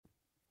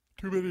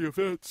Too many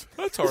events.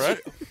 That's all right.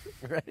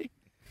 Ready?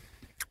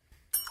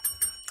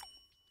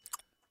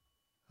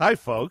 Hi,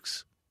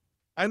 folks.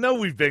 I know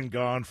we've been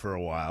gone for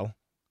a while,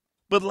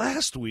 but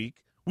last week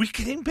we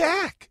came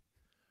back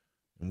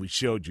and we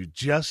showed you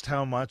just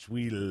how much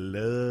we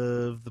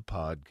love the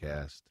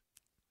podcast.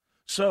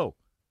 So,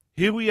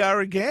 here we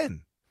are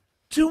again,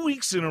 2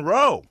 weeks in a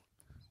row,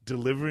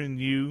 delivering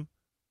you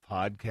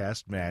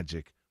podcast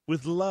magic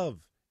with love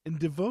and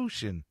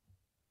devotion.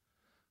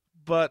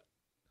 But,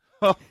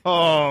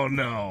 oh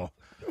no,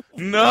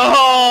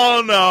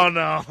 no.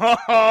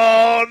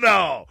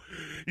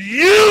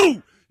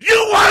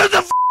 You wanted the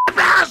f***ing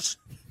pass!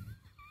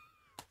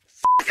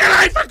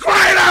 F***ing A for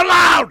crying out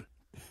loud!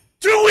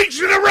 2 weeks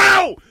in a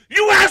row,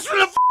 you asked for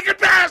the f***ing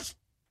pass!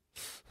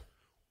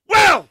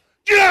 Well,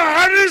 you know how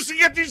hard it is to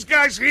get these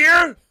guys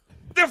here?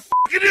 They're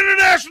f***ing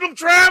international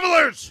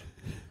travelers!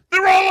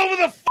 They're all over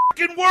the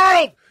f***ing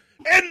world!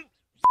 And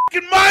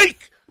f***ing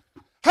Mike!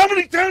 How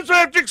many times do I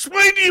have to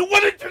explain to you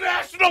what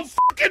international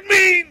f***ing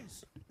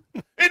means?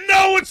 And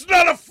no, it's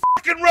not a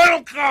f***ing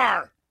rental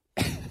car!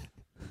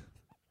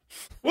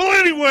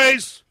 Well,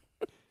 anyways,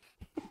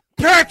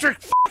 Patrick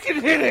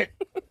fucking hit it.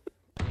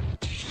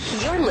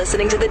 You're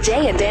listening to the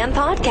Jay and Dan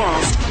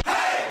podcast.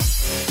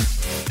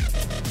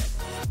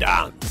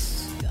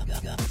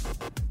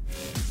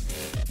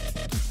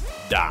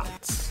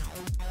 Dance.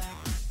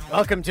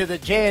 Welcome to the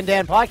Jay and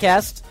Dan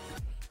podcast,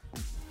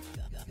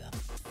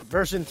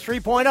 version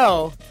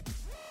 3.0,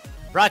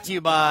 brought to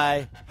you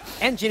by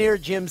Engineer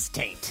Jim's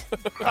Taint.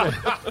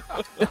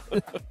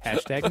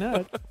 Hashtag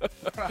nut.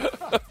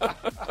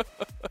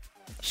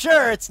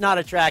 Sure, it's not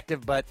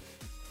attractive, but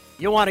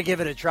you want to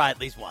give it a try at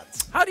least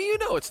once. How do you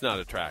know it's not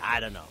attractive? I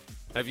don't know.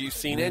 Have you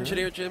seen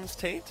Engineer Jim's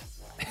taint?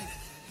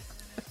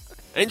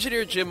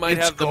 Engineer Jim might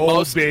It's have the gold,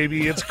 most.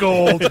 baby. It's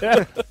gold.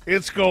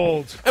 It's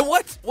gold. And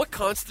what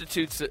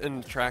constitutes an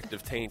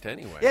attractive taint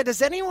anyway? Yeah,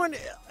 does anyone,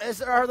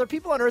 are there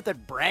people on Earth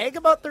that brag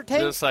about their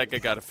taint? Just like I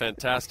got a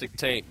fantastic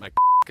taint. My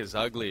is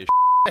ugly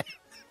as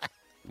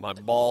my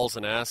balls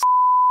and ass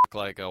look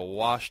like a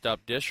washed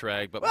up dish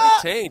rag, but my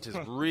taint is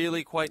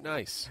really quite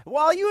nice.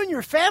 While you and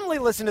your family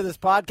listen to this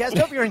podcast,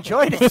 hope you're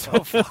enjoying it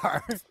so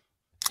far.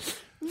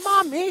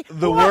 Mommy,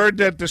 The word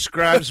that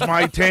describes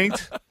my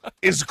taint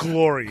is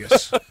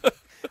glorious.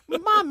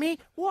 Mommy,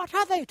 what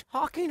are they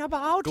talking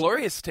about?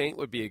 Glorious Taint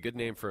would be a good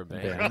name for a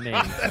band. Yeah, name,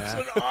 That's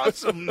an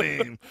awesome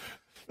name.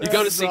 You go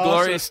to That's see awesome.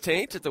 Glorious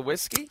Taint at the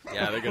Whiskey?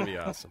 Yeah, they're going to be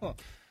awesome.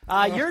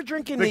 You're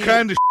drinking The the...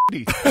 kind of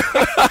shitty.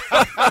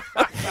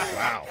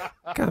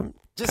 Wow.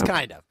 Just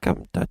kind of.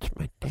 Come touch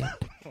my taint.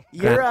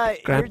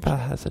 Grandpa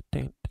has a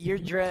taint. You're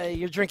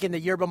drinking the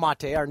yerba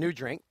mate, our new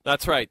drink.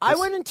 That's right. I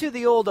went into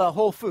the old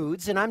Whole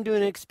Foods, and I'm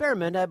doing an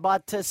experiment. I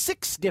bought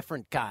 6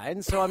 different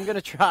kinds, so I'm going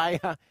to try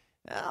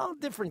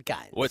different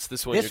kinds. What's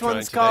this one This you're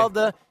one's trying called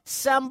the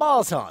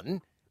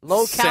Sambalzon.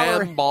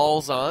 Low-calorie... Sam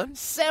Balls on?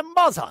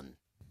 Sambalzon.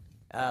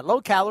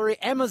 Low-calorie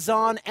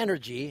Amazon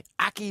Energy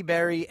Aki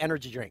Berry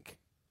energy drink.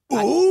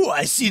 Oh,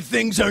 I see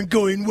things aren't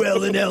going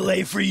well in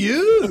L.A. for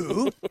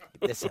you.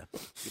 Give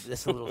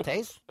this a little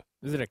taste.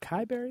 Is it a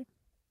Kai berry?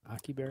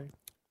 Aki berry?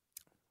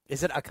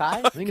 Is it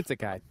Akai? I think it's a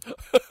Kai.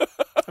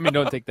 I mean,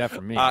 don't take that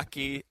from me.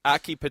 Aki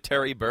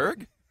Pateri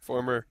Berg,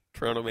 former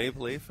Toronto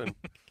Maple Leaf and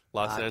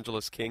Los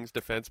Angeles Kings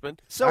defenseman.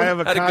 So I have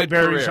a Had a cod good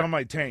berries career. on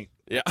my taint.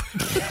 Yeah.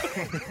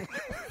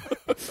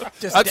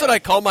 just That's what I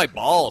call my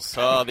balls.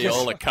 Oh, the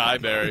old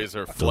acai berries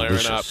are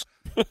flaring up.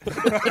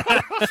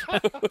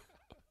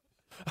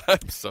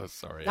 I'm so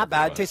sorry. Not bad.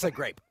 It everyone. tastes like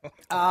grape.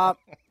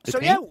 So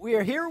yeah,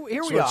 we're here.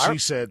 Here That's we what are. she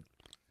said.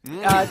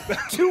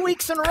 2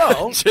 weeks in a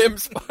row.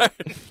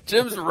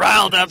 Jim's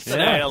riled up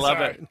today. Yeah. I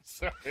love it.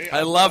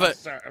 I love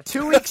it.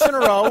 2 weeks in a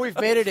row, we've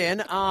made it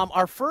in.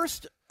 Our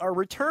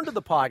return to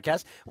the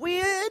podcast, we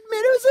admit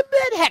it was a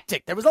bit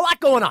hectic. There was a lot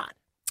going on.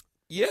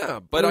 Yeah,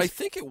 but I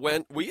think it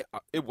went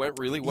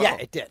really well. Yeah,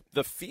 it did.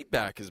 The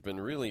feedback has been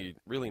really,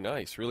 really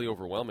nice, really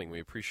overwhelming. We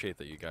appreciate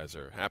that you guys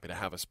are happy to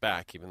have us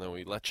back, even though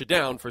we let you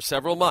down for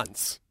several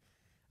months.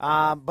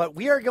 But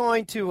we are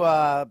going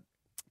to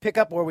pick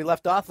up where we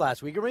left off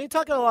last week. We're going to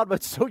talk a lot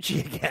about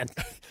Sochi again.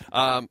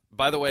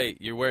 By the way,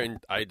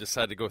 I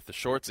decided to go with the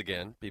shorts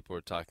again. People were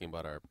talking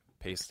about our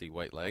pasty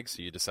white legs,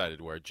 so you decided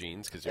to wear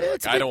jeans because you're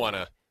It's like, I don't want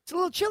to. It's a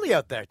little chilly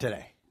out there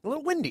today. A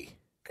little windy.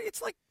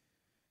 It's like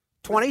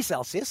 20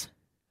 Celsius.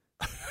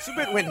 It's a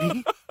bit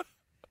windy.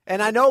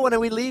 And I know when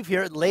we leave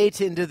here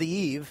late into the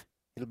eve,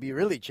 it'll be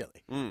really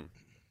chilly.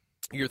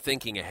 You're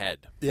thinking ahead.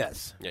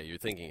 Yes. Yeah, you're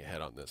thinking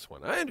ahead on this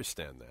one. I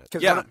understand that.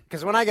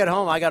 Because when I get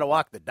home, I got to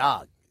walk the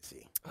dog, you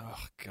see.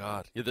 Oh,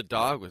 God. Yeah, the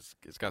dog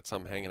it's got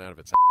something hanging out of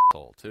its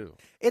asshole, too.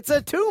 It's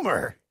a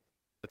tumor.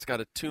 It's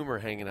got a tumor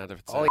hanging out of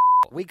its Oh, asshole.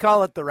 We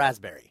call it the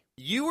raspberry.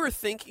 You were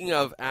thinking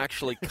of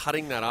actually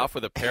cutting that off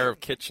with a pair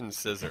of kitchen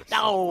scissors.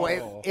 No,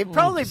 it'd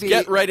probably be...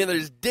 Get right in there.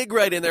 Just dig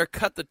right in there.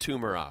 Cut the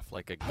tumor off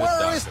like a good Where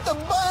dog. is the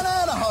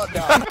banana hot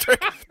dog?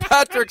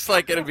 Patrick's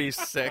like going to be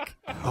sick.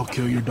 I'll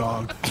kill your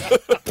dog.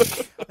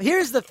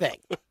 Here's the thing.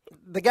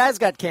 The guy's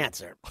got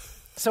cancer,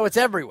 so it's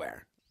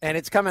everywhere, and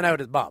it's coming out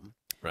his bum.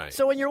 Right.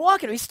 So when you're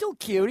walking, he's still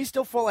cute. He's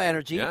still full of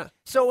energy. Yeah.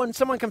 So when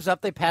someone comes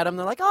up, they pat him.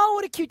 They're like, "Oh,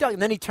 what a cute dog!"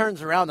 And then he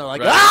turns around. They're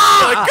like, Right.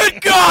 "Ah!" Like,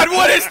 good God,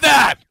 what is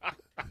that?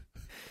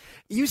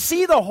 You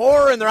see the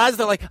horror in their eyes.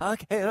 They're like,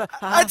 "Okay."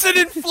 That's an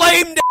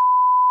inflamed.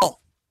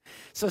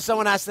 So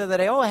someone asked the other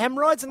day, "Oh,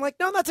 hemorrhoids?" And like,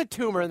 "No, that's a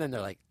tumor." And then they're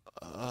like,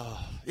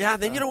 Yeah,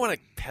 then you don't want to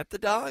pet the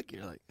dog.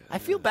 You're like, "I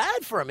feel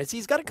bad for him.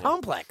 He's got a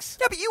complex."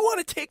 yeah, but you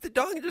want to take the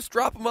dog and just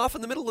drop him off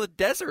in the middle of the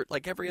desert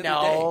like every other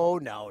day. No.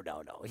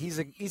 He's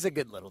a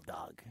good little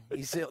dog.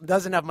 He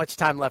doesn't have much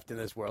time left in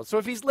this world. So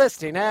if he's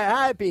listening,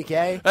 hi,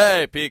 PK.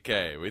 Hey,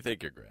 PK, we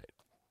think you're great.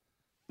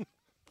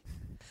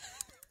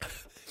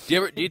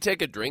 Do you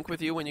take a drink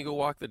with you when you go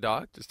walk the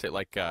dog? Just take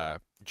like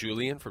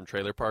Julian from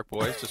Trailer Park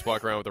Boys, just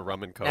walk around with a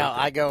rum and coke. No,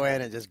 I go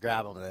in and just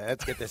grab him.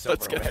 Let's get this over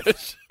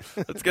with.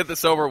 Let's get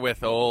this over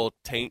with, old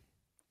taint.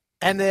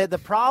 And the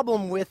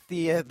problem with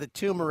the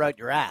tumor out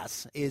your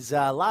ass is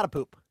a lot of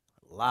poop.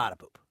 A lot of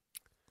poop.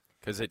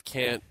 Because it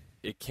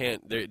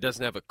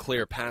doesn't have a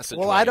clear passage.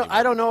 Well, I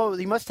don't know.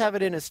 He must have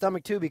it in his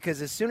stomach too,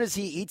 because as soon as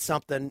he eats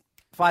something,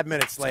 5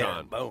 minutes later,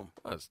 gone. boom.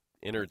 Well, his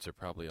innards are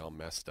probably all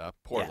messed up.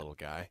 Poor Yeah. little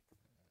guy.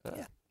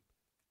 Yeah.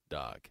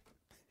 Dog.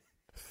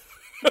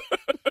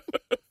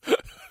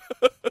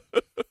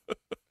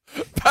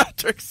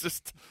 Patrick's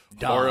just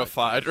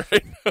horrified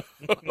right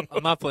now.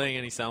 I'm not playing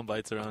any sound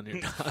bites around your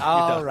dog.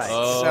 All right.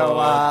 Oh, So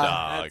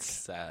dog. That's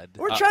sad.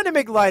 we're trying to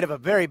make light of a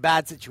very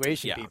bad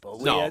situation, yeah. people.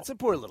 No. It's a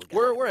poor little guy.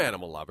 We're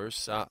animal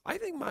lovers. I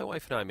think my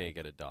wife and I may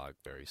get a dog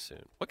very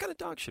soon. What kind of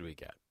dog should we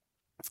get?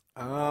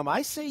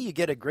 I say you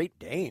get a Great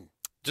Dane.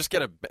 Just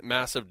get a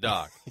massive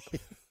dog.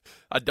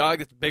 A dog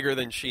that's bigger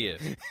than she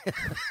is.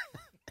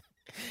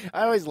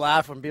 I always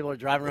laugh when people are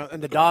driving around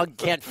and the dog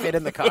can't fit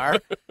in the car,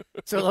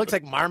 so it looks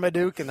like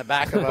Marmaduke in the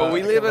back of a. But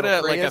we live in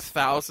little like a Prius.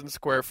 1,000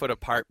 square foot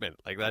apartment.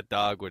 Like that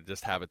dog would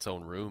just have its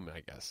own room,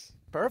 I guess.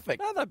 Perfect.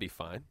 Well, that'd be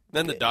fine.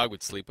 Then the dog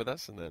would sleep with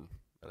us, and then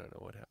I don't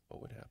know what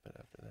would happen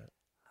after that.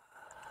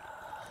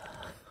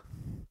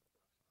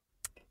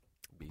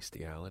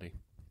 Bestiality.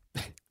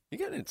 You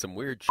got in some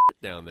weird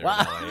shit down there.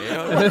 Wow. Molly,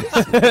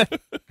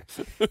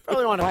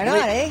 Probably want to. Why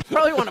not?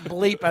 Probably want to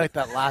bleep out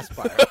that last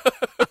part.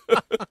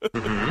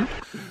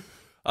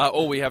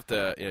 we have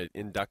to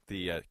induct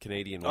the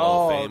Canadian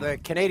Wall of Fame. The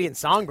Canadian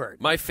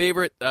Songbird. My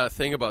favorite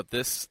thing about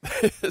this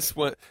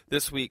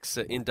week's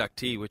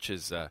inductee, which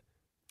is,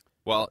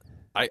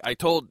 I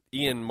told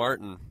Ian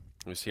Martin,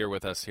 who's here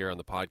with us here on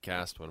the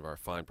podcast, one of our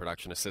fine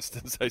production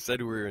assistants, I said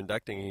who we were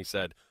inducting, and he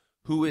said,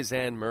 "Who is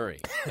Anne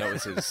Murray?" That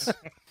was his.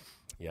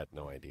 He had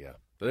no idea.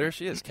 But there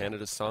she is,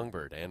 Canada's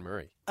songbird, Anne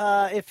Murray.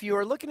 If you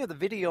are looking at the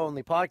video on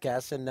the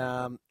podcast,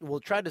 and we'll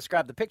try to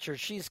describe the picture,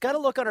 she's got a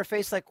look on her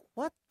face like,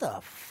 "What the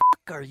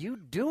fuck are you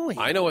doing?"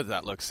 I know what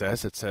that look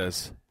says. It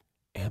says,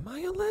 "Am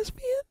I a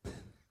lesbian?"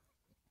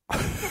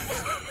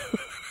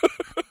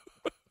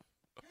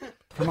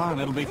 Come on,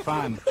 it'll be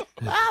fun.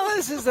 Well,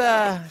 this is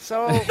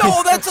so.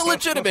 No, that's a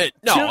legitimate.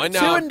 No, two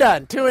and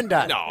done. Two and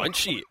done. No, and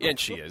she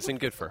is, and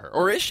good for her.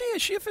 Or is she?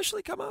 Has she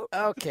officially come out?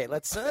 Okay,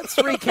 let's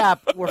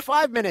recap. We're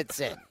 5 minutes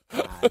in.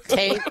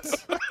 Taint,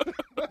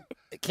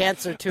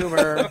 cancer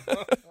tumor,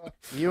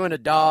 you and a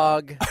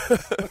dog,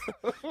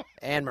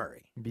 Anne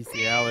Murray.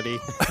 Bestiality.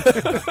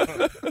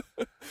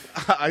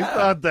 I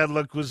thought that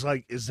look was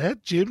like, is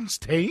that Jim's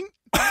taint?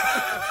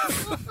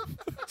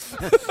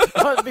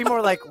 It'd be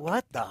more like,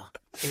 what the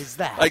is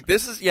that? Like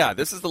this is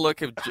the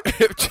look of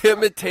if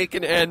Jim had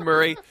taken Anne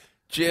Murray.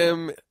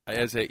 Jim,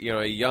 as a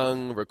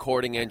young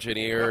recording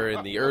engineer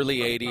in the early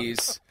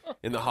 '80s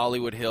in the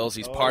Hollywood Hills,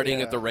 he's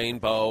partying at the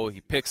Rainbow. He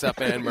picks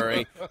up Anne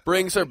Murray,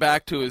 brings her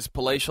back to his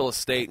palatial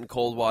estate in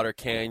Coldwater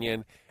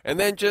Canyon, and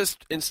then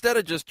instead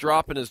of just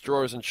dropping his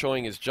drawers and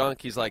showing his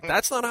junk, he's like,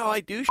 "That's not how I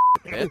do,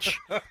 bitch.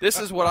 This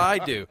is what I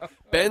do."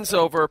 Bends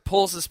over,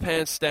 pulls his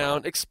pants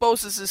down,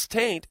 exposes his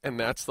taint, and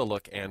that's the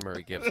look Anne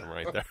Murray gives him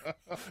right there.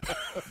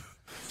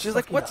 She's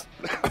like, what's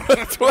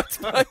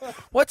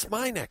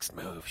my next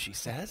move? She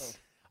says.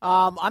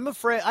 I'm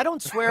afraid I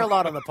don't swear a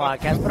lot on the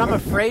podcast, but I'm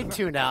afraid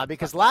to now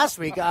because last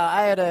week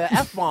I had a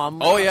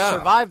F-bomb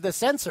survive the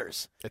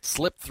censors. It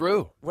slipped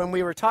through when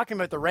we were talking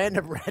about the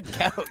random red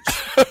couch.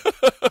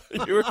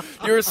 you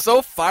were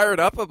so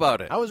fired up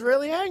about it. I was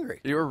really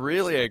angry. You were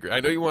really angry. I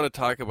know you want to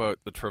talk about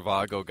the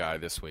Travago guy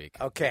this week.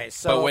 Okay,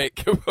 so but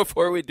wait,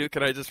 before we do,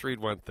 can I just read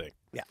one thing?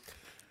 Yeah.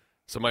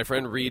 So my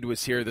friend Reed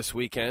was here this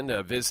weekend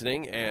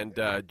visiting, and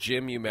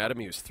Jim, you met him.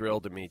 He was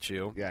thrilled to meet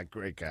you. Yeah,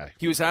 great guy.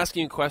 He was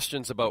asking you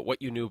questions about what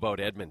you knew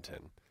about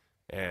Edmonton,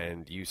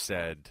 and you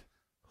said...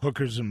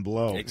 Hookers and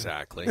blow.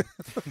 Exactly.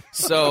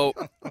 So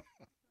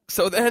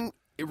then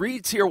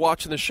Reed's here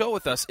watching the show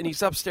with us, and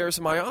he's upstairs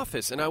in my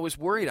office, and I was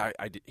worried. I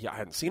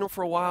hadn't seen him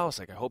for a while. I was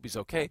like, I hope he's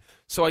okay.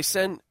 So I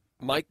send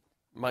Mike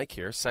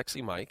here,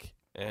 sexy Mike,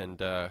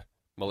 and...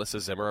 Melissa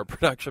Zimmer, our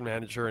production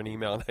manager, an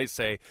email, and I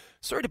say,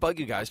 "Sorry to bug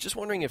you guys, just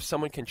wondering if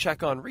someone can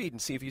check on Reed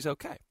and see if he's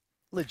okay."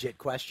 Legit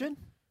question.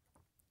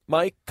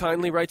 Mike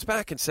kindly writes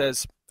back and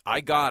says,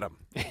 "I got him.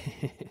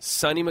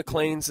 Sonny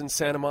McLean's in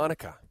Santa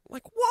Monica." I'm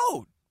like,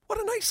 whoa, what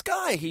a nice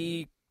guy.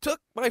 He took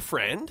my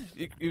friend.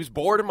 He was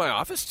bored in my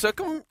office. Took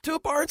him to a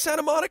bar in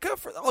Santa Monica.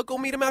 I'll go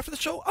meet him after the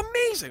show.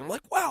 Amazing. I'm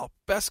like, wow,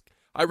 best.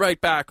 I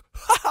write back,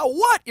 haha,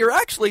 what? You're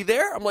actually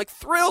there? I'm like,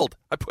 thrilled.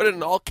 I put it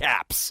in all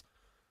caps.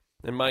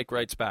 And Mike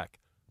writes back,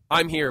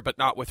 I'm here, but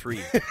not with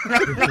Reed.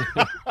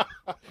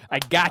 I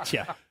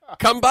gotcha.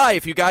 Come by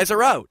if you guys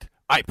are out.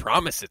 I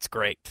promise it's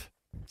great.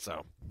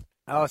 So.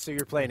 Oh, so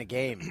you're playing a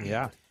game.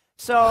 Yeah.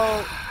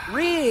 So,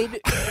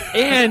 Reed.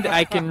 And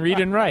I can read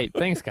and write.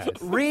 Thanks, guys.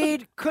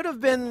 Reed could have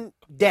been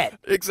dead.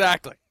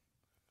 Exactly.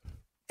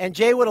 And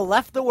Jay would have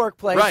left the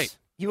workplace. Right.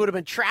 You would have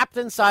been trapped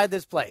inside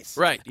this place.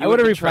 Right. I would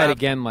have replied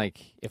again, like,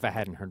 if I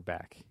hadn't heard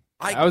back.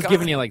 I was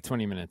giving you, like,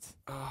 20 minutes.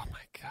 Oh, my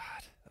God.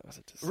 That was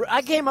a disaster.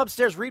 I came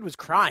upstairs. Reed was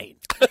crying.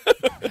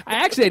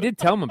 I did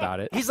tell him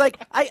about it. He's like,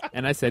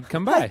 And I said,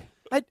 come by.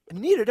 I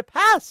needed a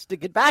pass to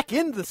get back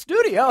into the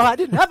studio. I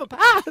didn't have a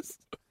pass.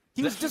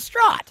 He was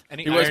distraught.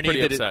 Any He was irony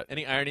pretty that upset.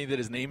 any irony that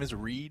his name is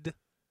Reed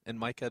and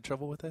Mike had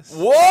trouble with this?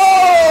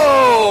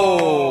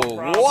 Whoa!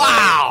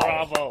 Wow!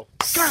 Bravo.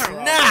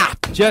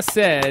 Snap! Just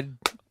said,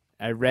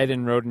 I read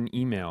and wrote an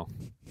email.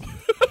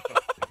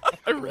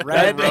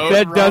 Read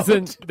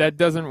That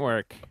doesn't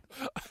work.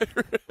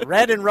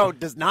 Read and wrote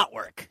does not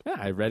work. Yeah,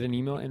 I read an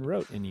email and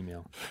wrote an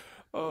email.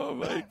 Oh,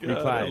 my God.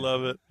 Replied. I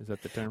love it. Is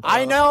that the term?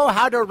 I know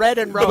how to read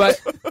and wrote.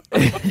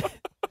 But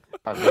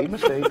I've made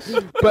mistakes.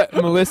 But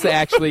Melissa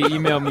actually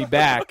emailed me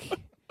back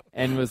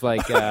and was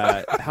like,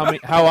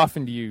 how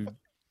often do you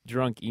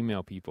drunk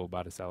email people,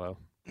 Botticello?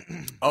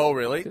 Oh,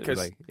 really? It was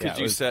like- yeah,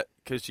 it was-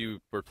 Because you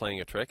were playing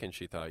a trick and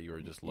she thought you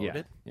were just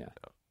loaded? Yeah.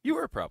 You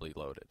were probably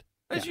loaded.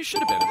 As you should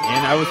have been.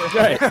 And I was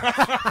right.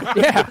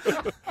 Yeah.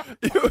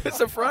 It's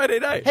a Friday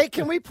night. Hey,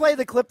 can we play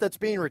the clip that's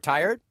being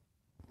retired?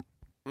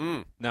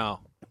 No.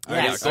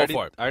 Yes. Go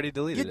for it. I already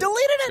deleted You it.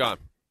 deleted it? Gone.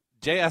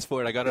 Jay asked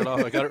for it. I got it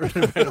off. I got it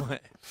right away.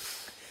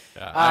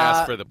 Yeah, I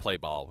asked for the play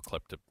ball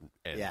clip to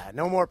end. Yeah,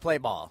 no more play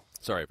ball.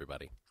 Sorry,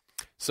 everybody.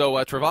 So,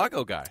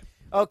 Travago guy.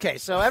 Okay,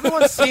 so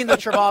everyone's seen the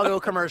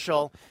Trivago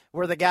commercial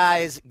where the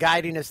guy's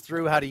guiding us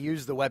through how to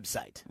use the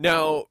website.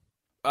 Now,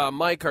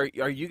 Mike, are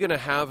you going to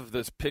have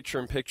this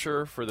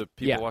picture-in-picture for the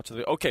people watching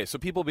the Okay, so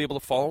people will be able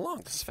to follow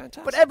along. This is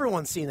fantastic. But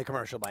everyone's seen the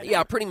commercial by now.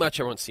 Yeah, pretty much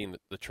everyone's seen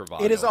the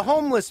Trivago. It is a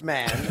homeless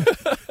man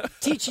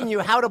teaching you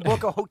how to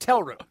book a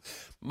hotel room.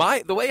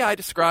 The way I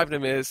described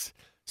him is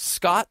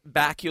Scott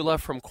Bakula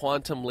from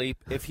Quantum Leap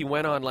if he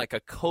went on like a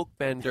Coke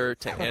bender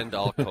to end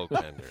all Coke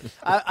benders.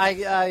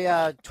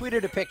 I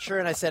tweeted a picture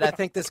and I said, I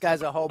think this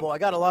guy's a hobo. I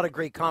got a lot of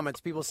great comments.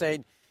 People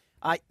saying,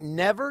 I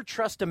never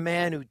trust a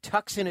man who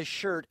tucks in his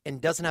shirt and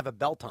doesn't have a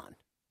belt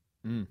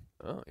on.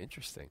 Oh,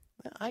 interesting.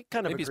 I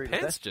kind of Maybe his agree with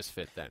pants that. just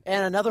fit then.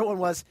 And another one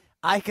was,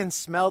 I can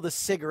smell the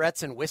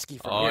cigarettes and whiskey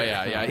from Oh, here.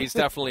 yeah. He's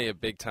definitely a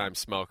big-time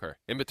smoker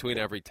in between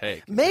every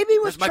take. Maybe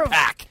with Where's my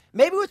pack?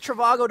 Maybe with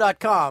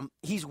Trivago.com,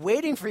 he's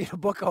waiting for you to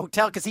book a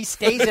hotel because he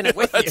stays in it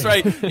with you. That's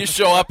right. You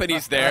show up and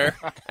he's there,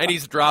 and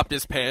he's dropped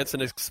his pants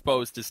and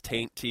exposed his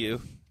taint to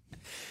you.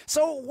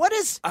 So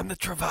I'm the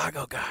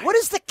Trivago guy. what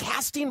is the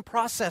casting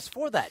process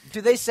for that?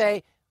 Do they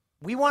say,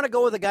 we want to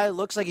go with a guy who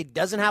looks like he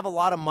doesn't have a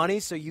lot of money,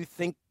 so you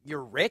think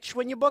you're rich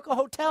when you book a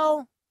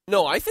hotel?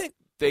 No, I think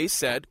they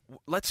said,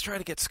 let's try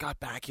to get Scott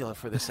Bakula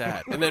for this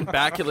ad. And then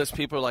Bakula's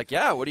people are like,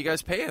 yeah, what do you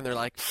guys pay? And they're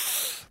like,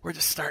 we're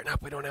just starting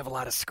up. We don't have a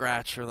lot of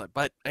scratch.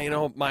 But,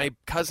 my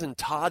cousin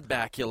Todd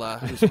Bakula,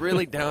 who's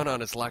really down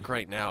on his luck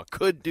right now,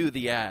 could do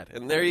the ad.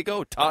 And there you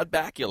go, Todd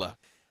Bakula.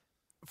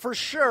 For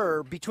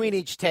sure, between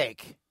each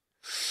take,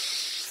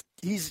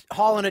 he's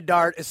hauling a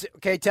dart.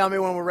 Okay, tell me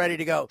when we're ready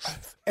to go.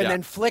 And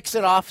then flicks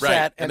it off Right,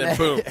 set. and then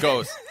boom,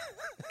 goes.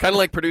 Kind of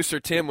like producer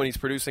Tim when he's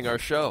producing our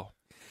show.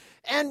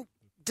 And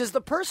does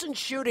the person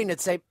shooting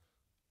it say,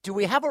 do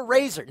we have a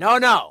razor?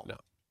 No.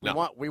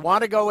 We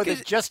want to go with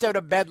his just out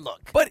of bed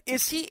look. But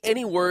is he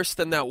any worse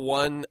than that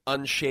one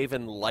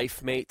unshaven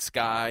Life Mates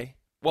guy?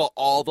 Well,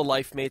 all the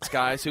Life Mates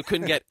guys who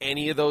couldn't get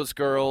any of those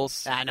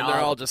girls. I know. And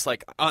they're all just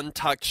like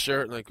untucked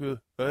shirt. Like,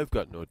 I've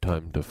got no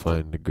time to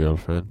find a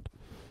girlfriend.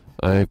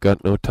 I've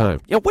got no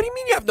time. Yeah, what do you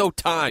mean you have no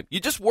time? You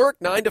just work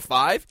 9 to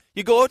 5.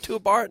 You go out to a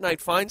bar at night,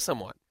 find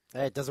someone.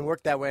 Hey, it doesn't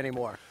work that way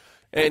anymore.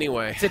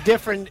 Anyway. It's a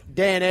different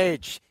day and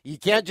age. You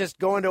can't just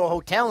go into a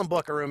hotel and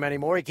book a room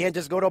anymore. You can't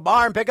just go to a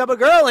bar and pick up a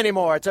girl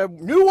anymore. It's a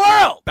new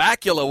world.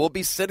 Bakula will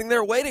be sitting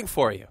there waiting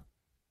for you.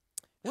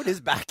 What is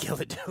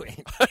Bakula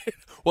doing?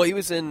 Well, he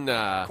was in...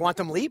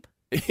 Quantum Leap?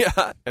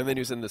 Yeah, and then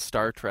he was in the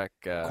Star Trek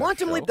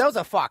Quantum show. Leap, that was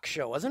a Fox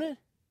show, wasn't it?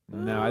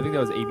 No, I think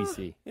that was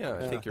ABC. Yeah,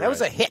 I think you're That was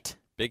a right. hit.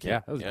 Big hit. Yeah,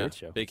 that was a great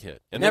show. Big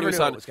hit. And Never then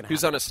knew it was gonna he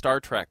was on a Star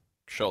Trek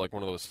show, like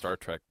one of those Star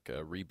Trek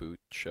reboot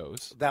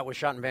shows. That was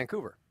shot in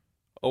Vancouver.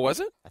 Oh, was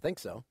it? I think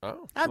so.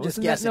 Oh. I'm just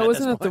Wasn't guessing. That, at no, this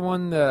wasn't that the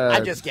point. one?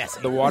 I'm just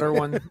guessing. The water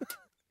one.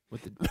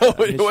 With the, No, it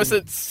mission?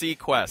 wasn't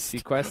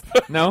Sequest.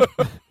 Sequest? No.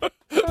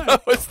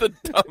 That was the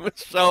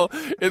dumbest show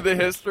in the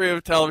history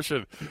of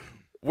television.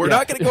 We're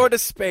not going to go into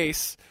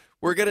space.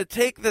 We're going to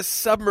take this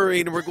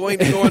submarine and we're going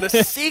to go on a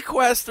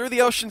sequest through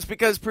the oceans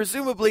because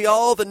presumably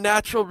all the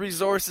natural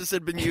resources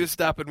had been used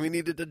up and we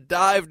needed to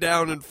dive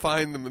down and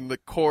find them in the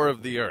core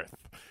of the earth.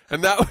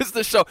 And that was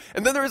the show.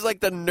 And then there was like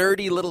the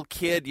nerdy little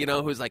kid,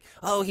 who's like,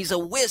 oh, he's a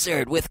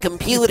wizard with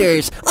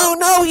computers. Oh,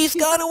 no, he's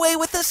gone away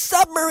with a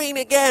submarine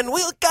again.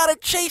 We've got to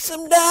chase him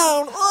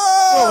down.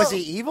 Oh! What, was he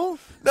evil?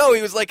 No,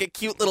 he was like a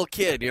cute little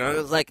kid. It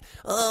was like,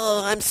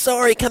 oh, I'm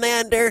sorry,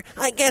 Commander.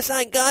 I guess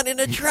I got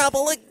into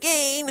trouble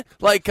again.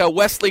 Like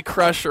Wesley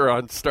Crusher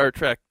on Star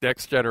Trek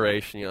Next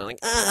Generation. Like,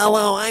 oh,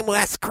 hello, I'm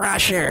Wes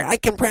Crusher. I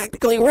can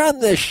practically run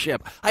this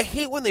ship. I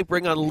hate when they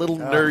bring on little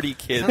nerdy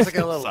kids sounds like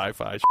a in little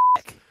sci-fi.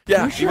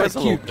 Yeah, he was a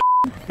little.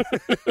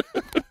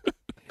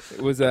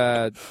 It was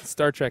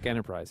Star Trek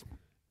Enterprise.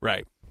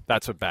 Right.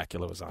 That's what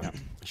Bakula was on.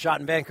 Shot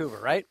in Vancouver,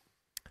 right?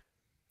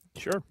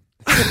 Sure.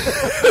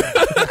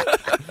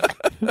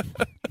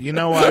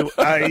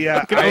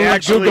 I Google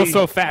actually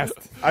so fast.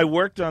 I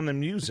worked on the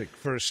music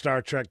for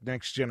Star Trek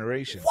Next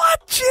Generation.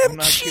 What, Jim? I'm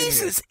not kidding you.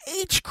 Jesus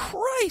H.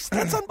 Christ.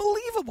 That's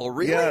unbelievable.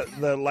 Really? Yeah,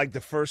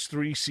 the first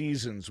 3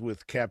 seasons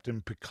with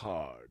Captain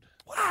Picard.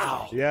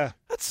 Wow. Yeah.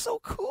 That's so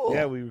cool.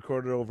 Yeah, we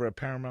recorded over at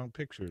Paramount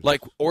Pictures.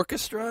 Like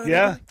orchestra?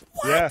 Yeah.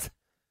 What? Yeah.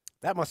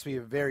 That must be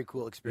a very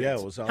cool experience.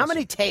 Yeah, it was How awesome.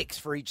 many takes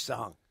for each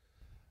song?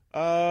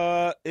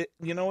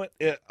 You know what?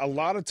 A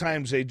lot of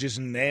times they just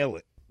nail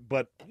it,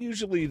 but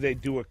usually they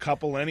do a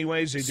couple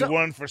anyways. They do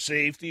one for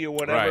safety or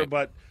whatever. Right.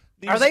 But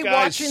these Are they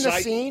guys watching the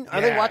scene?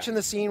 Are they Yeah. watching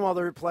the scene while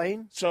they're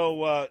playing?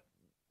 So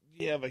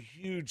you have a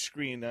huge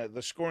screen.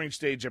 The scoring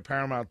stage at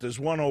Paramount. There's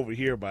one over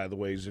here, by the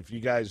way. If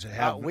you guys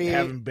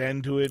haven't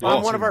been to it, On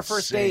it's one of our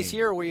first insane. days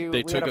here, we They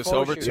had took a us photo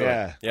over shoot. to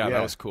Yeah, it. Yeah, yeah.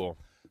 that was cool.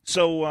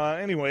 So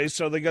anyway,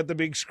 so they got the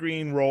big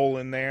screen roll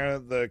in there.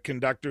 The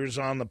conductor's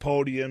on the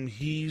podium.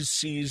 He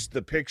sees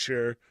the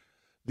picture.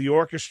 The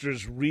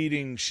orchestra's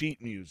reading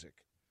sheet music,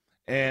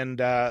 and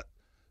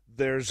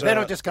there's They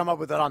don't just come up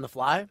with it on the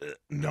fly?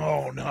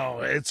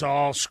 no, it's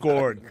all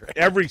scored.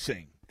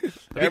 Everything. It'd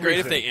be great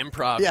if they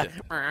improv Yeah.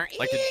 it,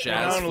 like a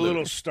jazz a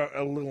flute.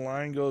 a little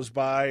line goes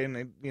by, and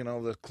they,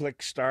 the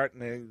clicks start,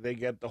 and they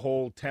get the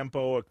whole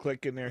tempo, a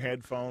click in their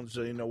headphones,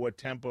 so you know what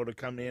tempo to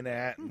come in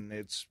at, and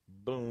it's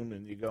boom,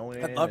 and you go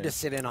in. I'd love to and-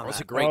 sit in on That was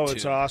that. a great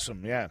it's tune.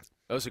 awesome, yeah.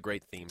 That was a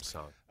great theme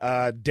song.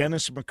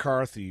 Dennis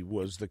McCarthy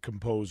was the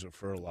composer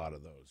for a lot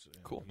of those.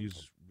 And Cool.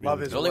 He's Love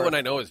really his The only work. one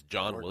I know is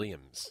John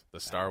Williams, the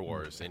Star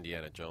Wars,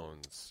 Indiana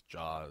Jones,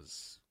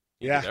 Jaws.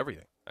 He Yeah. did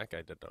everything. That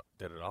guy did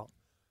it all.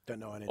 Don't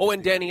know any. Oh,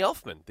 and Danny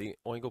Elfman, the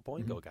Oingo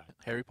Boingo guy.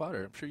 Harry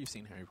Potter. I'm sure you've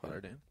seen Harry Potter,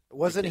 Dan.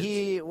 was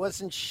she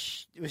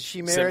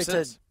married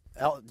Simpsons?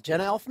 to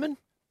Jenna Elfman?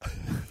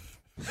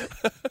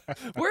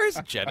 Where is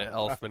Jenna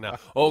Elfman now?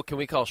 Oh, can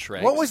we call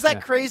Shrek? What was that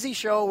Yeah. crazy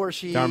show where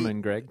she Dharma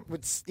and Greg.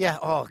 would? Yeah.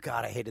 Oh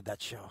God, I hated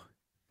that show.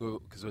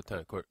 Because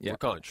we're Yeah.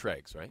 calling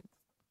Shregs, right?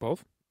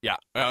 Both? Yeah.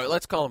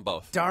 Let's call them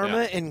both.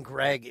 Dharma Yeah. and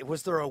Greg.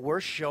 Was there a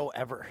worse show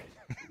ever?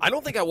 I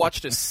don't think I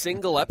watched a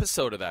single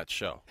episode of that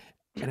show.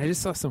 And I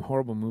just saw some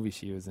horrible movie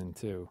she was in,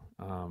 too.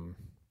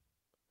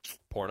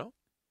 Porno?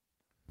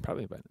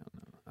 Probably by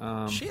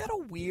now. No. She had a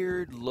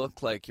weird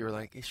look. Like you were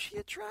like, is she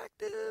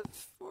attractive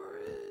for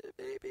it,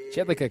 baby? She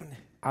had like a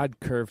odd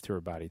curve to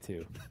her body,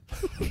 too.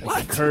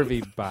 Like a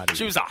curvy body.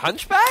 She was a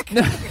hunchback.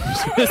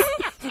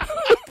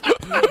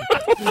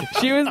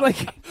 She was like,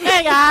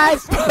 Hey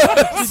guys.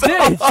 she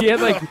did. She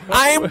had like,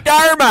 I'm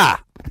Dharma.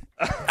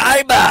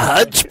 I'm a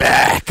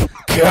hunchback.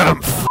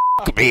 Come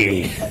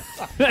me.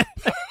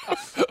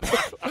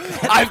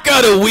 I've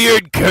got a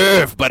weird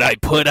curve, but I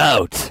put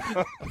out.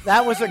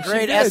 That was a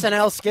great did.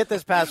 SNL skit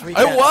this past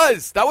weekend. It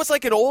was. That was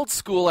like an old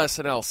school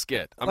SNL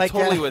skit. I'm Like,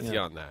 totally with you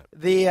on that.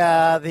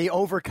 The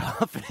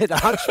overconfident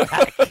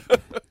hunchback.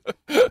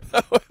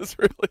 That was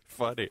really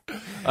funny.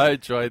 I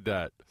enjoyed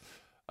that.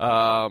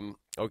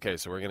 Okay,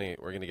 so we're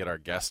gonna get our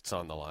guests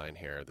on the line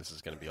here. This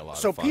is gonna be a lot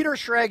So of fun. Peter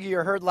Schrager, you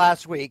heard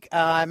last week.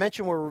 I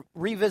mentioned we're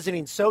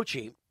revisiting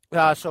Sochi.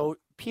 So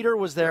Peter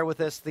was there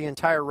with us the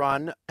entire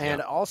run,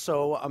 and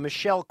also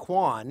Michelle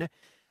Kwan,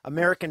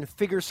 American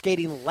figure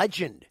skating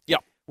legend,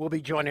 will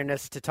be joining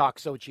us to talk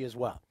Sochi as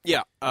well.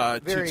 Yeah,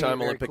 Very, two-time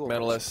very Olympic cool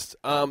medalist.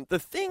 The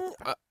thing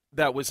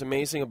that was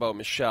amazing about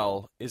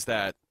Michelle is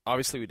that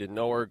obviously we didn't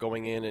know her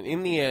going in, and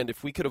in the end,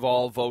 if we could have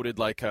all voted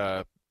like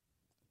a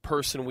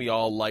person we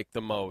all liked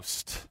the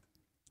most,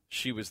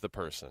 she was the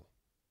person.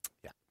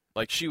 Yeah.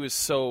 Like she was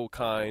so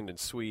kind and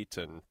sweet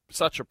and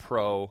such a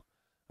pro.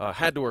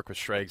 Had to work with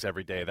Schrags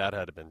every day. That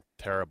had been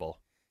terrible.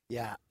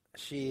 Yeah,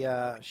 she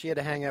had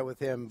to hang out with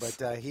him, but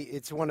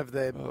it's one of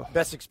the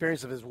best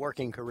experiences of his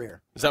working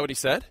career. Is that what he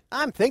said?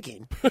 I'm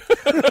thinking.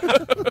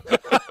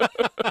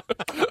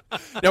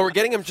 Now we're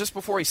getting him just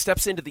before he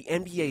steps into the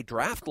NBA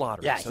draft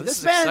lottery. Yeah, so this this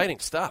is man- exciting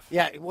stuff.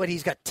 Yeah,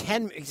 he's got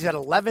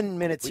 11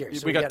 minutes here.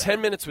 So We got 10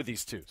 minutes with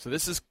these two. So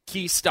this is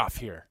key stuff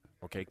here.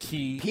 Okay,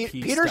 key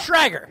Peter stuff.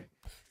 Schrager.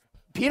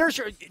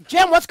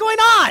 Jim, what's going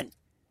on?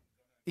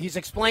 He's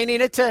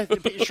explaining it to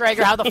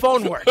Schrager how the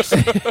phone works.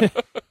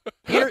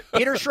 Peter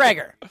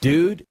Schrager.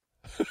 Dude.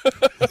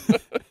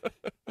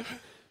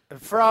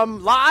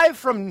 Live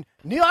from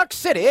New York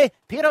City,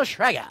 Peter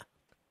Schrager.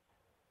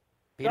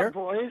 Peter?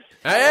 boys?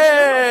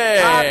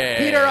 Hey!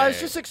 Peter, I was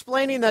just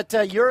explaining that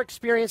your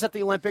experience at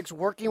the Olympics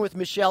working with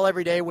Michelle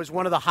every day was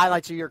one of the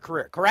highlights of your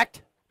career,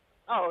 correct?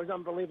 Oh, it was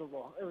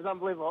unbelievable. It was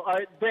unbelievable.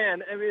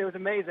 Dan, I mean, it was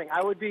amazing.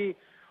 I would be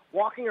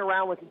walking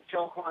around with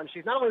Michelle Kwan.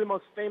 She's not only the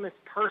most famous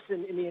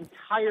person in the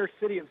entire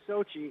city of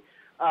Sochi,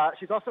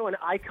 she's also an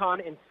icon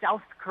in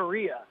South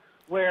Korea,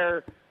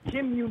 where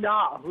Kim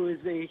Yoo-na, who is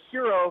a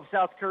hero of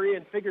South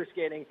Korean figure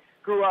skating,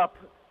 grew up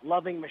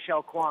loving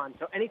Michelle Kwan.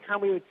 So anytime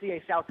we would see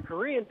a South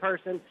Korean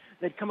person,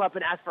 they'd come up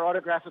and ask for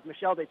autographs with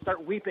Michelle. They'd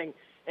start weeping.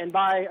 And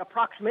by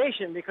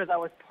approximation, because I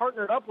was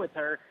partnered up with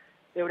her,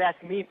 they would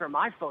ask me for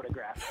my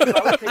photograph. So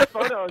I would take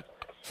photos.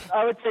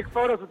 I would take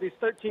photos with these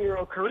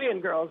 13-year-old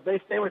Korean girls.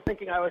 They were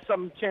thinking I was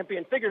some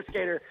champion figure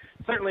skater.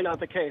 Certainly not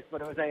the case,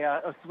 but it was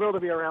a thrill to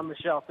be around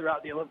Michelle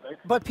throughout the Olympics.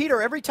 But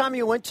Peter, every time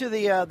you went to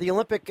the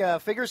Olympic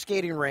figure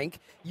skating rink,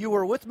 you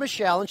were with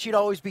Michelle, and she'd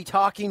always be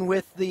talking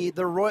with the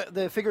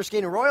figure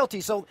skating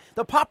royalty. So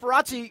the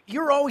paparazzi,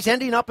 you were always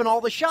ending up in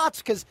all the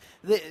shots because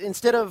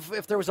instead of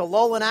if there was a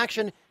lull in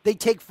action, they'd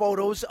take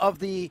photos of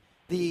the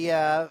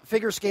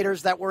figure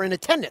skaters that were in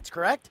attendance,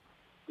 correct?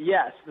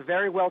 Yes, the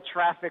very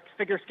well-trafficked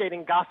figure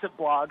skating gossip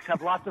blogs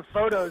have lots of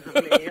photos of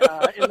me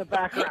in the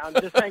background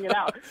just hanging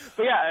out.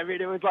 But yeah, I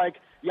mean, it was like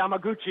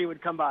Yamaguchi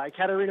would come by,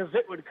 Katarina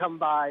Witt would come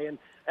by, and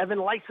Evan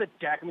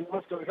Lysacek. I mean, the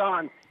list goes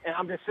on. And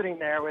I'm just sitting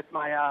there with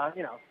my,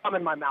 thumb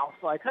in my mouth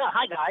like,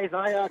 hi, guys,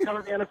 I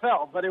cover the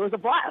NFL. But it was a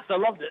blast. I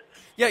loved it.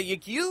 Yeah,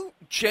 you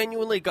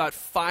genuinely got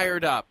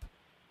fired up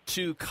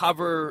to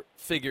cover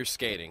figure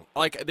skating.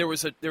 Like there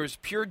was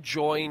pure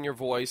joy in your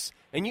voice,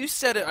 and you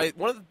said it.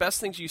 One of the best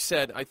things you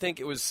said, I think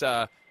it was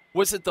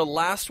it the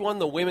last one,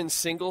 the women's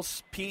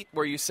singles, Pete,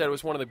 where you said it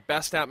was one of the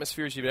best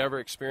atmospheres you've ever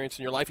experienced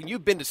in your life, and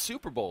you've been to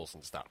Super Bowls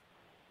and stuff.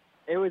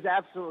 It was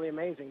absolutely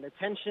amazing. The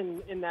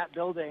tension in that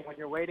building when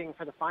you're waiting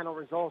for the final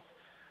results,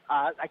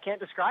 I can't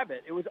describe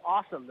it. It was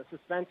awesome. The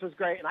suspense was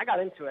great, and I got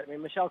into it. I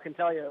mean, Michelle can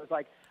tell you, it was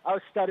like I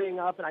was studying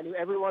up, and I knew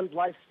everyone's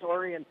life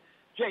story, and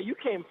Jay, you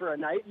came for a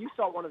night. You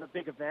saw one of the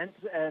big events,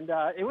 and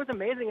it was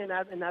amazing in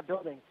that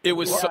building. It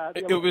was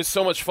it was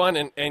so much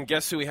fun, and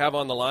guess who we have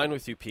on the line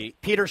with you, Pete?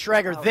 Peter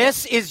Schrager.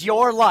 This is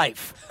your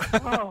life.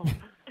 Oh.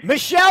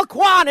 Michelle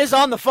Kwan is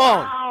on the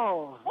phone.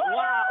 Wow! Hi,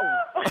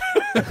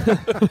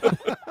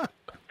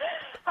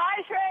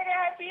 Schrager.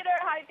 Hi, Peter.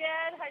 Hi,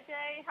 Dan. Hi,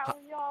 Jay. How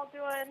are you all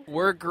doing?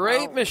 We're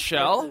great,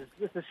 Michelle.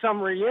 This is some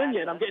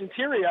reunion. I'm getting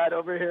teary-eyed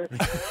over here.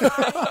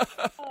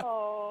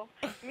 Oh,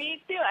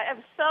 me too.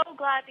 I'm so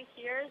glad to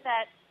hear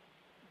that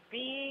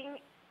being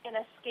in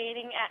a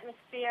skating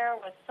atmosphere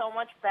was so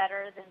much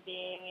better than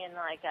being in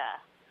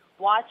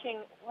watching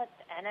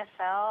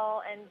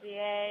NFL,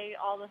 NBA,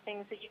 all the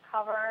things that you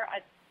cover.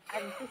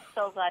 I'm just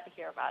so glad to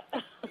hear about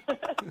it.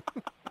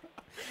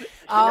 She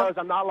knows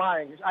I'm not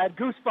lying. I had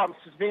goosebumps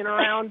just being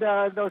around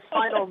those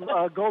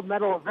final gold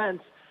medal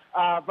events.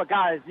 But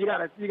guys, you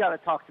gotta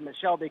talk to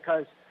Michelle,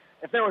 because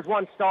if there was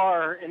one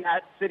star in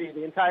that city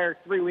the entire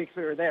 3 weeks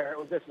we were there, it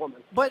was this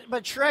woman. But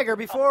Schrager,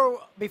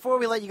 before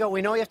we let you go,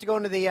 we know you have to go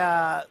into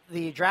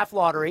the draft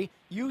lottery.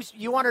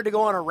 You wanted to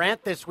go on a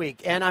rant this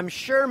week, and I'm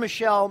sure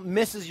Michelle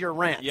misses your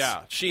rants.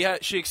 Yeah, she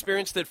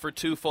experienced it for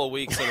 2 full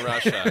weeks in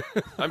Russia.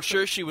 I'm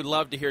sure she would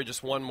love to hear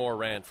just one more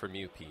rant from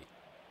you, Pete.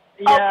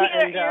 Yeah,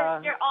 Peter,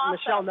 and, you're awesome.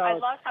 Michelle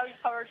knows. I love how you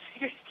covered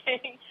figure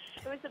skating.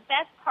 It was the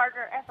best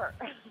partner ever.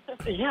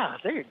 Yeah,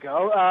 there you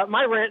go.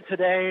 My rant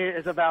today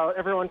is about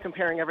everyone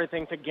comparing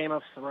everything to Game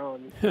of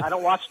Thrones. I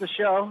don't watch the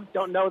show,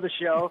 don't know the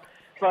show,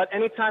 but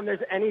anytime there's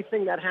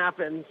anything that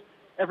happens,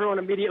 everyone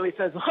immediately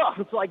says, oh,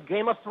 it's like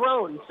Game of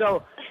Thrones.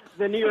 So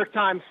the New York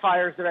Times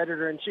fires their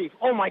editor-in-chief.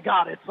 Oh, my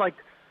God, it's like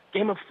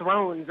Game of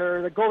Thrones.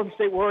 Or the Golden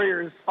State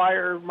Warriors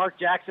fire Mark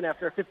Jackson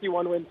after a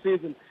 51-win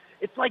season.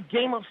 It's like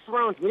Game of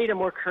Thrones. We need a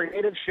more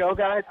creative show,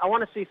 guys. I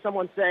want to see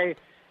someone say,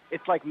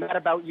 it's like Mad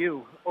About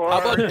You. Or how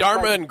about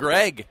Dharma and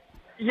Greg?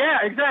 Yeah,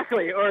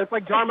 exactly. Or it's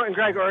like Dharma and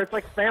Greg, or it's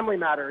like Family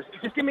Matters.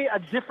 Just give me a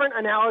different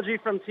analogy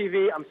from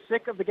TV. I'm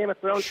sick of the Game of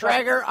Thrones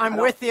Schrager, I'm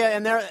with you.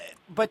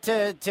 But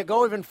to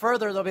go even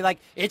further, they'll be like,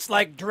 it's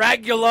like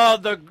Dracula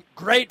the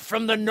Great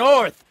from the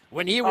North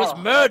when he was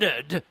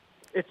murdered.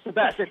 It's the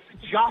best. It's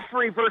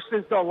Joffrey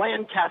versus the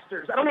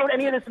Lancasters. I don't know what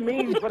any of this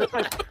means, but it's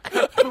like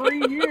for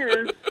 3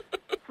 years.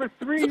 For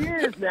 3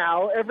 years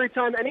now, every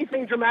time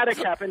anything dramatic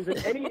happens in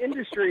any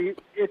industry,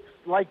 it's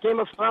like Game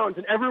of Thrones,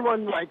 and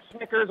everyone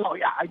snickers. Oh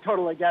yeah, I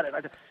totally get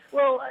it.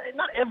 Well,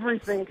 not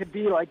everything could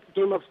be like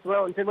Game of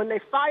Thrones, and when they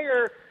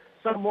fire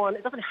someone,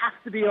 it doesn't have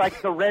to be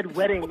like the Red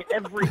Wedding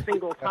every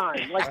single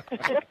time. Let's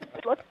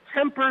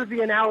temper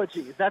the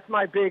analogies. That's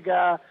my big.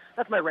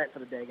 That's my rant for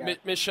the day, guys.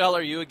 Michelle,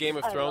 are you a Game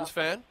of Thrones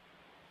fan?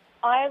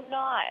 I'm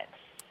not,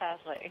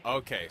 sadly.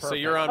 Okay, so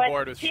you're on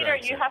board with Peter,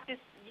 Schrager.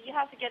 you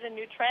have to get a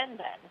new trend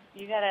then.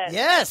 You gotta.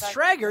 Yes,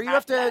 Schrager, you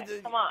have to.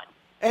 Come on.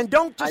 And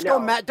don't just go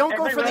mad. Don't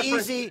go for reference, the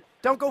easy.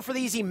 Don't go for the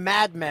easy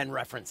Mad Men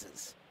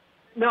references.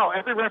 No,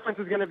 every reference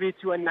is going to be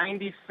to a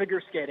 90s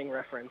figure skating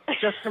reference.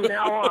 Just from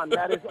now on,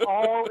 that is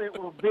all it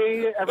will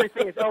be.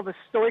 Everything is Elvis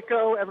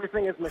Stoico.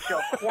 Everything is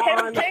Michelle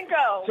Kwan.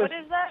 What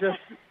is that?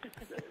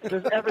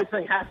 Just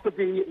everything has to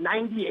be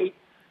 98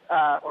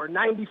 or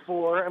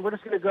 94, and we're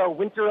just going to go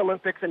Winter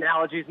Olympics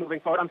analogies moving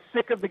forward. I'm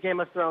sick of the Game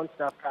of Thrones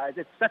stuff, guys.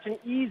 It's such an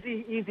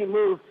easy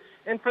move.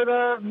 And for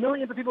the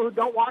millions of people who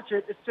don't watch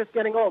it, it's just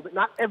getting old.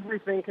 Not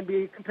everything can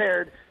be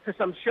compared to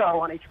some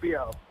show on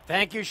HBO.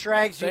 Thank you,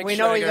 Shrags. Thanks, We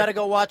know you Schrager. got to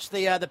go watch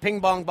the ping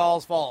pong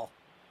balls fall.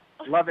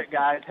 Love it,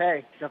 guys.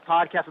 Hey, the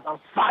podcast was on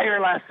fire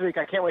last week.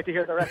 I can't wait to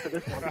hear the rest of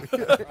this one.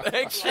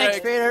 Thanks, Thanks,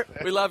 Shrek. Peter.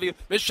 We love you.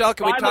 Michelle,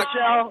 can Bye, we talk?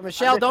 Michelle.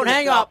 Michelle, I miss don't you,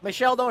 hang Michelle. up.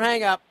 Michelle, don't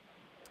hang up.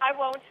 I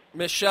won't.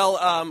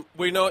 Michelle,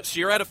 we know, so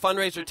you're at a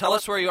fundraiser. Tell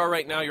us where you are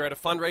right now. You're at a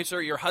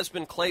fundraiser. Your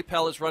husband, Clay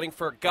Pell, is running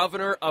for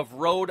governor of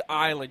Rhode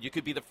Island. You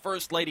could be the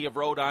first lady of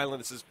Rhode Island.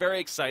 This is very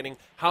exciting.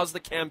 How's the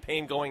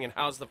campaign going, and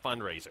how's the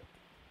fundraiser?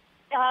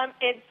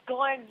 It's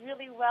going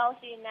really well.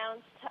 He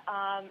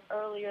announced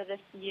earlier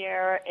this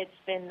year. It's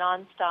been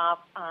nonstop.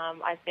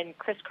 I've been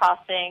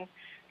crisscrossing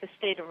the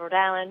state of Rhode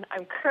Island.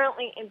 I'm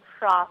currently in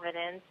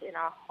Providence in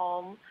our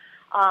home,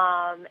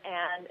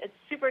 and it's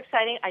super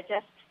exciting. I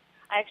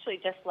actually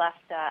just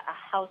left a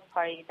house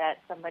party that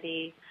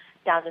somebody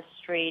down the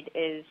street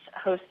is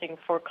hosting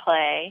for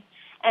Clay.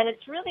 And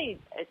it's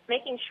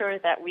making sure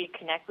that we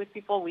connect with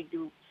people. We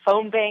do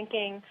phone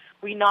banking.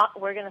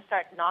 We're going to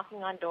start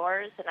knocking on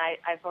doors, and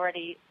I've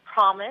already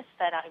promised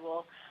that I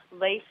will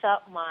lace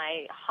up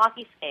my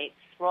hockey skates,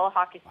 roller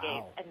hockey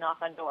skates, and knock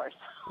on doors.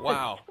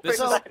 Wow.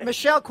 So,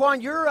 Michelle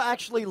Kwan, you're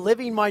actually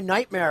living my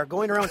nightmare,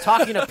 going around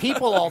talking to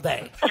people all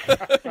day.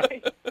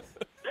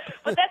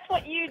 But that's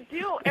what you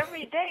do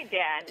every day,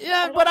 Dan.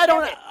 Yeah, but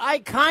I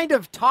kind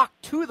of talk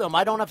to them.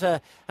 I don't have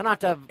to And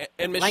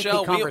lengthy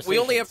Michelle, we only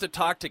conversations. have to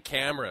talk to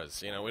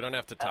cameras. We don't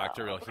have to talk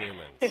to real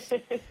humans.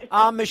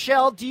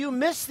 Michelle, do you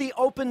miss the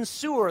open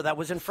sewer that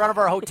was in front of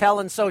our hotel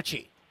in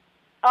Sochi?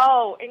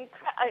 Oh, it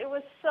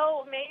was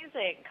so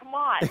amazing. Come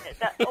on.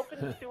 That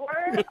open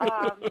sewer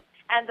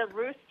and the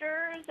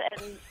roosters.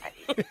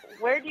 And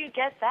where do you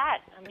get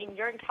that? I mean,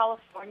 you're in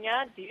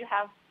California.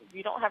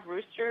 You don't have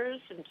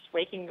roosters and just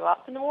waking you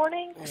up in the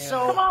morning?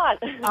 So, come on.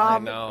 I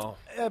know.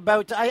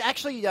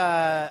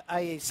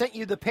 I sent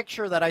you the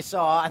picture that I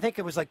saw. I think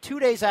it was like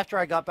 2 days after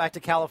I got back to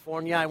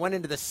California. I went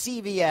into the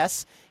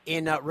CVS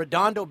in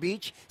Redondo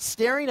Beach,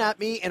 staring at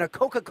me in a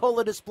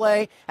Coca-Cola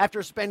display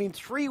after spending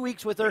 3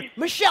 weeks with her,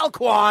 Michelle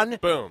Kwan.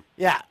 Boom.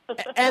 Yeah.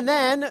 And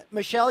then,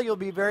 Michelle, you'll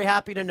be very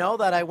happy to know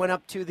that I went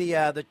up to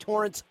the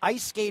Torrance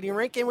ice skating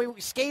rink, and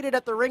we skated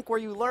at the rink where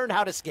you learn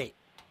how to skate.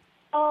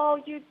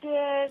 Oh, you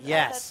did?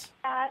 Yes. That's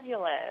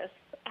fabulous.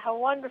 How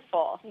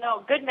wonderful.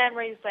 No, good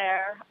memories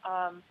there.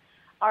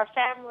 Our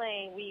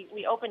family,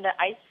 we opened an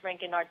ice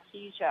rink in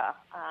Artesia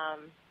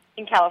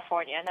in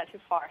California, not too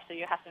far, so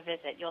you have to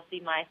visit. You'll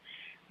see my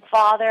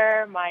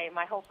father,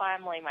 my whole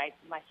family, my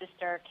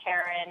sister,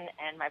 Karen,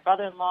 and my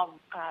brother-in-law,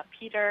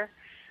 Peter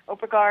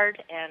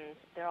Obergard, and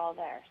they're all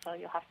there. So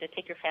you'll have to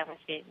take your family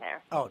skating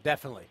there. Oh,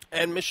 definitely.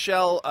 And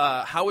Michelle,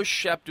 how is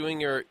Shep doing?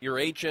 Your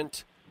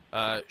agent,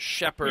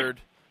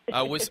 Shepard,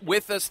 was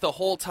with us the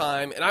whole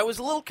time, and I was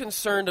a little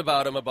concerned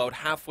about him about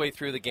halfway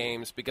through the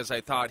games because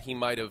I thought he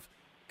might have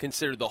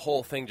considered the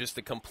whole thing just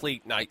a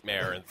complete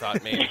nightmare and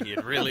thought maybe he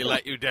had really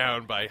let you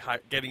down by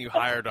getting you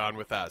hired on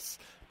with us.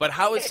 But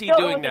how is he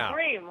doing it was now? A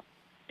dream.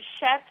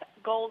 Shep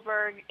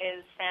Goldberg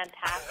is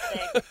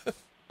fantastic.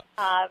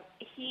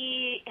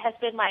 He has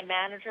been my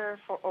manager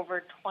for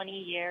over 20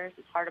 years.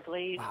 It's hard to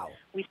believe. Wow.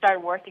 We started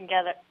working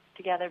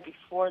together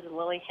before the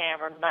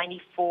Lillehammer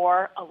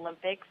 94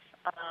 Olympics.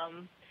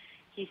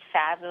 He's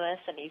fabulous,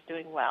 and he's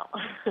doing well.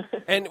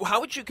 And how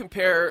would you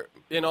compare,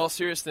 in all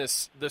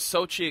seriousness, the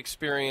Sochi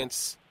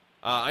experience?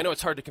 I know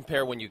it's hard to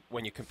compare when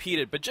you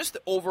competed, but just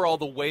overall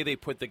the way they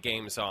put the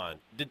games on.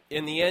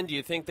 In the end, do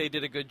you think they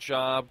did a good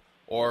job?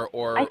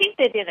 Or I think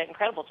they did an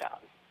incredible job.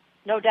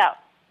 No doubt.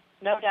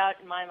 No doubt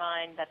in my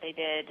mind that they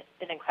did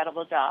an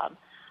incredible job.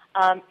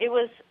 It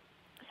was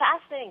a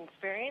fascinating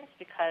experience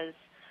because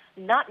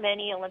not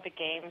many Olympic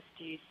Games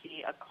do you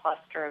see a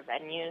cluster of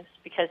venues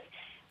because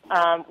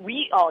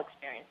we all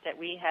experienced it.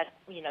 We had,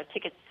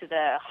 tickets to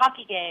the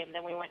hockey game,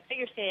 then we went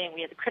figure skating.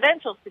 We had the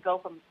credentials to go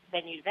from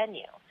venue to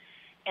venue.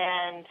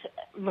 And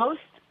most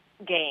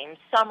games,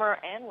 summer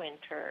and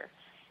winter,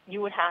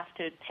 you would have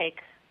to take,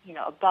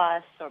 a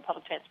bus or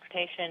public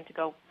transportation to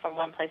go from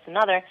one place to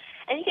another,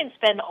 and you can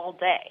spend all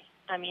day.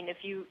 I mean, if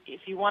you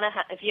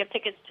have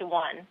tickets to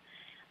one,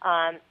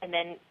 and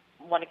then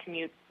want to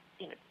commute,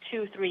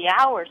 2-3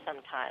 hours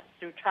sometimes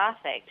through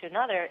traffic to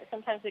another,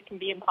 sometimes it can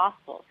be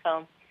impossible.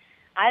 So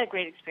I had a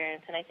great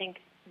experience, and I think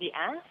the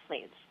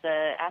athletes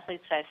that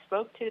I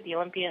spoke to, the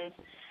Olympians,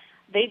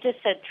 they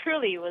just said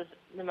truly it was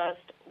the most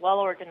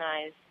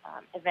well-organized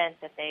event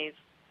that they've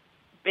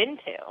been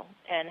to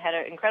and had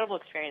an incredible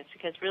experience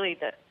because really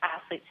the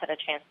athletes had a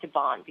chance to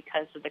bond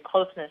because of the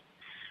closeness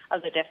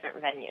of the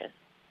different venues.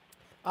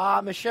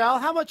 Michelle,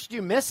 how much do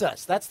you miss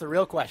us? That's the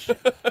real question.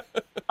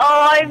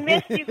 Oh, I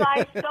miss you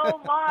guys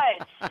so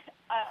much.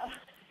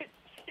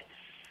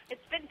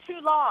 It's been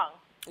too long.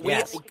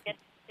 Yes.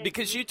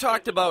 Because you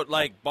talked about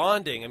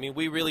bonding. I mean,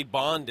 we really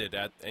bonded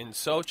in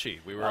Sochi.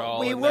 We were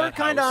all. We were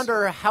kind of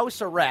under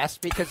house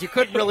arrest because you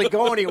couldn't really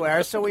go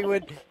anywhere. So we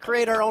would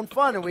create our own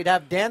fun, and we'd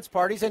have dance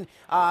parties. And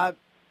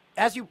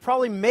as you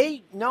probably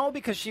may know,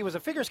 because she was a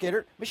figure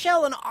skater,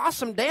 Michelle, an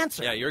awesome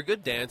dancer. Yeah, you're a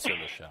good dancer,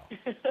 Michelle.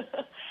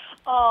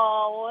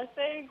 Oh, well,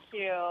 thank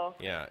you.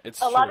 Yeah, it's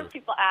A true. lot of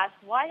people ask,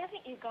 why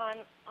haven't you gone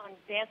on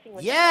Dancing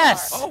with the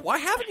Yes! Stars? Oh, why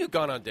haven't you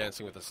gone on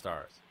Dancing with the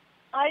Stars?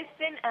 I've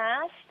been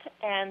asked,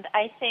 and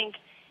I think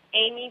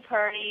Amy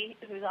Purdy,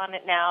 who's on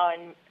it now,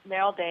 and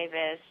Meryl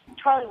Davis,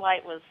 Charlie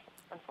White was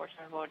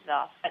unfortunately voted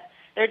off. But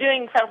they're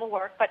doing incredible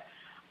work. But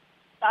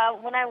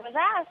when I was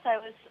asked, I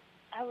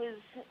was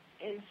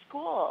in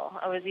school.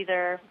 I was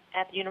either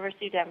at the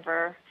University of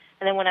Denver,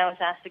 and then when I was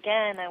asked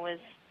again, I was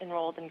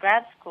enrolled in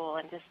grad school,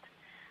 and just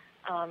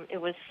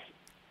it was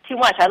too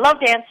much. I love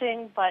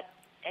dancing, but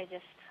I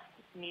just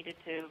needed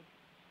to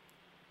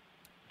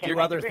Do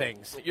other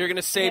things. You're going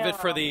to save it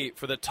for Yeah.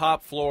 the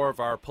top floor of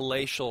our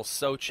palatial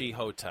Sochi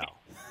hotel.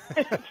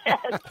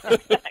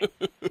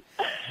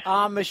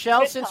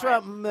 Michelle, Good since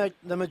time.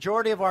 the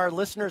majority of our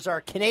listeners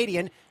are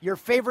Canadian, your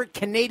favorite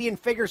Canadian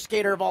figure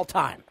skater of all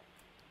time?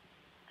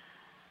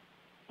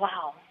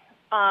 Wow.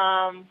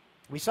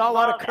 We saw a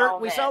lot of Love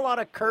Kurt. We Elvis. saw a lot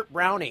of Kurt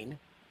Browning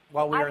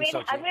while we were in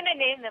Sochi. I'm going to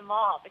name them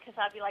all because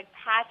I'd be like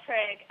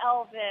Patrick,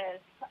 Elvis,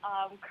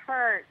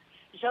 Kurt,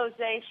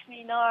 Jose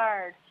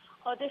Chouinard.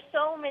 Oh, there's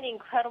so many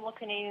incredible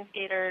Canadian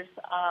skaters.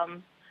 I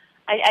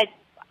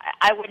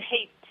would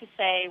hate to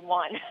say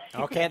one.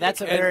 Okay,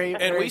 that's a very, and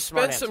very we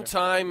smart spent some answer.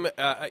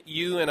 time,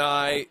 you and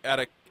I, at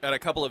a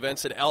couple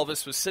events, and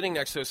Elvis was sitting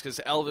next to us because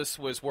Elvis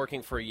was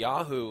working for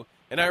Yahoo.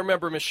 And I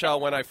remember, Michelle,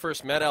 when I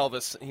first met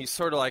Elvis, he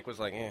sort of was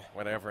like,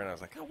 whatever. And I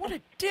was like, oh, what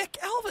a dick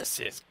Elvis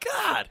is.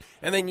 God.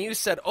 And then you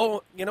said,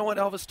 oh, you know what?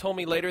 Elvis told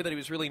me later that he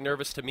was really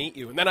nervous to meet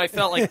you. And then I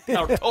felt like a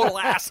total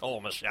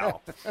asshole,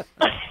 Michelle.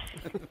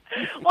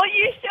 Well,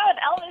 you should.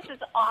 Elvis is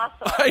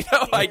awesome. I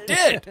know, I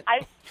did.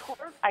 I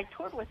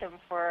toured with him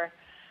for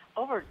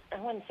over, I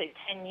wouldn't say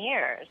 10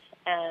 years,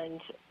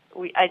 and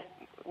I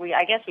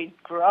guess we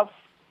grew up.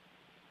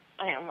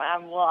 I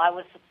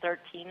was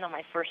 13 on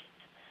my first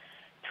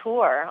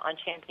tour on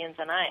Champions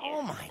and Ice.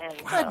 Oh my and,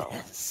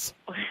 goodness!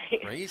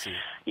 Crazy.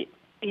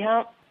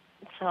 Yeah.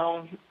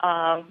 So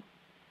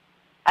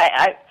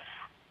I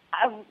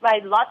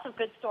had lots of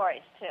good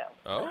stories too.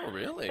 Oh,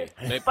 really?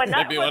 But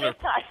not maybe for one this of-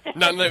 time.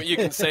 None that you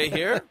can say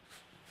here?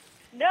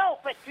 No,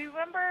 but do you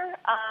remember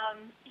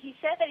he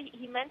said that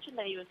he mentioned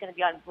that he was going to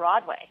be on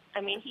Broadway.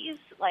 I mean, he's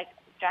like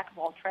jack of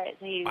all trades.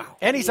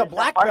 And he's a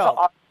black martial belt.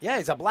 arts- Yeah,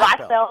 he's a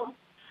black belt.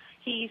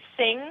 He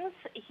sings,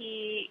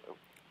 he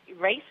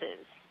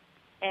races,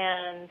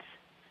 and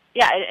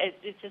yeah,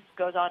 it just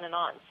goes on and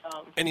on.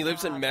 So And he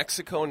lives in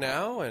Mexico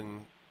now,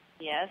 and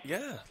yes.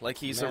 yeah, like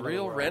he's Man a of the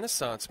real world.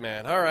 Renaissance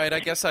man. All right, I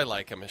guess I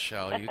like him,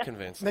 Michelle. You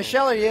convinced me.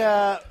 Michelle, are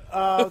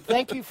you,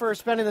 thank you for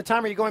spending the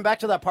time. Are you going back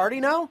to that party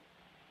now?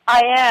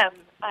 I am.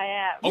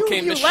 Okay,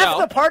 you Michelle.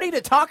 left the party to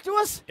talk to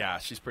us? Yeah,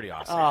 she's pretty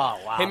awesome. Oh, wow.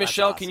 Hey, that's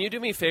Michelle, awesome. can you do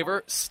me a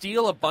favor?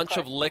 Steal a bunch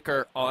of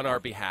liquor on our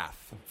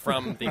behalf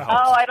from the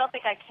host. Oh, I don't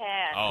think I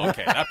can. Oh,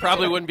 okay. That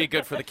probably wouldn't be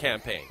good for the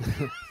campaign.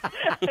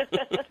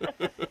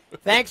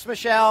 Thanks,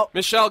 Michelle.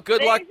 Michelle,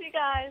 good luck. Thanks, you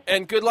guys.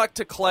 And good luck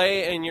to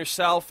Clay and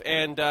yourself,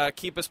 and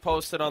keep us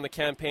posted on the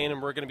campaign,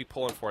 and we're going to be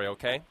pulling for you,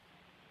 okay?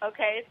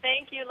 Okay,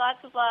 thank you. Lots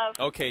of love.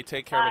 Okay,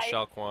 take care, Bye.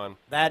 Michelle Kwan.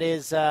 That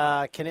is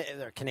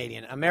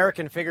Canadian,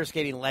 American figure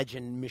skating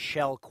legend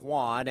Michelle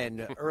Kwan,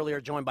 and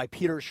earlier joined by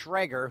Peter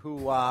Schrager, who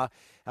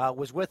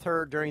was with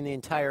her during the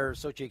entire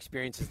Sochi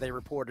experience as they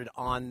reported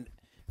on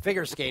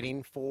figure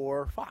skating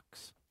for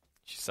Fox.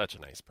 She's such a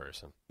nice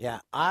person.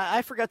 Yeah,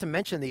 I forgot to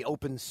mention the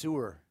open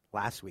sewer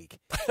last week.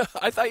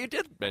 I thought you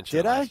did mention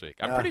Did it I? last week.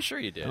 I'm pretty sure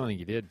you I did. don't think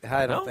you did.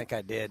 I don't No? think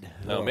I did.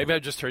 No, maybe I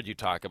just heard you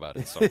talk about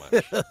it so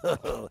much.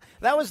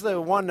 That was the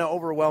one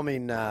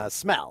overwhelming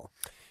smell.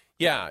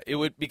 Yeah, it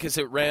would, because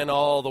it ran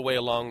all the way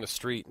along the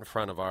street in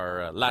front of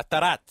our La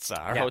Terrazza,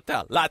 our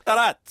hotel. La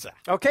Terrazza.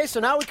 Okay, so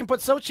now we can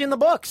put Sochi in the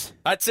books.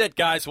 That's it,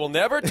 guys. We'll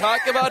never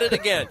talk about it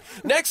again.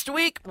 Next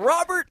week,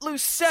 Robert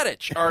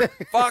Lucetich, our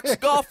Fox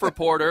golf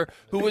reporter,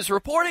 who was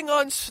reporting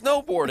on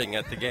snowboarding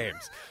at the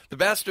games. The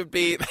best would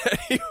be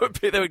that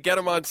they would get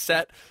him on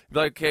set. Be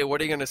like, okay,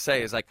 what are you going to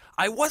say? He's like,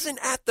 I wasn't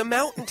at the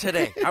mountain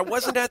today. I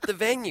wasn't at the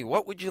venue.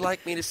 What would you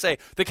like me to say?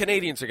 The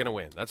Canadians are going to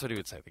win. That's what he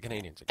would say. The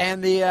Canadians are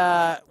going to win.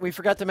 And we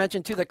forgot to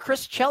mention, too, that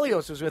Chris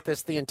Chelios was with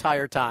us the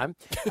entire time.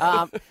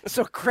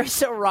 So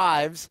Chris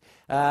arrives.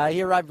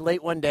 He arrived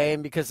late one day,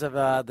 and because of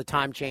the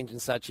time change and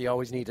such, you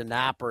always need a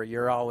nap or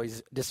you're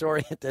always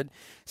disoriented.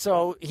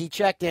 So he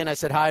checked in. I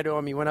said hi to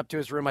him. He went up to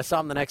his room. I saw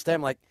him the next day.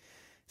 I'm like,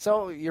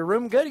 so your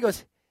room good? He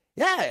goes,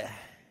 yeah.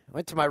 I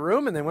went to my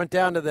room and then went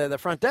down to the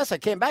front desk. I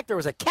came back. There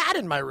was a cat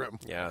in my room.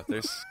 Yeah,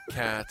 there's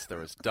cats. There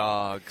was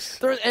dogs.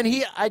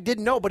 I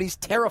didn't know, but he's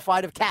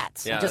terrified of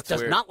cats. Yeah, he just that's does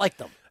weird. not like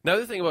them.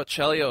 Another thing about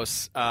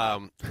Chelios,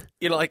 I'm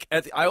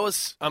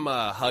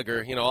a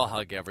hugger. I'll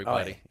hug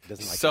everybody. Oh, yeah. He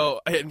doesn't like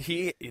so, and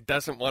he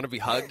doesn't want to be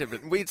hugged.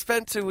 We'd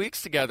spent 2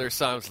 weeks together,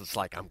 so I was just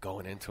like, I'm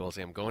going in,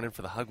 Toolsy. I'm going in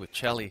for the hug with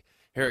Chelly.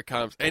 Here it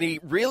comes. And he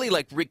really,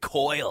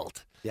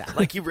 recoiled. Yeah.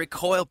 He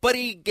recoiled. But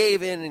he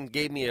gave in and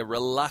gave me a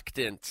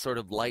reluctant, sort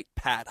of light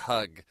pat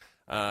hug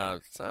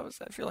So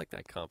I feel like I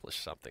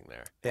accomplished something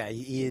there. Yeah,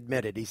 he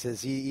admitted. He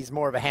says he's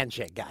more of a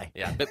handshake guy.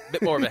 Yeah, a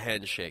bit more of a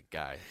handshake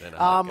guy than a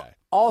hug guy.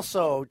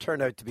 Also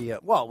turned out to be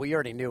we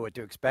already knew what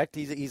to expect.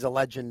 He's a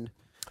legend,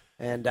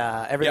 and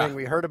everything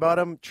we heard about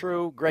him,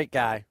 true, great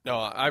guy. No,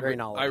 I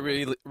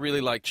knowledgeable.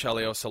 really like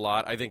Chelios a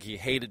lot. I think he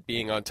hated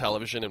being on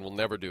television and will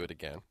never do it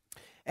again.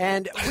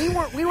 And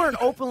we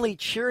weren't openly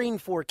cheering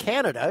for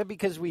Canada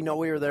because we know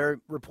we were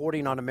there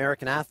reporting on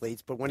American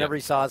athletes. But whenever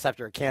he saw us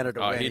after a Canada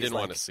win, he didn't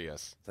want to see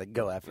us. It's like,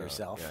 go after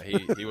yourself. Yeah,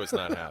 he was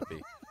not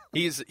happy.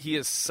 He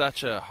is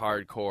such a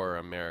hardcore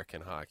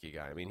American hockey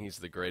guy. I mean, he's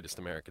the greatest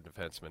American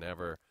defenseman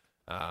ever.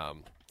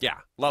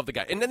 Love the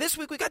guy. And then this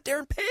week we got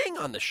Darran Pang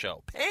on the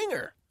show.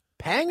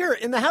 Panger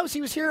in the house. He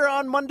was here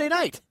on Monday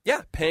night.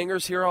 Yeah,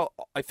 Panger's here,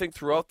 I think,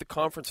 throughout the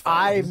conference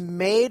I finals.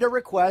 made a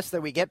request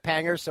that we get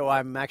Panger, so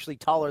I'm actually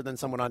taller than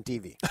someone on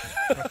TV.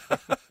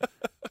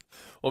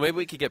 Well, maybe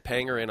we could get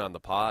Panger in on the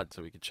pod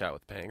so we could chat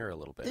with Panger a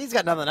little bit. He's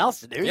got nothing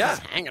else to do. He's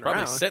just hanging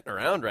probably around. sitting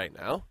around right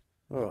now.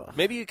 Ugh.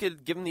 Maybe you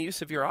could give him the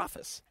use of your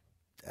office.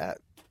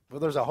 Well,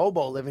 there's a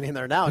hobo living in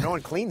there now. No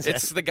one cleans it.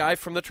 It's the guy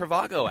from the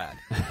Trivago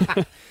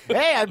ad.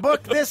 Hey, I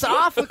booked this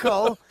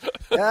offical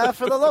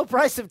for the low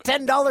price of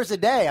 $10 a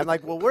day. I'm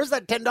like, well, where's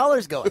that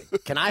 $10 going?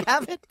 Can I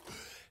have it?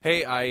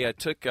 Hey, I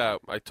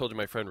told you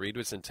my friend Reed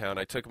was in town.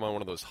 I took him on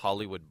one of those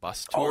Hollywood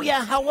bus tours. Oh,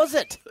 yeah. How was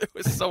it? It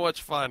was so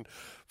much fun.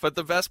 But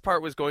the best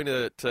part was going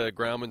to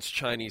Grauman's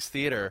Chinese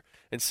Theater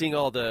and seeing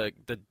all the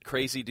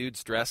crazy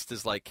dudes dressed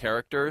as, like,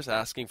 characters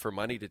asking for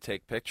money to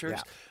take pictures.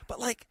 Yeah. But,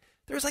 like,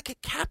 there's, like, a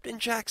Captain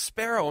Jack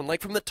Sparrow, and,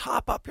 like, from the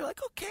top up, you're like,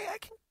 okay, I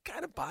can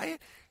kind of buy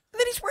it. And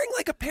then he's wearing,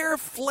 like, a pair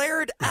of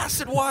flared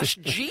acid-wash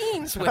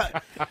jeans with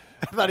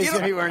I thought he was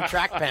going to be wearing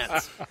track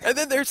pants. And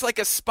then there's like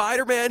a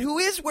Spider-Man who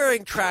is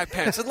wearing track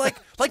pants and like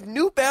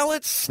New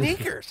Balance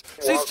sneakers.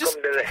 So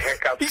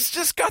he's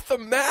just got the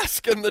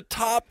mask and the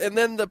top and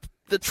then the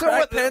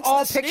track pants. All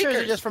and the pictures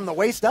sneakers. are just from the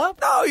waist up?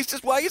 No, he's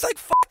like,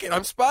 fuck it,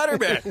 I'm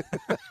Spider-Man.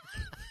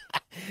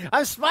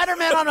 I'm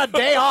Spider-Man on a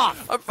day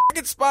off. I'm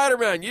fucking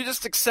Spider-Man. You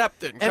just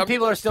accept it. And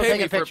people are still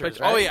taking pictures,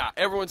 right? Oh, yeah.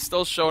 Everyone's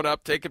still showing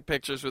up, taking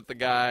pictures with the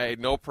guy.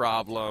 No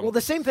problem. Well,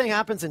 the same thing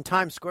happens in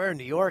Times Square in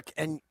New York,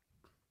 and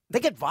they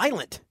get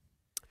violent.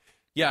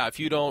 Yeah, if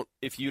you don't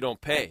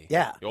pay.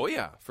 Yeah. Oh,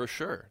 yeah, for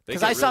sure.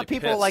 Because I saw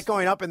people like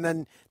going up, and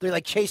then they're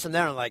like chasing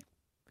them, like,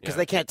 because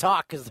they can't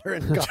talk because they're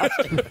in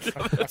costume.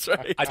 That's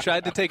right. I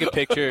tried to take a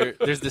picture.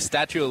 There's the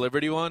Statue of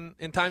Liberty one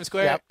in Times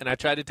Square, and I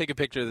tried to take a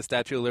picture of the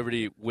Statue of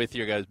Liberty with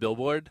your guys'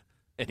 billboard,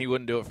 and he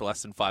wouldn't do it for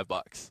less than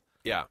 $5.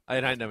 Yeah.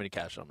 And I didn't have any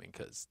cash on me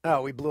because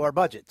we blew our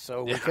budget,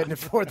 so we couldn't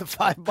afford the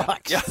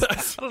 $5. Yeah,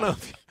 I don't know.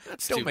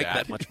 That's don't too make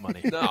bad. that much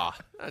money. No,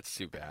 that's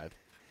too bad.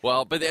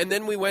 Well, and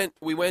then we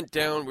went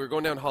down. We were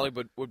going down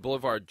Hollywood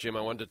Boulevard, Jim.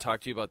 I wanted to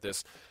talk to you about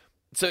this.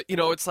 So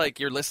it's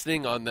like you're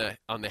listening on the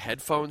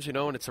headphones, and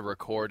it's a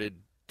recorded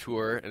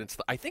tour, and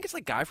I think it's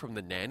like guy from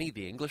The Nanny,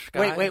 the English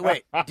guy.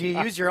 Wait. Do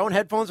you use your own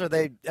headphones, or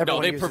they?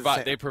 No, they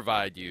provide.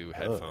 provide you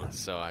headphones.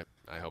 So I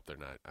hope they're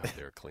not out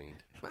there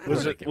cleaned.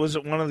 Was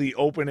it one of the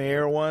open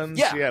air ones?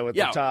 Yeah, with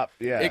the top.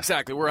 Yeah,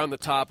 exactly. We're on the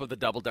top of the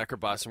double decker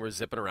bus and we're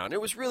zipping around.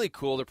 It was really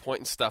cool. They're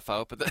pointing stuff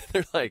out, but then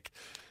they're like,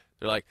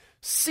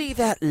 see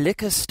that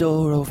liquor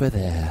store over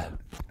there?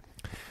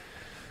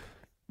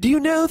 Do you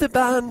know the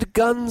band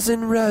Guns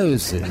N'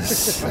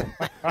 Roses?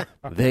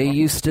 They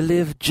used to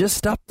live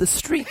just up the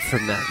street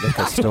from that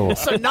liquor store.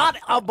 So not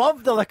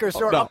above the liquor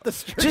store, up the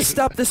street. Just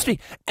up the street.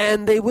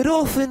 And they would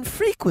often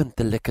frequent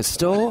the liquor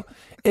store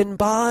and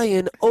buy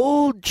an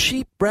old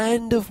cheap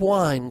brand of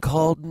wine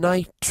called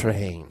Night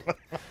Train.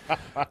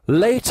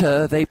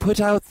 Later, they put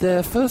out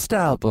their first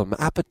album,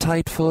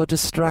 Appetite for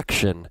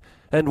Destruction.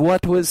 And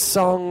what was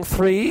song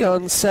 3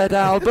 on said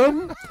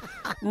album?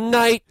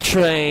 Night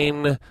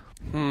Train.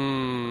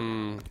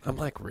 I'm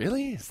like,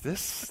 really? Is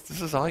this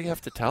is all you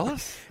have to tell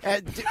us?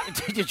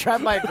 Did you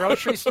drive by a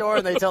grocery store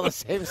and they tell the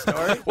same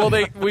story? Well,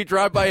 we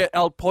drive by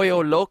El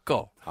Pollo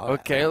Loco.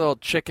 Okay, a little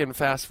chicken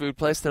fast food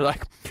place. They're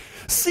like,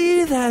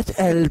 see that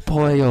El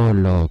Pollo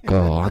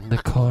Loco on the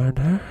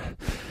corner?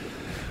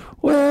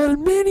 Well,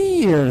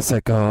 many years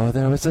ago,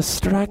 there was a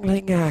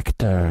struggling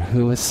actor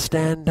who would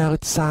stand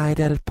outside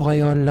El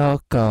Pollo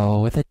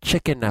Loco with a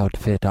chicken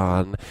outfit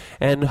on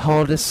and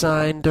hold a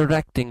sign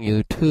directing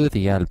you to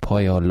the El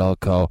Pollo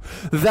Loco.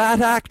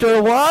 That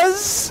actor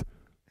was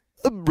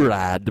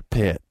Brad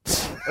Pitt.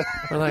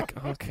 We're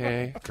like,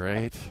 okay,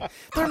 great.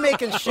 They're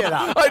making shit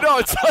up. I know,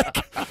 it's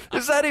like,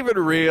 is that even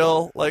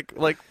real? Like,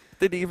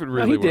 did he even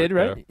really he did,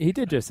 work right? there? He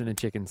did just in a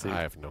chicken suit.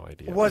 I have no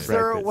idea. Was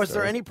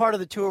there any part of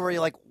the tour where you're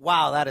like,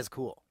 wow, that is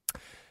cool?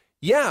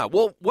 Yeah,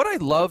 well, what I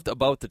loved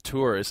about the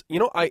tour is,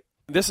 in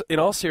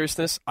all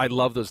seriousness, I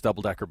love those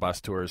double-decker bus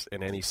tours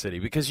in any city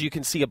because you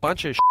can see a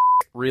bunch of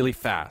really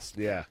fast.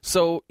 Yeah.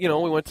 So, we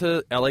went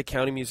to LA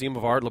County Museum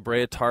of Art, La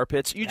Brea Tar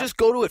Pits. You just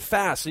go to it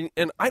fast,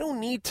 and I don't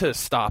need to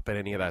stop at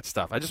any of that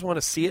stuff. I just want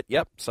to see it.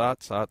 Yep, saw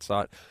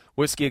it.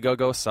 Whiskey A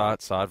Go-Go, saw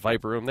it.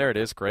 Viper Room, there it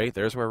is. Great.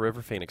 There's where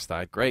River Phoenix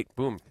died. Great.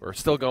 Boom. We're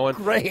still going.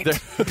 Great.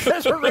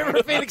 There's where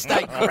River Phoenix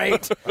died.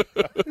 Great.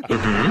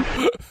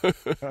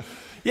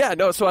 Yeah,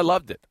 no, so I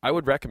loved it. I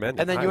would recommend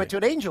it. And then highly. You went to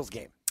an Angels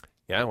game.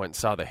 Yeah, I went and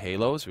saw the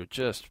Halos. We were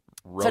just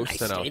roasting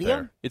nice out stadium?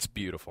 there. It's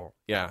beautiful.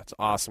 Yeah, it's an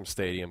awesome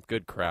stadium.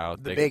 Good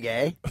crowd. The Big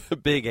A.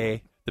 Big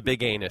A. The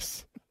Big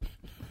Anus.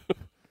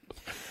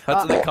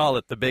 That's what they call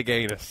it, the Big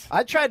Anus.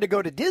 I tried to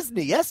go to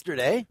Disney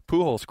yesterday.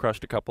 Pujols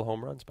crushed a couple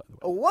home runs, by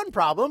the way. One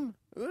problem,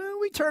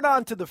 we turn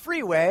on to the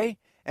freeway,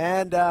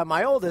 and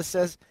my oldest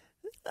says,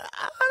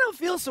 I don't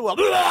feel so well.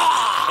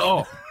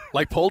 Oh,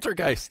 like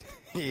Poltergeist.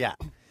 Yeah.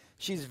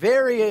 She's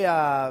very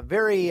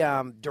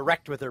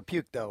direct with her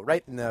puke, though,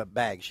 right in the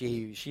bag.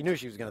 She knew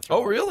she was going to throw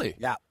Oh, it. really?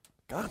 Yeah.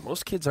 God,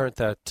 most kids aren't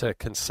that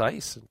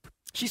concise.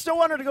 She still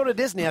wanted to go to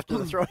Disney after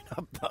the throwing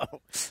up,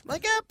 though.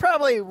 Like,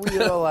 probably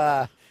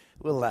we'll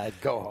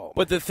go home.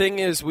 But the thing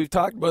is, we've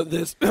talked about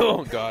this.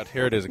 Oh, God,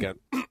 here it is again.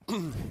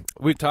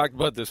 We've talked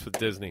about this with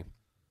Disney.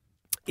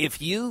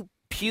 If you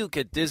puke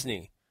at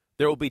Disney,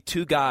 there will be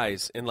two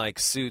guys in, like,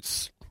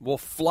 suits will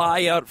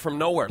fly out from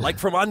nowhere, like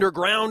from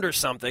underground or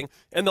something,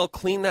 and they'll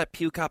clean that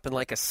puke up in,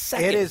 like, a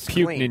second. It is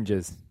Puke clean.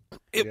 ninjas.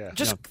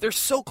 They're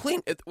so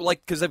clean.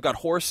 Because they've got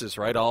horses,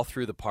 right, all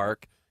through the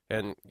park,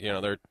 and,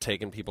 they're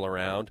taking people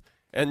around.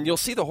 And you'll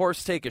see the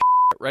horse take a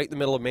right in the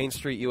middle of Main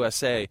Street,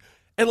 USA,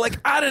 and, like,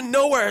 out of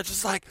nowhere, it's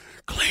just like,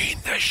 clean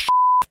the shit.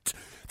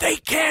 They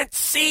can't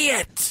see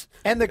it.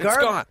 And It's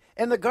gone.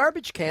 the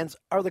garbage cans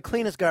are the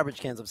cleanest garbage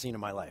cans I've seen in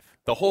my life.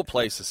 The whole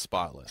place is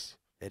spotless.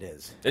 It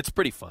is. It's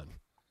pretty fun.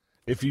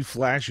 If you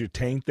flash your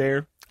taint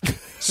there,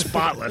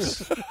 spotless.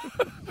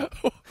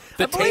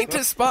 The taint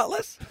is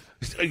spotless?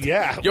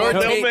 Yeah. Your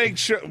They'll taint- make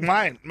sure.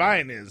 Mine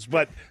is,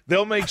 but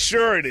they'll make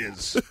sure it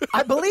is.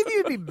 I believe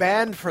you'd be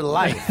banned for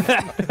life.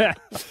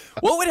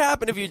 What would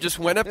happen if you just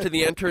went up to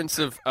the entrance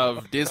of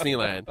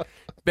Disneyland,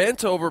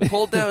 bent over,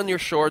 pulled down your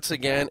shorts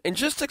again, and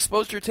just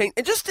exposed your taint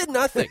and just did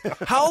nothing?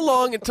 How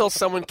long until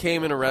someone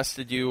came and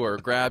arrested you or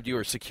grabbed you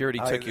or security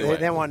took you away?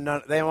 They want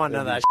none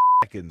of that.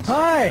 Seconds.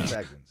 Hi.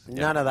 Seconds.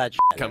 None of that.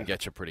 Come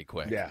get you pretty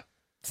quick. Yeah.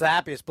 It's the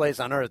happiest place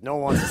on earth. No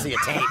one wants to see a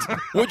taint.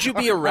 Would you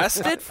be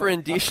arrested for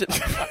indecent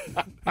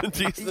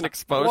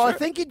exposure? Well, I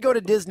think you'd go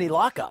to Disney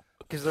lockup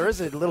because there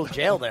is a little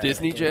jail there.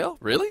 Disney jail?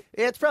 Really?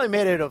 Yeah, it's probably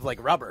made out of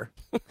like rubber.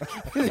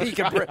 You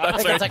can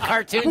like it's a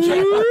cartoon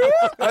jail.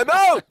 I'm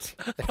out.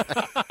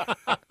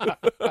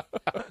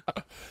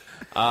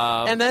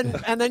 And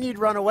then you'd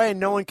run away and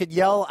no one could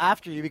yell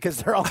after you because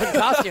they're all in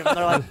costume and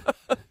they're like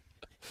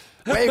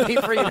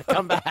waiting for you to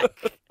come back.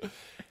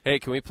 Hey,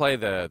 can we play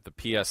the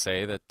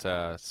PSA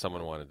that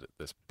someone wanted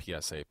this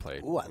PSA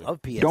played? Ooh, I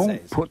love PSAs.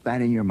 Don't put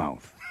that in your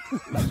mouth.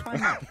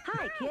 Hi,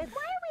 kids. Why are we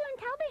on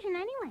television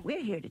anyway?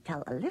 We're here to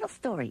tell a little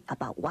story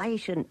about why you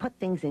shouldn't put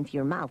things into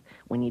your mouth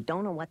when you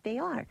don't know what they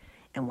are,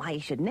 and why you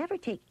should never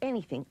take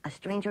anything a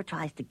stranger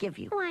tries to give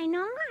you. Why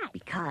not?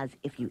 Because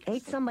if you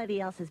ate somebody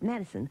else's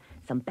medicine,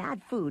 some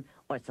bad food,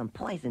 or some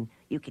poison,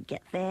 you could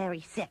get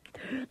very sick.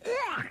 Ugh,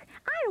 I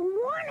don't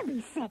want to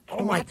be sick.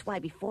 And that's why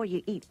before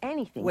you eat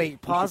anything... Wait, you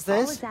pause should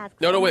this? always ask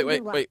No, someone wait.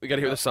 you love We got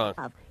to hear the song.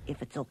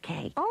 if it's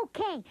okay.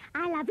 Okay,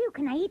 I love you.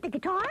 Can I eat the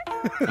guitar?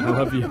 I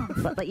love you.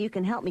 But you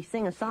can help me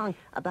sing a song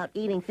about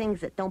eating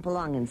things that don't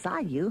belong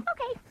inside you.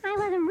 Okay, I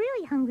wasn't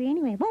really hungry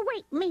anyway. Well,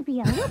 wait, maybe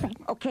a little bit.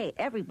 Okay,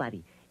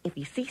 everybody, if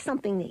you see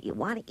something that you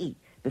want to eat,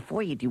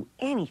 before you do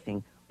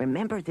anything,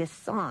 remember this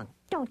song.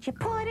 Don't you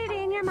put it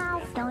in your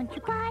mouth. Don't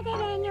you put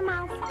it in your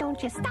mouth.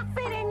 Don't you stuff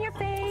it in your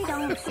face.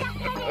 Don't stuff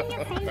it in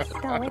your face.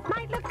 Though it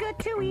might look good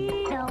to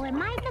eat. Though it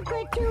might look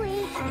good to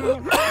eat.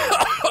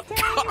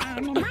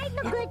 And it might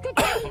look good to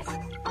taste.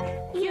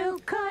 You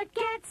could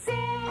get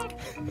sick.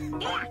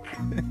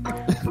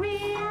 Ick.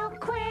 Real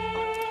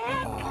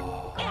quick.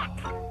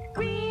 Ick.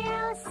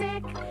 Real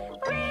sick.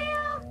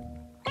 Real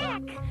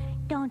ick.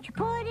 Don't you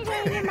put it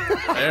in your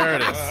mouth. There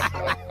it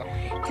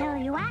is. Till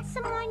you ask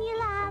someone you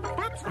love.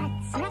 That's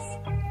right, sis.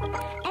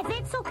 If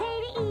it's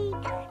okay to eat.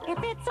 If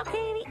it's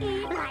okay to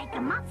eat. Like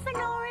a muffin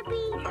or a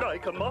beet.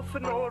 Like a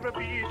muffin or a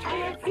beet.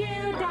 If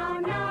you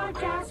don't know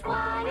just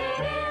what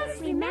it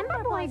is.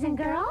 Remember, boys and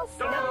girls.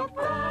 Don't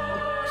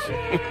put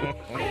it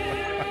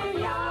in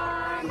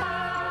your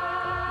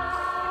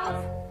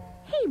mouth.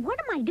 Hey, what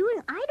am I doing?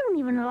 I don't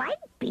even like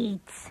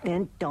beets.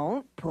 Then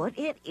don't put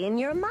it in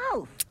your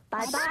mouth.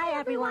 Bye-bye,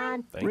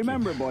 everyone.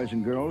 Remember, boys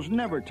and girls,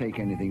 never take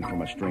anything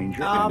from a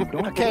stranger. and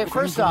don't Okay, put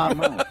first anything off, in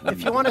your mouth.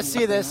 if you want to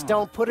see this,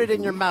 don't put it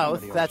in your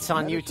mouth. That's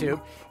on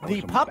YouTube.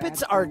 The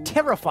puppets are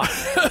terrifying.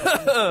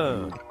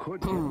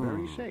 Could get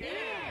very sick.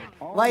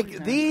 Like Always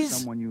ask these,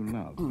 someone you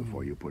love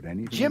before you put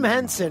anything Jim in your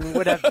Henson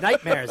would have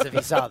nightmares if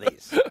he saw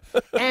these.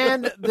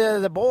 And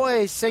the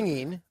boy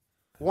singing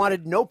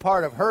wanted no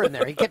part of her in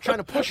there. He kept trying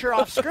to push her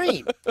off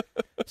screen.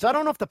 So I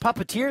don't know if the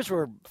puppeteers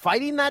were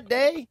fighting that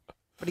day,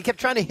 but he kept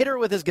trying to hit her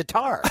with his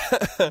guitar.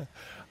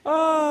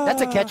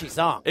 That's a catchy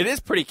song. It is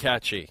pretty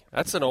catchy.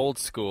 That's an old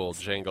school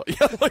jingle.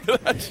 Yeah, look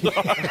at that song.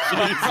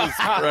 Jesus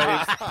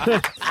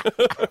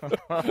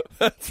Christ.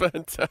 That's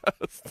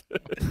fantastic.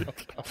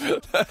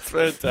 That's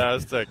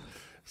fantastic.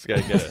 Just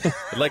gotta get it.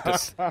 I'd like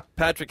to.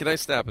 Patrick, can I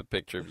snap a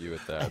picture of you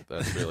with that?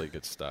 That's really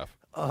good stuff.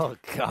 Oh,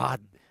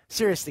 God.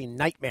 Seriously,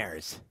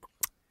 nightmares.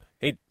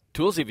 Hey,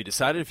 Toolsy, have you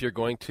decided if you're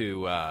going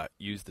to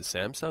use the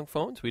Samsung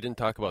phones? We didn't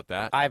talk about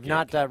that. I have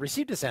not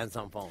received a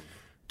Samsung phone.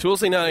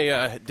 Toolsy and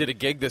I did a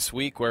gig this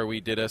week where we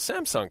did a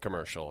Samsung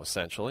commercial,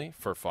 essentially,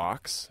 for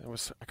Fox. It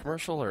was a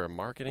commercial or a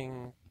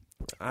marketing,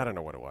 I don't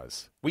know what it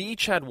was. We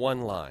each had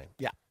one line.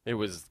 Yeah. It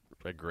was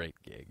a great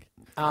gig.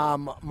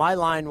 My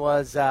line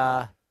was,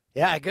 a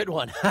good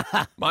one.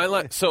 My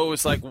line, so it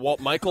was like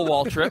Michael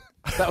Waltrip.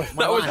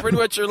 That was pretty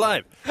much your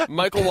line.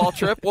 Michael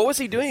Waltrip, what was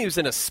he doing? He was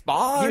in a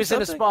spa He or was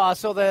something? in a spa.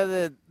 So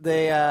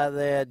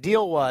the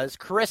deal was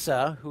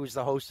Carissa, who's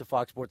the host of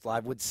Fox Sports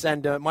Live, would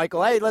send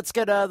Michael, hey, let's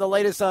get the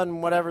latest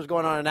on whatever's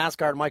going on in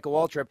NASCAR. Michael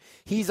Waltrip,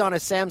 he's on a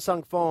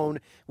Samsung phone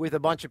with a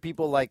bunch of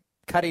people like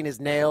cutting his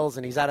nails,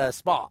 and he's at a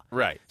spa.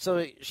 Right.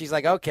 So she's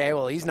like, okay,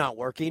 well, he's not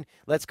working.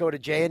 Let's go to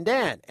Jay and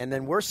Dan. And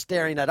then we're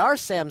staring at our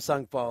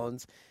Samsung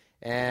phones,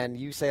 and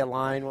you say a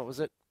line. What was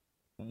it?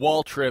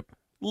 Waltrip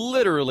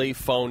literally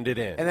phoned it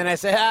in. And then I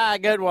say,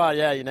 good one.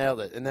 Yeah, you nailed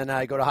it. And then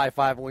I go to high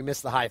five, and we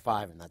miss the high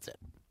five, and that's it.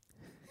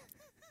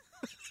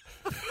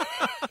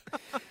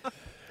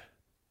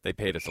 They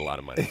paid us a lot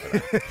of money for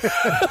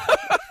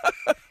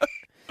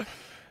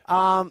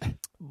that.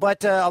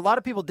 But a lot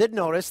of people did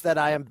notice that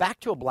I am back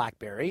to a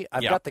BlackBerry.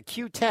 I've got the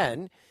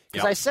Q10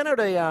 because I sent out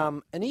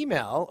an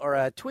email or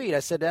a tweet. I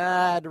said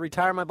I had to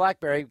retire my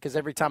BlackBerry because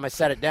every time I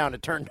set it down,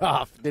 it turned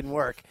off. It didn't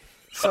work.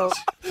 So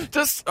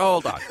just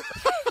hold on.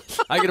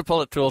 I got to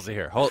pull it Toolsy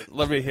here.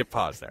 Let me hit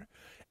pause there.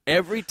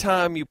 Every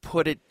time you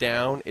put it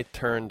down, it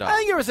turned off. I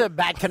think there was a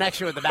bad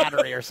connection with the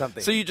battery or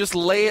something. So you just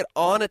lay it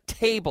on a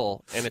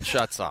table and it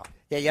shuts off.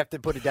 Yeah, you have to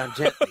put it down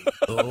gently.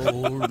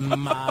 Old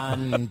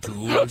man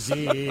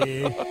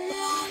Toolsy.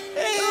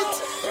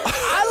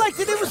 I liked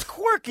it. It was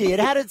quirky. It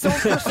had its own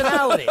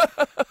personality.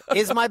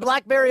 Is my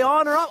BlackBerry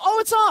on or off? Oh,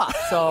 it's off.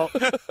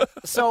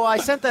 So I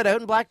sent that out,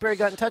 and BlackBerry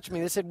got in touch with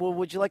me. They said, well,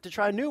 would you like to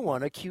try a new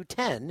one, a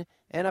Q10?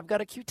 And I've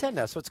got a Q10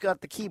 now. So it's got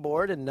the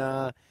keyboard, and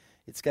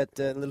it's got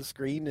a little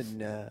screen,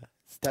 and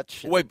it's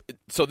touch. Wait,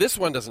 so this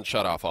one doesn't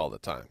shut off all the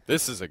time.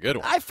 This is a good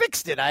one. I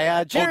fixed it.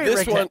 Jerry this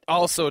rigged one it.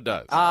 also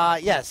does.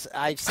 Yes,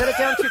 I set it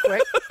down too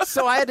quick,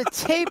 so I had to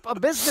tape a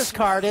business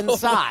card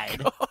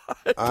inside.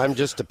 I'm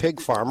just a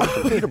pig farmer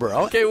from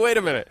Peterborough. Okay, wait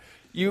a minute.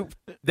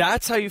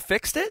 That's how you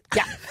fixed it?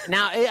 Yeah.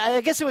 Now, I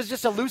guess it was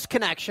just a loose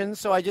connection,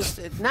 so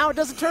now it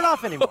doesn't turn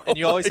off anymore. And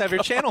you always have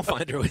your channel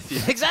finder with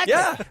you. Exactly.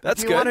 Yeah,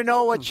 that's good. good. You want to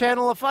know what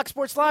channel of Fox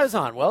Sports Live is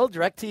on? Well,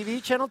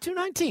 DirecTV, channel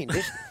 219.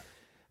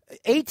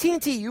 AT&T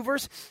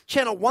Uverse,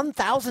 channel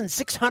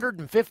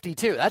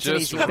 1652. That's an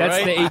easy one.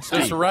 That's the HD.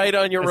 Just right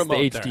on your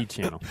remote That's the HD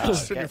channel.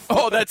 Okay.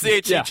 Oh, that's the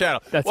HD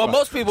channel. that's Well, fine.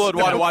 most people would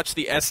want to watch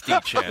the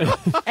SD channel.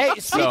 Hey,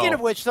 speaking of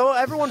which, though,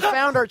 everyone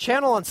found our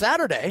channel on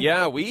Saturday.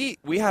 Yeah, we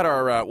had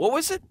our, what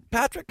was it,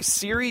 Patrick?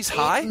 Series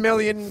High? 8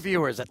 million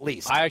viewers, at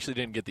least. I actually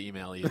didn't get the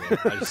email either.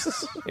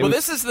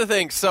 This is the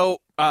thing. So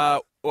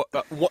a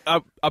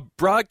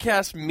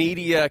broadcast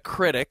media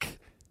critic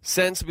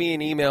sends me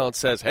an email and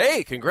says,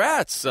 hey,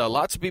 congrats.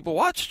 Lots of people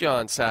watched you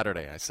on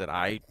Saturday. I said,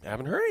 I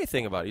haven't heard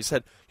anything about it. He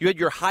said, you had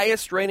your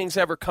highest ratings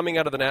ever coming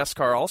out of the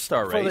NASCAR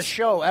All-Star race. For the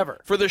show ever.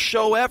 For the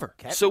show ever.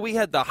 Okay. So we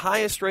had the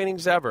highest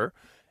ratings ever,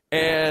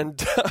 and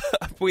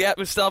we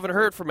still haven't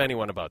heard from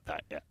anyone about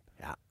that yet.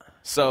 Yeah.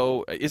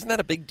 So isn't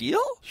that a big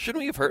deal? Shouldn't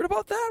we have heard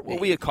about that?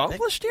 What we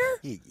accomplished here?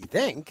 You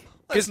think?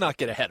 Let's not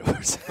get ahead of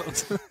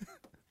ourselves.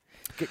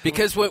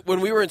 Because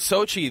when we were in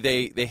Sochi,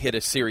 they hit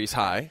a series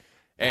high.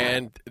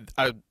 And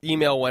an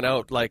email went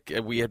out like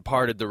we had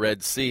parted the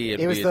Red Sea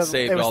and we had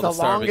saved all the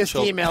starving longest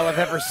children. email I've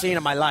ever seen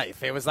in my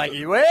life. It was like,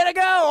 way to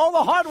go, all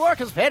the hard work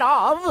has paid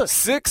off.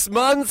 6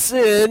 months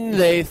in,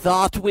 they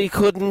thought we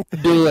couldn't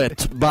do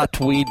it, but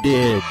we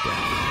did.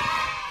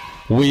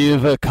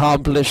 We've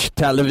accomplished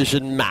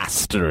television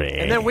mastery.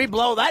 And then we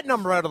blow that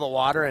number out of the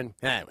water and...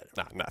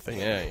 nothing.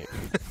 Yeah,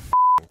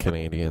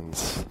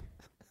 Canadians.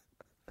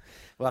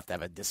 We'll have to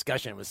have a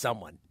discussion with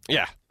someone.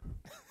 Yeah.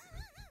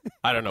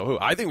 I don't know who.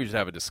 I think we should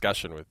have a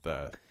discussion with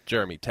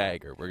Jeremy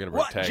Taggart. We're going to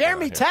bring Taggart.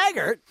 Jeremy on here.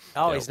 Taggart?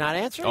 Oh, he's not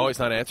answering? Oh, he's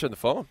not answering the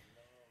phone.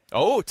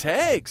 Oh,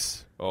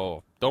 Tags.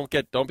 Oh,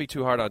 don't be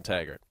too hard on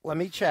Taggart. Let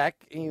me check.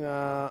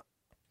 No,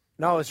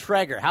 it's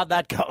Schrager. How'd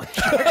that go?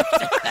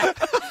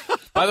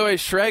 By the way,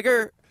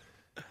 Schrager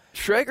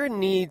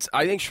needs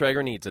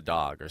a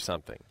dog or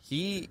something.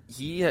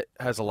 He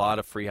has a lot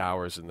of free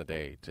hours in the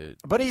day to.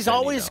 But he's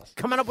always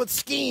coming up with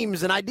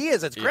schemes and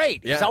ideas. It's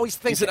great. Yeah. He's always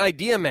thinking. He's an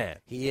idea man.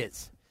 He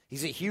is.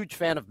 He's a huge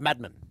fan of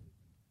Mad Men.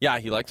 Yeah,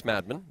 he likes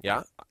Mad Men.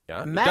 Yeah. He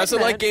Mad doesn't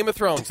Men- like Game of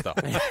Thrones, though.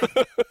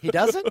 He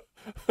doesn't?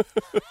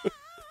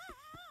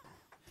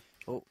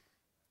 Oh,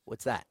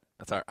 what's that?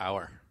 That's our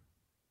hour.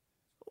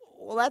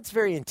 Well, that's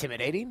very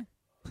intimidating.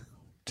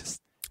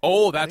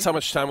 Oh, that's how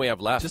much time we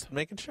have left. Just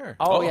making sure.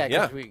 Oh, yeah,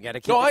 'cause we got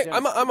to keep No, it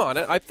I'm on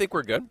it. I think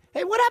we're good.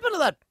 Hey, what happened to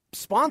that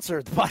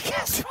sponsor, the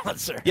podcast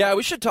sponsor? Yeah,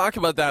 we should talk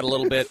about that a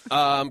little bit.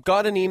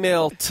 Got an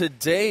email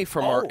today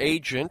from our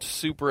agent,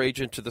 super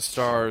agent to the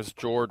Stars,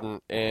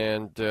 Jordan,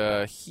 and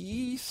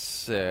he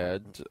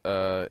said,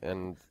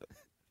 and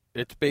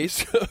it's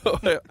based.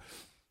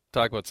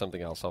 Talk about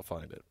something else. I'll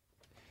find it.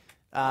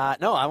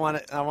 No, I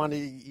want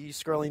you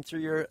scrolling through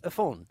your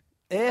phone.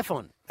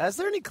 phone. Is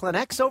there any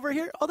Kleenex over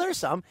here? Oh, there's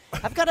some.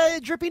 I've got a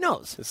drippy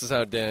nose. This is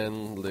how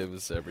Dan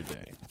lives every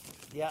day.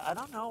 Yeah, I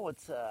don't know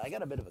what's. I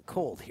got a bit of a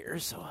cold here,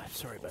 so I'm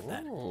sorry about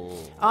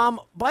that.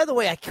 By the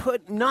way, I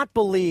could not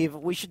believe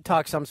we should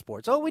talk some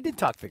sports. Oh, we did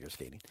talk figure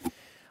skating.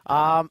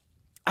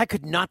 I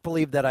could not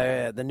believe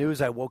that the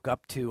news I woke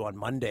up to on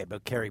Monday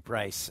about Carey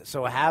Price.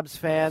 So, Habs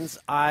fans,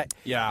 that's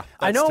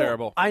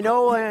terrible. I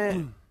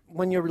know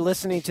when you're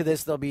listening to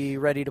this, they'll be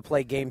ready to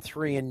play Game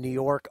 3 in New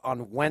York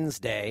on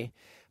Wednesday.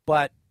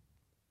 But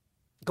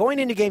going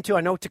into Game 2,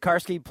 I know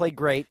Tokarski played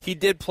great. He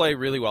did play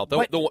really well.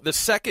 The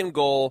second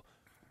goal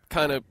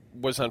kind of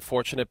was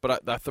unfortunate,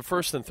 but the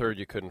first and third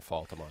you couldn't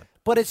fault him on.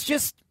 But it's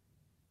just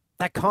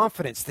that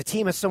confidence. The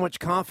team has so much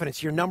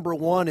confidence. Your number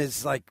one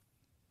is like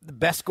the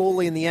best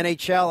goalie in the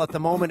NHL at the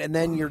moment, and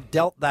then you're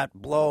dealt that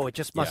blow. It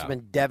just must have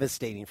been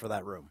devastating for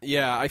that room.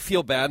 Yeah, I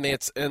feel bad,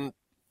 and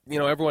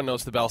everyone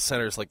knows the Bell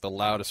Center is like the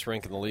loudest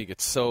rink in the league.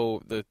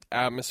 The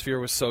atmosphere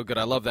was so good.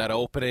 I love that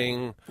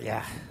opening.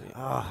 Yeah,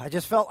 I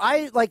just felt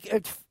I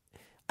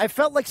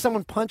felt like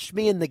someone punched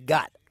me in the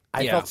gut.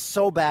 I felt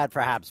so bad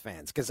for Habs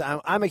fans because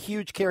I'm a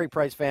huge Carey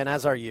Price fan,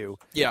 as are you.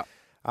 Yeah.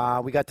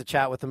 We got to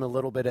chat with him a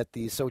little bit at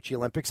the Sochi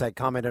Olympics. I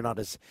commented on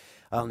his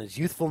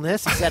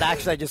youthfulness. He said,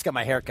 actually, I just got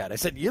my hair cut. I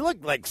said, you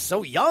look like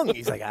so young.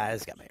 He's like, I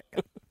just got my hair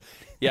cut.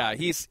 Yeah,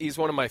 he's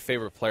one of my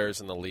favorite players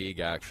in the league,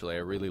 actually. I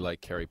really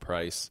like Carey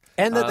Price.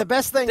 And the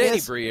best thing Danny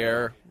is,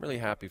 Briere, really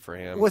happy for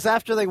him. Was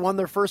after they won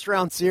their first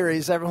round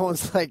series,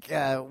 everyone's like,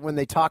 when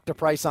they talked to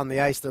Price on the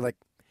ice, they're like,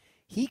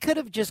 he could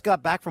have just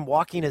got back from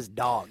walking his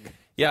dog.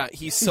 Yeah,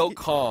 he's so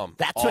calm.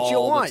 That's what you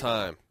want. All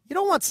the time. You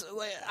don't want.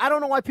 I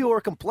don't know why people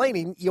are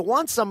complaining. You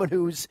want someone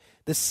who's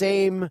the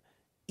same,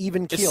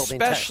 even-keeled.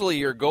 Especially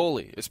your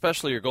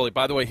goalie.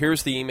 By the way,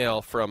 here's the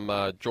email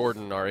from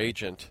Jordan, our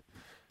agent.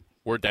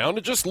 We're down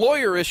to just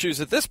lawyer issues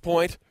at this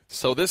point,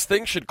 so this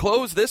thing should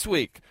close this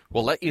week.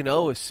 We'll let you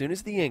know as soon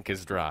as the ink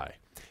is dry.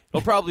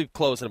 It'll probably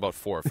close in about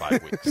 4 or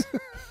 5 weeks.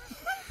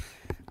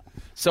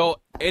 So,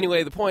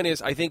 anyway, the point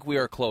is, I think we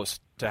are close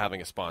to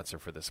having a sponsor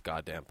for this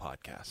goddamn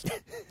podcast.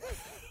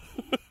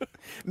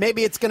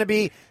 Maybe it's going to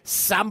be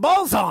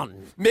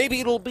Sambalzon. Maybe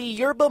it'll be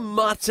yerba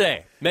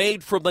mate,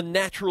 made from the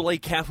naturally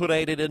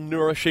caffeinated and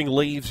nourishing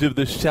leaves of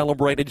the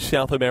celebrated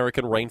South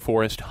American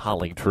rainforest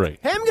holly tree.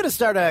 Hey, I'm going to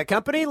start a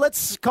company.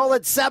 Let's call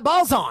it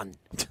Sambalzon.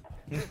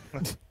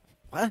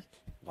 What?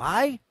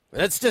 Why?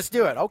 Let's just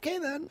do it. Okay,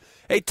 then.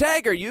 Hey,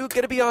 Tag, are you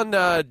going to be on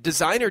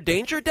Designer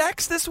Danger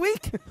Decks this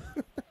week?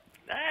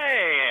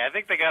 Hey, I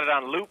think they got it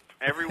on loop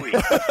every week.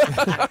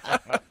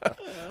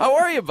 How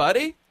are you,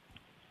 buddy?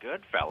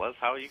 Good, fellas.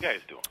 How are you guys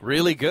doing?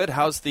 Really good.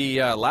 How's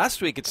the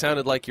last week? It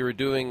sounded like you were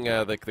doing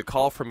the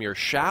call from your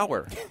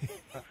shower.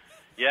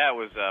 Yeah, it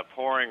was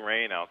pouring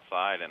rain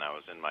outside, and I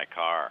was in my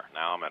car.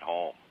 Now I'm at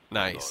home.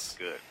 Nice. So it's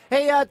good.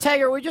 Hey,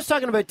 Taggart, we're just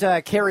talking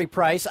about Carey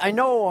Price. I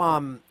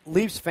know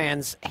Leafs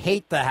fans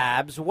hate the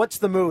Habs. What's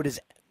the mood?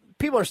 Is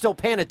people are still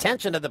paying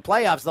attention to the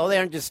playoffs, though? They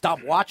aren't just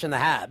stopped watching the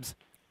Habs.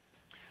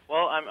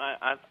 Well,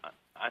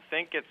 I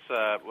think it's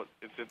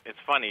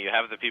funny. You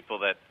have the people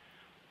that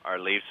are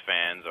Leafs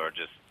fans or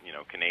just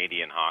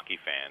Canadian hockey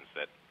fans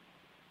that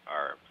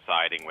are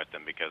siding with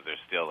them because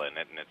they're still in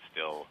it and it's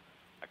still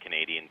a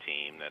Canadian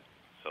team.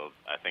 So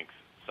I think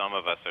some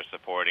of us are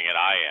supporting it.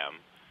 I am,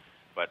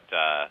 but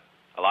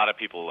a lot of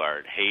people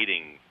are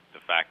hating the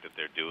fact that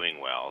they're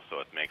doing well, so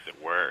it makes it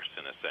worse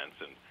in a sense.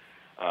 And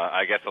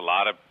I guess a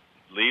lot of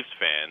Leafs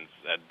fans,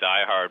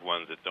 diehard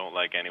ones that don't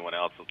like anyone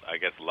else, I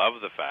guess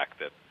love the fact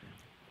that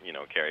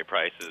Carey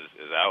Price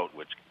is out,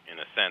 which in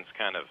a sense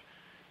kind of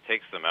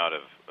takes them out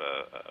of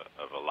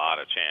a lot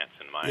of chance,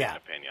 in my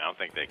opinion. I don't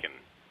think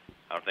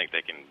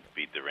they can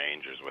beat the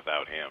Rangers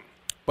without him.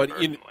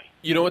 But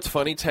you know what's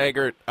funny,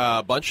 Taggart?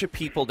 A bunch of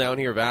people down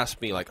here have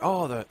asked me, like,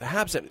 "Oh, the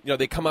Habs,"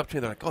 they come up to me,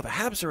 they're like, "Oh, the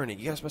Habs are in it.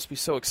 You guys must be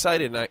so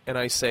excited." And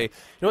I say,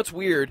 it's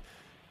weird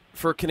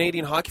for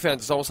Canadian hockey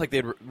fans. It's almost like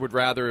they would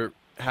rather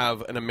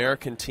have an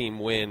American team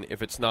win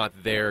if it's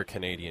not their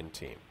Canadian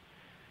team.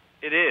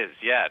 It is,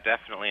 yeah,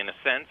 definitely in a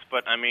sense.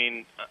 But I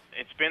mean,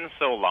 it's been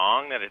so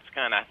long that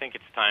I think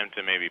it's time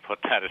to maybe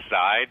put that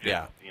aside.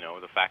 Yeah.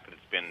 The fact that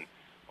it's been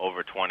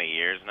over 20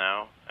 years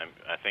now,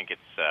 I think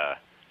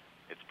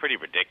it's pretty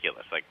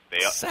ridiculous. Like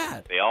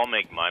they all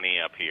make money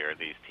up here,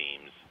 these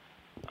teams.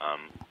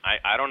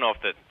 I don't know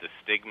if the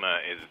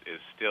stigma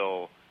is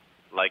still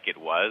like it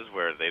was,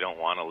 where they don't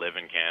want to live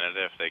in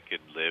Canada if they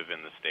could live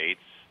in the States.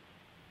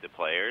 The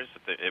players,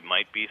 it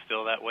might be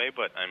still that way,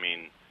 but I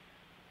mean,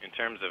 in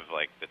terms of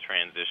like the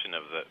transition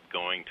of the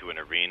going to an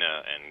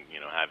arena and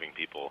having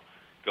people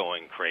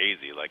going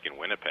crazy like in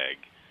Winnipeg,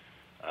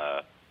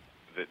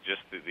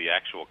 the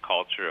actual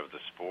culture of the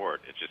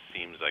sport, it just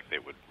seems like they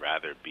would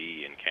rather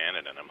be in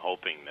Canada. And I'm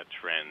hoping the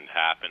trend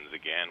happens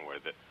again where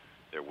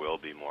there will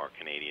be more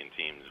Canadian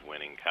teams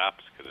winning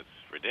cups because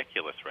it's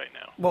ridiculous right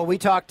now. Well,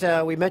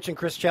 we mentioned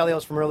Chris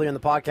Chelios from earlier in the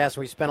podcast, and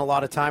we spent a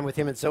lot of time with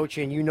him in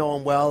Sochi, and you know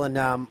him well. And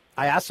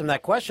I asked him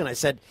that question. I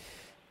said,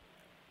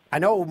 I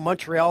know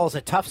Montreal is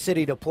a tough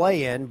city to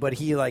play in, but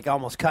he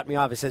almost cut me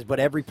off. He says, but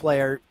every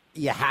player,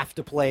 you have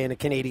to play in a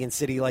Canadian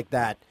city like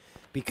that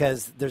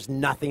because there's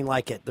nothing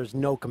like it. There's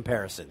no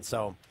comparison.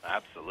 So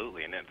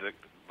absolutely, and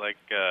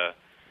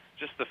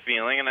just the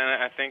feeling, and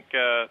I think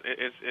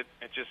it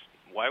just.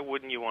 Why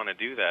wouldn't you want to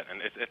do that?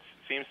 And it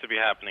seems to be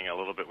happening a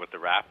little bit with the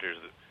Raptors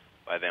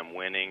by them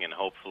winning and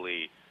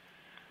hopefully,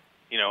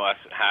 us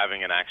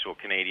having an actual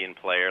Canadian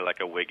player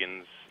like a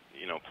Wiggins,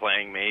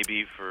 playing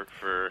maybe for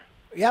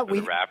the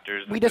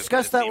Raptors. We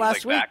discussed that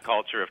last week. That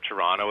culture of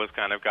Toronto has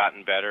kind of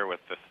gotten better with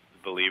the,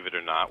 believe it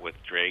or not, with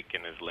Drake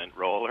and his lint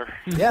roller.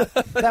 Yeah,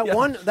 that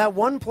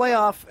one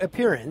playoff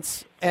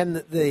appearance and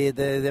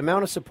the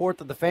amount of support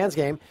that the fans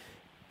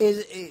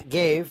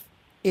gave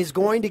is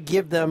going to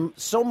give them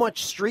so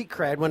much street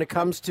cred when it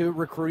comes to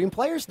recruiting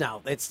players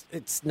now.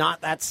 It's not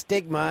that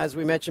stigma, as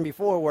we mentioned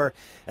before, where,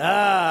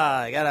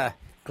 I got to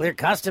clear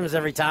customs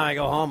every time I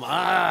go home.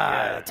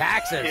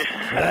 Taxes.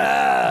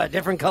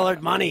 Different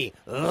colored money.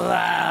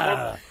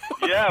 Yeah,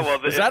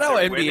 well, is that how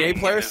NBA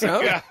players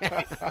sound?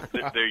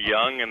 They're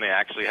young and they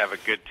actually have a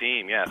good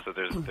team. Yeah, so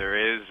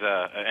there is,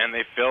 and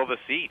they fill the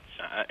seats.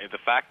 The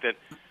fact that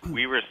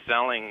we were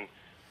selling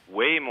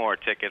way more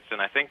tickets, and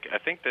I think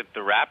that the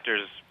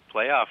Raptors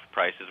playoff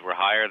prices were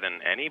higher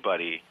than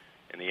anybody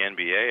in the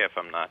NBA, if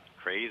I'm not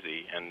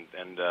crazy.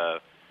 And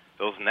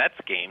those Nets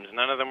games,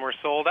 none of them were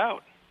sold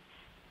out.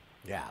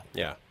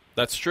 Yeah,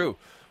 that's true.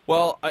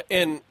 Well,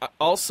 and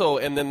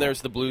then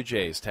there's the Blue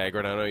Jays,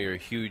 Taggart. I know you're a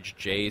huge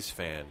Jays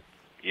fan.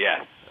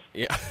 Yes.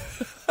 Yeah.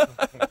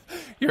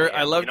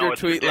 I loved your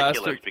tweet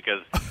last week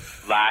because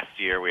last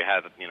year we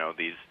had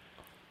these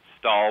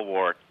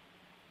stalwart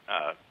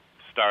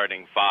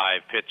starting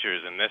 5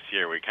 pitchers, and this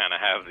year we kind of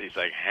have these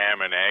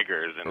ham and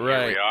eggers, and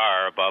here we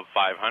are above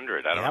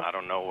 500. I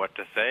don't know what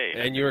to say.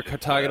 And you were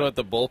talking about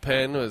the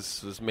bullpen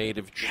was made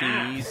of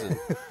cheese. And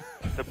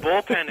the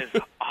bullpen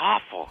is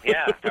awful.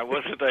 Yeah,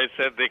 I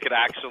said they could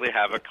actually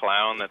have a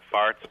clown that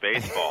farts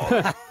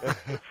baseball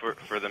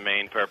for the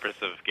main purpose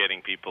of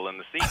getting people in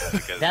the seats.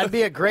 Because that'd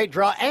be a great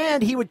draw,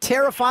 and he would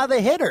terrify the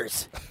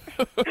hitters.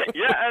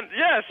 Yeah, and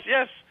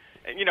yes,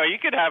 and you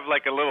could have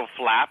a little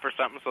flap or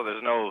something, so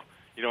there's no.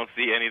 You don't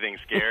see anything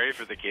scary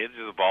for the kids.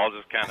 The ball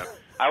just kind of.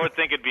 I would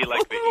think it'd be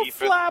like the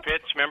E-fifth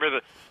pitch. Remember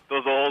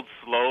those old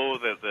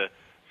the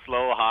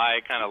slow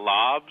high kind of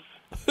lobs.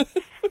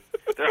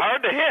 They're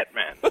hard to hit,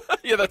 man.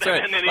 Yeah, that's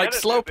right. And then like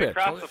slow pitch. They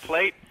cross the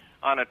plate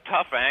on a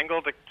tough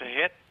angle to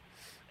hit.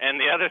 And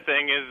the other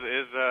thing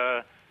is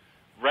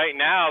right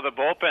now the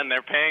bullpen,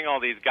 they're paying all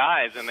these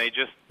guys, and they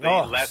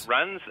let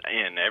runs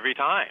in every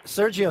time.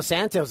 Sergio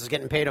Santos is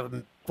getting paid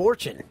a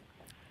fortune.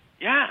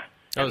 Yeah.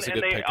 And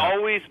they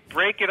always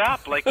break it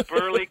up. Like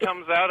Burley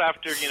comes out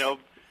after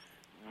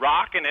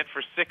rocking it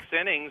for 6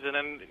 innings, and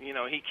then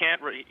he can't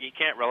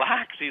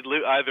relax. He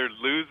either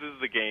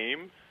loses the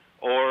game,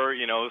 or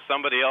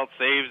somebody else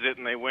saves it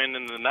and they win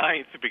in the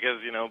 9th because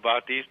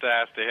Bautista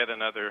has to hit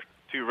another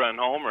 2-run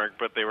homer,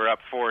 but they were up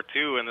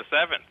 4-2 in the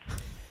 7th.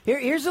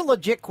 Here's a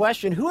legit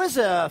question: who has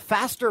a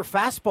faster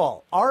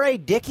fastball, R.A.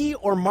 Dickey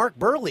or Mark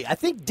Burley? I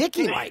think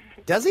Dickey might.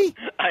 Does he?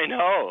 I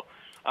know.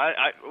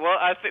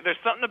 I think there's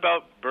something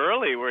about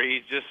Burley where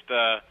he just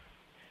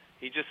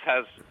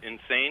has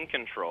insane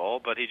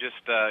control, but he just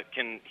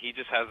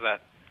has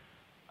that.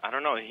 I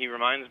don't know. He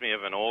reminds me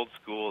of an old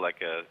school, like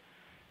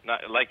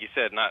you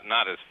said, not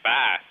as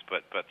fast,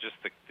 but just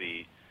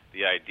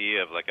the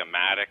idea of like a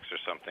Maddox or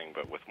something,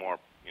 but with more.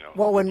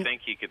 I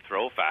think he could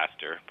throw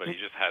faster, but he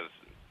just has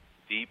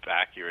deep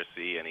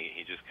accuracy, and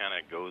he just kind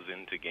of goes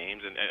into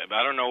games. And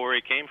I don't know where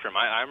he came from.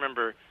 I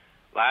remember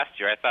last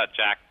year I thought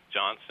Jack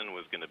Johnson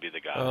was going to be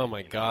the guy. Oh,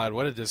 my God.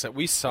 What a disaster.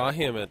 We saw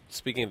him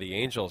speaking of the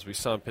Angels, we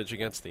saw him pitch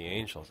against the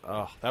Angels.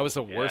 Oh, that was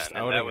the worst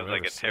outing that was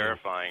like a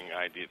terrifying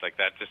idea. Like,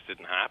 that just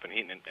didn't happen.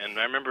 And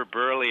I remember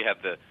Burley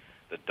had the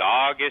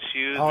dog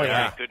issues. Oh,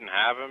 yeah. He couldn't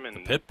have him. And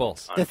the pit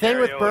bulls. The thing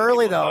with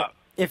Burley, though,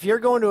 if you're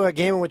going to a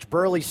game in which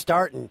Burley's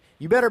starting,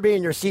 you better be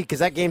in your seat because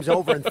that game's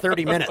over in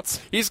 30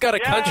 minutes. He's got a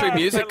country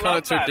music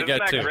concert to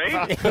get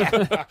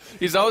to.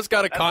 He's always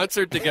got a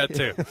concert to get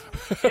to.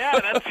 He's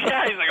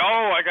like,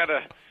 I got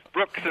to...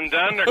 Brooks and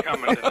Dunn are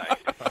coming tonight.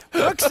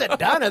 Brooks and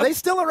Dunn, are they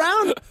still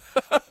around?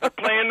 They're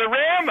playing the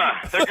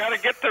Rama. They got to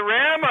get the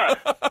Rama.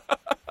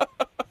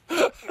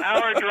 An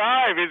hour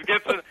drive.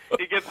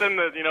 He gets in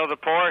the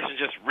Porsche and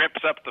just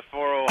rips up the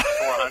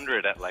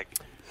 400 at like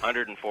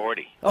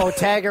 140. Oh,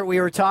 Taggart, we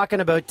were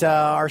talking about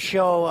our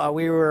show.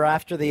 We were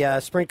after the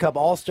Sprint Cup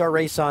All-Star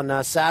race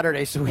on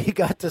Saturday, so we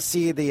got to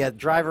see the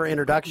driver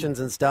introductions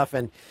and stuff,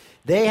 and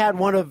they had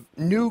one of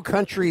New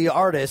Country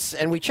artists,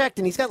 and we checked,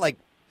 and he's got like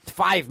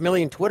 5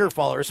 million Twitter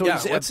followers. So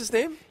what's his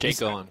name?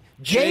 Jake Owen.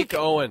 Jake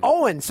Owen.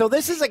 Owen. So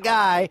this is a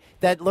guy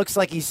that looks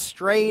like he's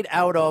straight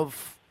out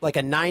of like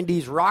a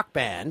 90s rock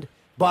band,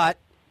 but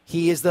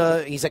he's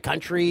a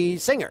country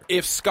singer.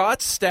 If Scott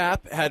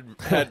Stapp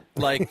had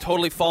like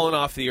totally fallen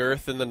off the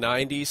earth in the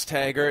 90s,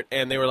 Taggart,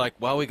 and they were like,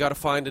 well, we got to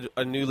find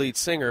a new lead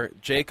singer,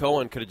 Jake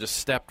Owen could have just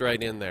stepped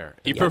right in there.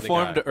 He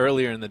performed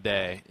earlier in the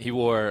day. He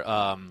wore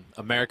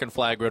American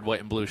flag, red, white,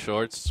 and blue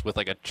shorts with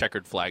like a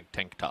checkered flag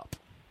tank top.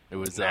 It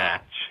was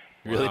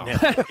really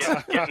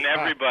getting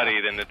everybody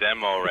in the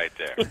demo right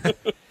there.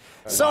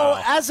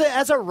 So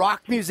as a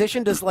rock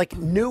musician, does like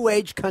new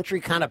age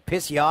country kind of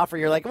piss you off, or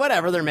you're like,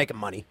 whatever, they're making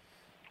money?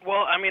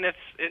 Well, I mean,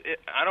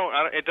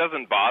 it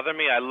doesn't bother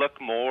me. I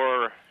look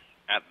more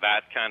at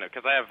that kind of,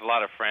 because I have a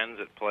lot of friends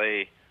that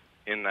play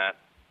in that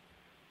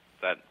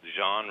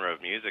genre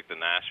of music, the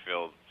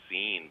Nashville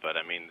scene. But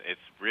I mean, it's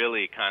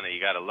really kind of,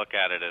 you got to look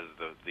at it as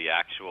the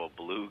actual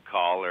blue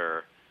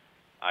collar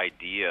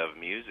idea of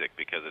music,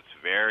 because it's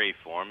very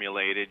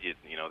formulated.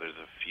 You know, there's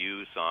a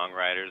few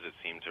songwriters that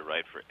seem to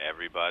write for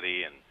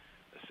everybody, and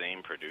the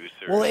same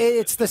producer. Well,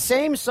 it's the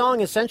same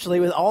song essentially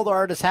with all the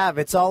artists have.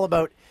 It's all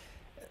about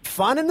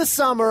fun in the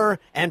summer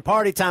and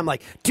party time,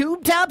 like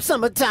tube top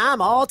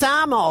summertime, all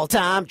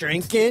time,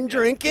 drinking,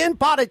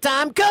 party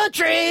time,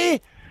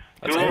 country.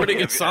 That's a pretty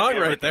good song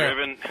right there.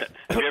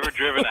 Have you ever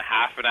driven a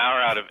half an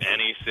hour out of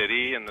any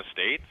city in the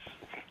States?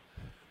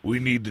 We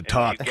need to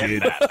talk,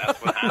 kid. That's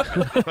what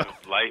happens.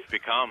 Life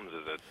becomes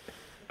is a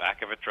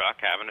back of a truck,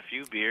 having a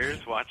few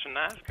beers, watching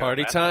NASCAR.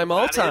 Party time,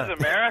 all time. That is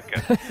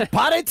America.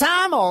 Party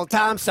time, all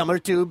time, summer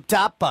tube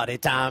top party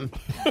time.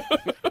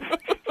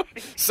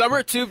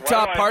 Summer tube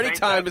top party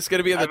time is going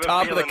to be at the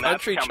top of the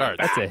country chart.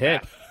 That's a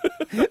hit.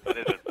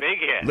 It's a big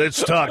hit.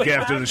 Let's talk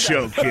after the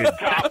show, kid.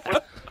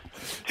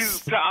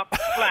 Tube top,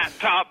 flat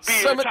top, beer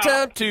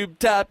Summertime, top. tube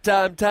top,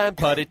 time,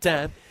 party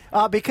time.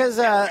 Because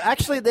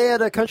actually they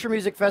had a country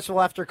music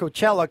festival after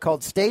Coachella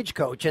called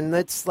Stagecoach, and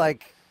it's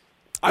like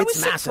I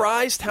was massive.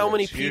 surprised how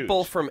many It's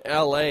people huge. from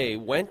L.A.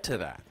 went to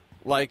that.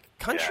 Like,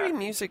 country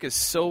music is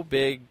so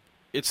big,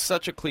 it's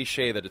such a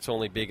cliche that it's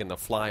only big in the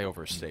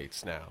flyover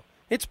states now.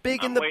 It's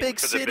big in the big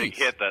for cities. The big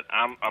hit that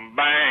I'm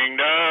banged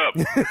up,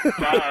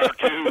 far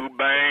too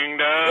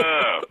banged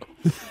up.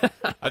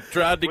 I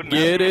tried to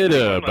get it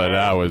up, but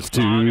I was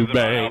too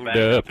banged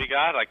up. We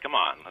got like, come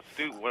on, let's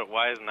do.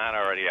 Why isn't that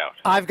already out?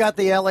 I've got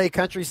the LA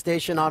country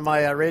station on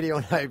my radio,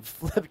 and I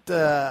flicked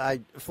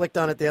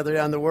on it the other day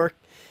on the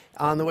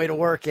way to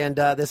work, and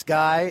this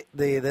guy,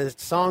 the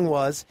song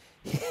was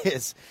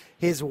his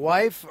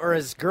wife or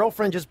his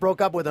girlfriend just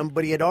broke up with him,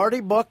 but he had already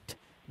booked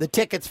the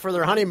tickets for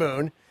their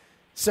honeymoon.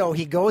 So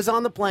he goes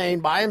on the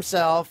plane by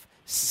himself,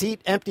 seat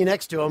empty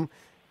next to him,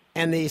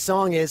 and the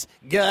song is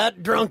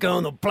 "Got Drunk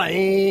on the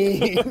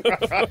Plane."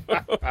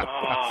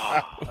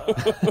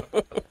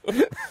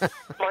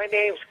 My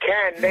name's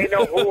Ken. They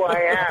know who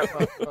I am.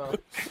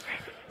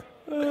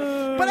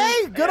 But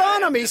hey, good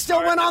on him. He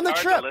still went on the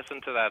It's trip. hard to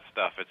listen to that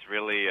stuff. It's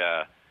really,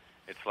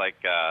 it's like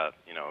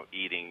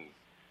eating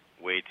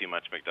way too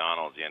much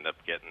McDonald's. You end up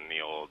getting the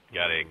old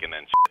gut ache and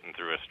then shitting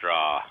through a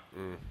straw.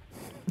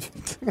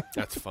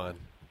 That's fun.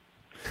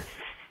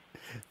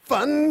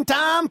 Fun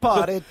time,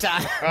 party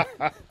time.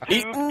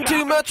 Eating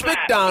too much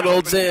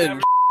McDonald's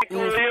and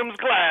Williams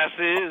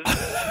glasses.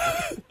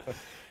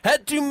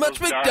 had too much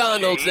Those dark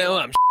McDonald's, shades. now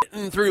I'm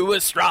shitting through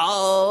a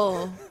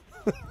straw.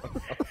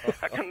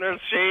 How come those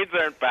shades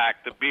aren't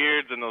back? The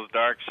beards and those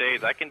dark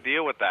shades. I can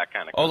deal with that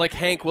kind of. Oh, like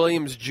Hank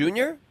Williams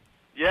Jr.?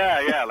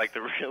 Yeah, like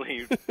the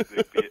really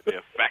the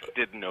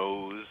affected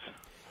nose.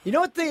 You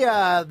know what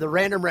the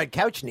random red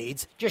couch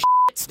needs? Just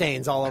shit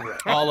stains all over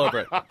it. All over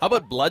it. How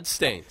about blood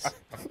stains?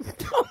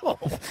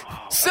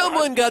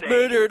 Someone got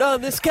murdered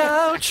on this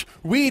couch.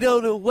 We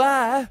don't know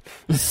why.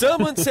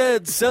 Someone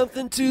said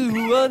something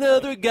to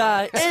another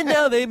guy, and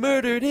now they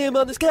murdered him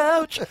on this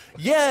couch.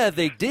 Yeah,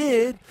 they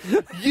did.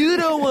 You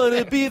don't want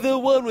to be the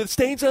one with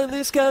stains on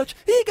this couch.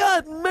 He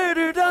got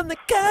murdered on the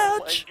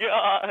couch. Oh my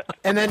God.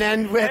 And then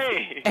end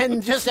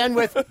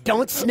with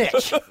 "Don't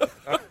snitch."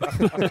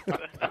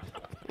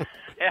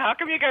 Hey, how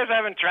come you guys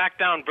haven't tracked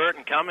down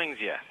Burton Cummings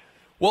yet?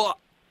 Well,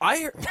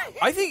 I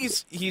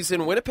think he's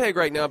in Winnipeg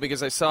right now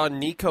because I saw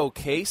Nico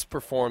Case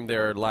perform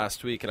there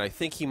last week, and I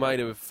think he might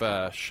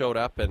have showed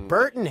up. And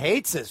Burton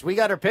hates us. We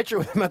got our picture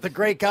with him at the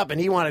Grey Cup, and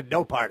he wanted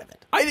no part of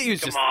it. I think he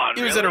was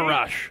he was in a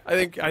rush. I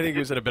think he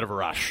was in a bit of a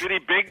rush. Did he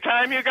big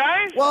time you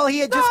guys? Well, he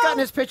had just gotten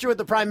his picture with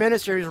the Prime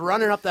Minister. He was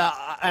running up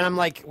and I'm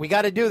like, we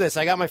got to do this.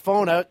 I got my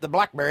phone out, the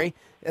BlackBerry,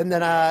 and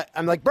then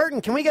I'm like,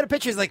 Burton, can we get a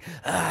picture? He's like,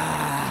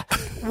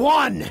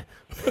 one.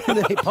 And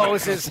then he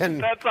poses, and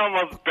that's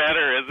almost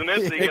better, isn't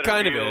it? So you it get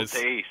kind a of real is.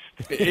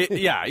 Taste.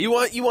 Yeah, you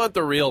want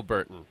the real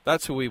Burton.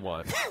 That's who we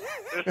want.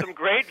 There's some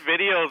great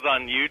videos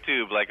on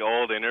YouTube, like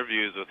old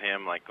interviews with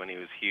him, like when he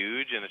was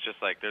huge, and it's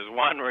just like there's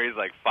one where he's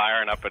like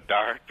firing up a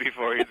dart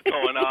before he's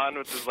going on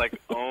with his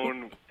like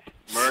own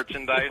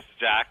merchandise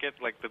jacket,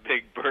 like the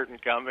big Burton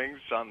Cummings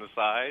on the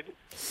side.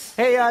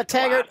 Hey,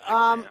 Taggart,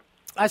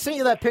 I sent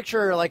you that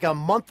picture like a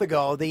month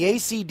ago. The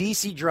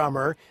AC/DC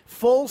drummer,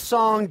 full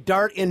song,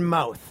 dart in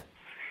mouth.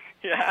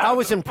 Yeah, I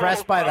was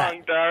impressed by that.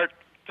 full-song dart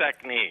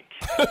technique.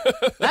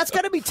 That's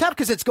got to be tough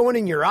because it's going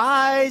in your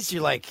eyes.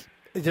 You're like,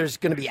 there's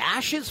going to be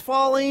ashes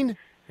falling.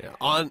 Yeah,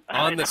 on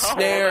the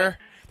snare.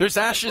 There's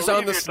ashes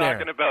on the You're snare.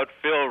 talking about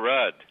Phil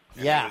Rudd.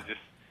 Yeah.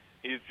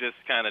 He's just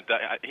kind of.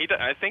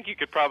 I think you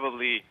could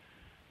probably.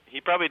 He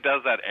probably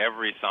does that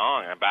every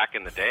song. Back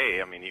in the day,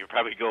 I mean, you could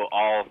probably go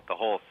the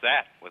whole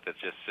set with it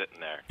just sitting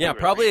there. Yeah,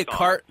 probably a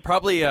cart,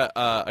 probably a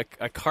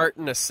cart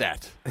and a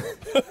set.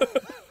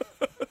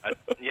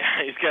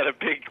 Yeah, he's got a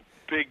big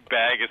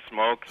bag of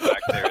smokes back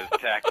there. His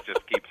tech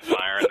just keeps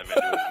firing them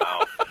into his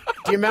mouth.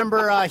 Do you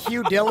remember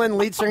Hugh Dillon,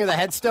 lead singer of the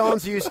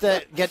Headstones, who used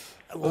to get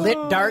lit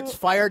darts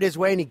fired his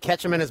way and he'd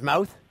catch them in his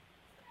mouth?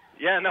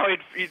 Yeah, no,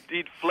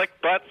 he'd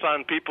flick butts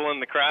on people in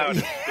the crowd.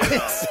 And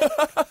spit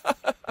on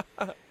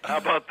them. How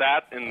about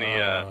that in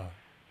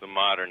the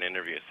modern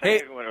interviews?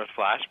 Hey, when it was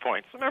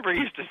Flashpoints, remember he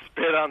used to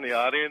spit on the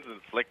audience and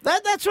flick.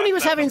 That's when he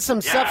was having some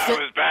substance. Yeah,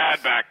 it was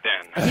bad back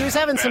then. He was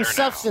having some Better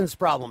now. substance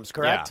problems,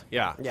 correct?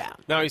 Yeah.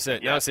 Now he's a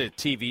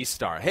TV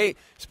star. Hey,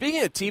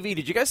 speaking of TV,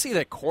 did you guys see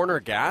that Corner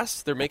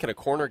Gas? They're making a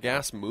Corner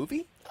Gas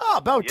movie. Oh,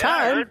 about Yeah, I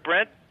time. heard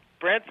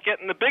Brent's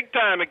getting the big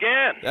time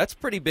again. That's a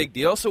pretty big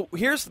deal. So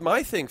here's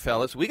my thing,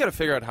 fellas. We got to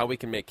figure out how we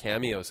can make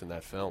cameos in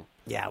that film.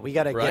 Yeah, we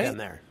got to Right? get in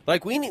there.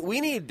 Like we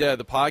need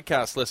the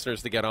podcast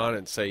listeners to get on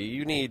and say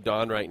you need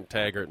Don Wright and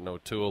Taggart and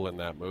O'Toole in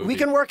that movie. We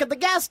can work at the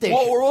gas station.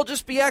 Well, or we'll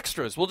just be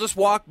extras. We'll just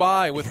walk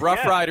by with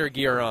Rough Rider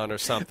gear on or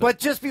something. But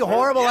just be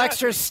horrible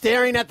extras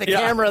staring at the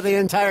camera the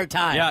entire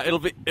time. Yeah,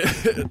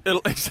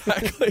 it'll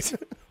exactly.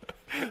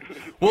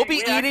 We'll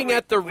be eating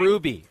at the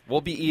Ruby.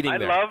 We'll be eating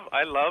there.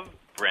 I love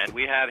Brent.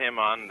 We had him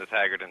on the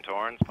Taggart and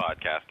Torrance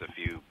podcast a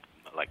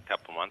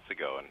couple months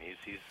ago, and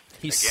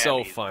he's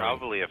so funny.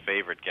 Probably a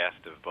favorite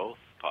guest of both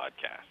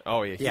podcasts.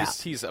 Oh yeah,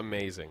 he's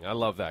amazing. I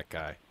love that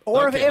guy.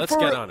 Or okay, let's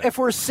get on it. if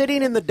we're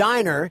sitting in the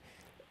diner,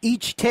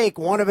 each take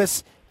one of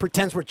us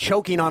pretends we're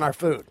choking on our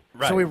food,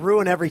 Right. so we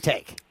ruin every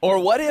take. Or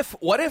what if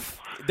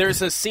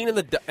there's a scene in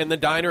the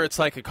diner? It's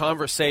like a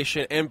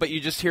conversation, but you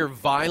just hear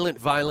violent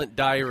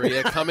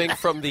diarrhea coming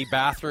from the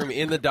bathroom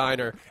in the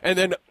diner, and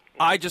then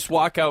I just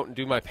walk out and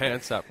do my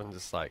pants up and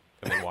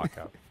then walk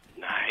out.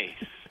 Nice.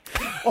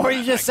 Or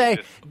you just say,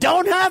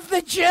 "Don't have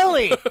the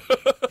chili."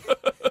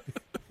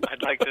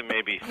 I'd like to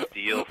maybe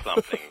steal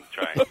something.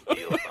 Try and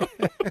steal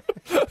something.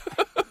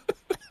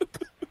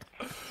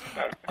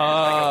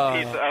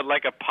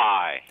 Like a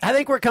pie. I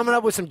think we're coming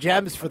up with some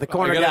gems for the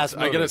Corner Gas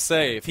movie. I gotta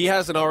say, if he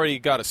hasn't already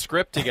got a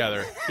script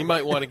together, he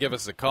might want to give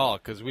us a call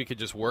because we could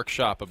just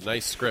workshop a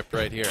nice script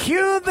right here.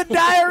 Cue the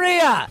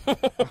diarrhea.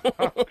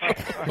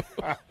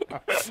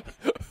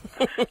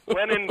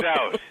 When in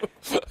doubt,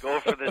 go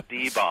for the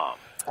D-bomb.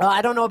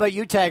 I don't know about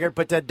you, Taggart,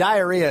 but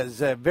diarrhea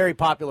is a very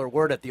popular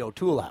word at the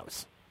O'Toole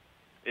house.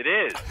 It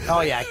is.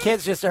 Oh, yeah.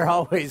 Kids just are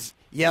always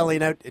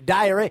yelling out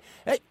diarrhea.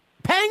 Hey,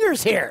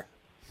 Panger's here.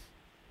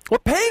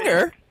 What,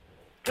 Panger?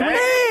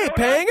 Hey,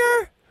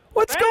 Panger!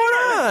 What's going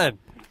on?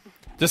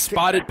 Just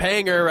spotted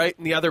Panger right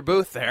in the other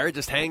booth there,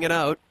 just hanging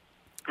out.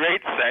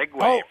 Great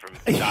segue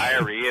from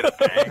diarrhea to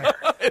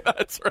Panger.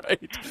 That's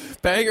right.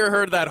 Panger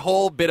heard that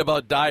whole bit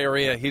about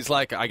diarrhea. He's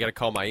like, I got to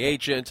call my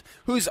agent.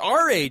 Who's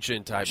our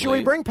agent, I believe. Should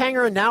we bring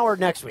Panger in now or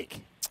next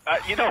week?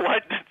 You know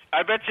what?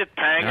 I bet you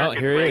Panger could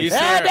here he is.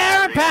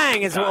 Darran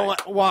Pang is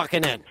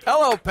walking in.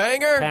 Hello,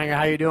 Panger. Panger,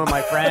 how you doing,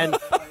 my friend?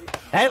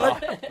 Hey,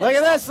 look at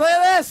this. Look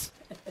at this.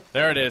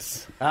 There it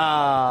is.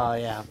 Oh,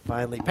 yeah,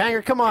 finally.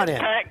 Panger, come on in.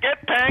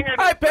 Get Panger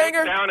Hi, to break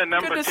Panger. down a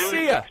number Good to two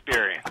see ya.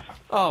 experience.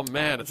 Oh,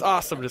 man, it's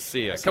awesome to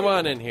see you. Come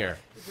on in here.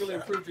 Really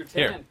improved your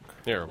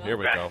Here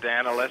we go. Best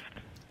analyst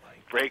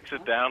breaks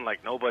it down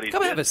like nobody's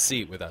Come have a business.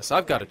 seat with us.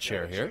 I've got a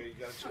chair here.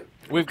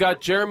 We've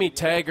got Jeremy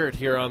Taggart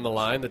here on the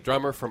line, the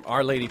drummer from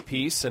Our Lady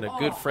Peace and a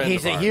good friend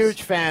He's of a ours.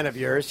 huge fan of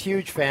yours,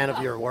 huge fan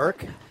of your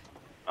work.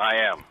 I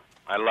am.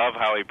 I love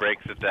how he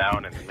breaks it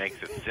down and makes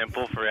it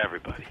simple for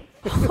everybody.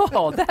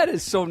 Oh, that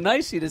is so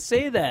nice of you to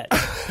say that.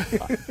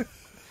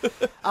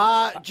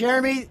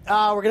 Jeremy,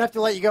 we're going to have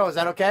to let you go. Is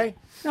that okay?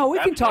 No, we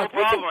can That's talk. No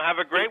problem. Have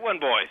a great one,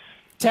 boys.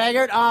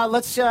 Taggart,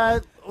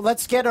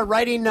 let's get a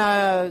writing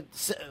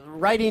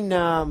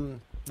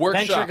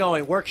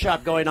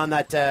workshop going on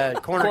that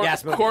Corner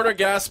Gas movie. Corner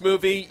Gas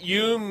movie.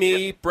 You,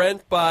 me,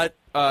 Brent Butt,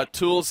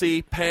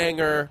 Toolsy,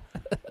 Panger,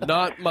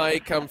 not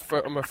Mike. I'm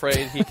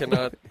afraid he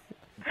cannot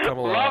come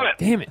along. Love it.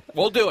 Damn it.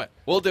 We'll do it.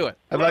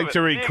 I'd like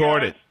to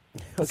record it.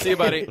 See you,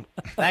 buddy.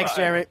 Thanks,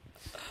 Jeremy.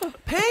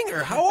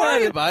 Panger, how are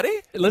you, buddy?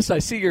 Listen, I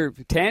see your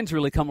tan's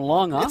really coming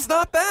along, huh? It's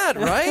not bad,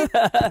 right?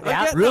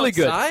 Yeah, really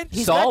good. outside.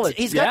 Solid.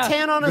 He's got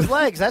tan on his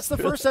legs. That's the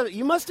first time.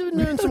 You must have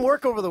been doing some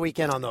work over the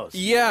weekend on those.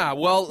 Yeah,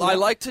 well, I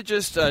like to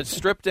just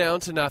strip down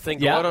to nothing,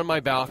 go Yeah. out on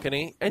my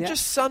balcony, and Yeah.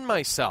 just sun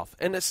myself,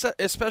 and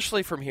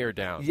especially from here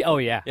down. Oh,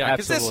 yeah. Yeah,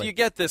 because absolutely. you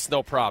get this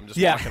no problem just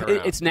yeah, walking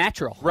around. it's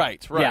natural.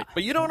 Right. Yeah.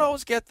 But you don't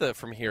always get the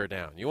from here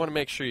down. You want to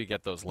make sure you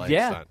get those legs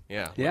Yeah. done.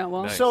 Yeah. Yeah,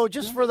 well, Nice. So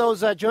just for those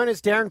join us,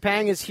 Darran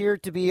Pang is here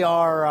to be our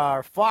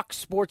our Fox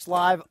Sports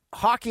Live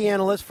hockey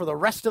analyst for the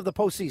rest of the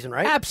postseason,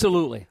 right?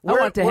 Absolutely.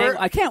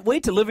 I can't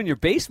wait to live in your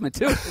basement,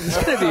 too.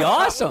 It's going to be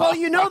awesome.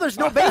 Well, there's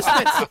no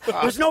basements.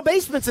 There's no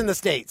basements in the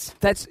States.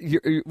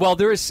 Well,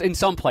 there is in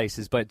some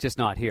places, but just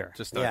not here.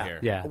 Just not here.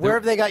 Yeah. Where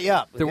have they got you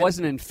up? There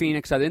wasn't in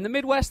Phoenix. In the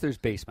Midwest, there's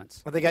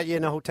basements. Have they got you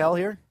in a hotel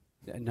here?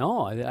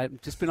 No, I've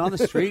just been on the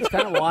streets,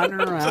 kind of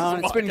wandering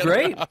around. It's been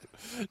great. Met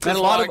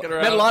a walking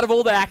lot of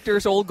old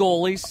actors, old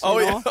goalies. Oh,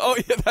 you yeah. know? Oh,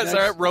 yeah, that's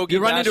right. You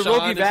run into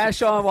Rogie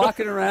Vachon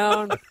walking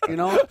around,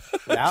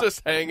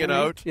 just hanging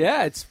out.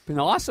 Yeah, it's been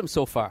awesome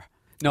so far.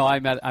 No, I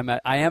am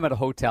at a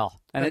hotel,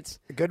 and it's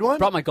a good one.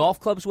 Brought my golf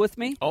clubs with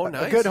me. Oh,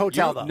 nice. A good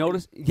hotel, though.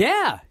 Notice?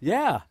 Yeah.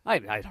 I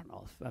don't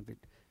know.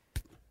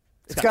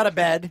 It's got a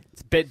bed.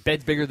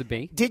 Bed's bigger than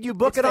me. Did you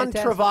book it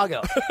fantastic. on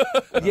Trivago?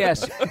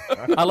 Yes.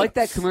 I like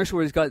that commercial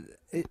where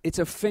it's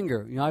a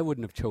finger. I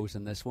wouldn't have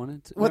chosen this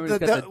one. We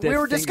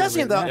were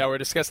discussing the. Yeah, we're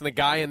discussing the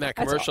guy in that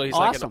commercial. He's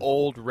awesome. like an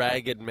old,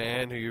 ragged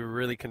man who you're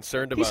really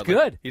concerned about. He's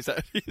good. He's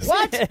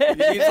What?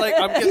 He's like,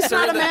 I'm concerned. He's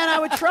not a man I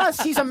would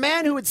trust. He's a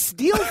man who would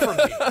steal from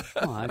me.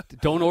 Oh,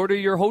 don't order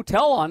your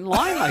hotel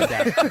online like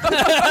that.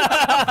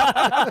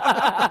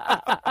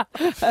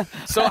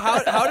 So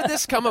how did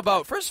this come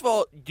about? First of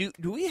all, do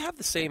we have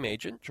the same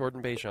agent,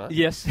 Jordan Béjean?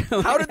 Yes.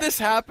 How did this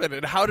happen,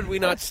 and how did we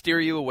not steer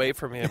you away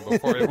from him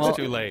before it was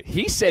too late?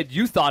 He said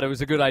you thought it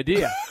was a good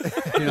idea,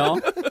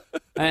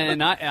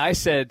 and I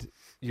said,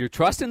 you're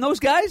trusting those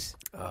guys?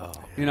 Oh.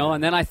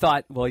 And then I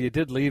thought, well, you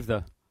did leave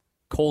the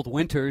cold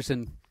winters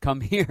and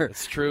come here.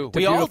 It's true. To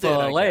We all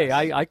beautiful did,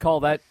 LA. I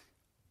call that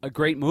a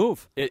great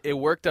move. It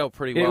worked out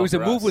pretty well. It was a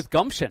for move us. with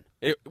gumption.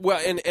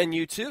 And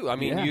you too. I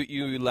mean,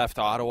 you left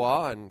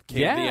Ottawa and came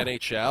to the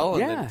NHL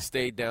and then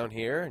stayed down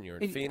here, and you're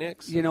in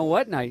Phoenix. You know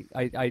what? And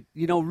I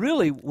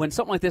really, when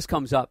something like this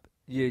comes up,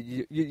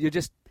 you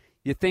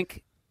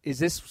think, is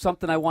this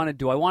something I want to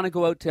do? I want to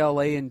go out to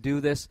LA and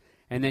do this,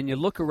 and then you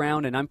look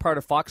around, and I'm part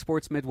of Fox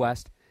Sports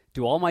Midwest.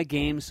 Do all my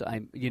games.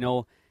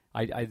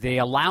 They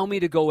allow me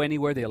to go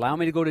anywhere. They allow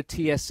me to go to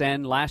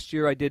TSN. Last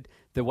year I did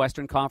the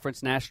Western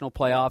Conference National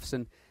Playoffs,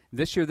 and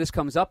this year this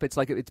comes up. It's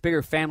like it's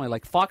bigger family.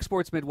 Like Fox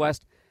Sports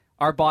Midwest,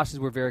 our bosses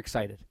were very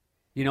excited.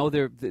 They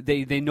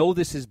know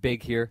this is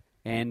big here,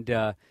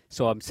 and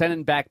so I'm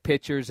sending back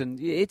pictures, and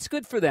it's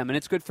good for them, and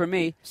it's good for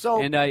me.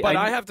 So, and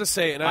I have to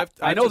say, and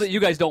I know that you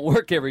guys don't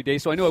work every day,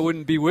 so I knew I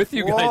wouldn't be with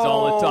you guys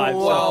all the time.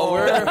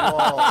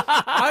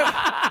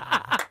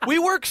 We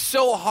work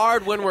so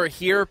hard when we're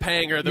here,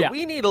 Panger, that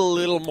we need a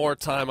little more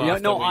time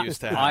off than we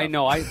used to have. I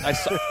know.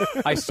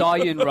 I saw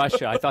you in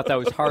Russia. I thought that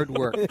was hard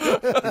work.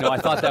 I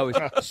thought that was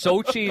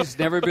Sochi's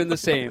never been the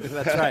same.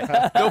 That's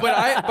right.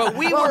 But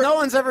no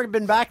one's ever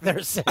been back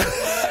there since.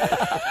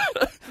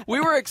 We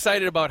were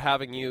excited about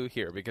having you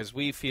here because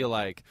we feel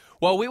like,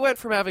 we went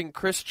from having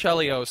Chris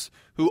Chelios,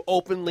 who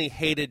openly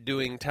hated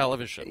doing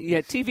television.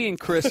 Yeah, TV and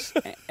Chris,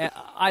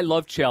 I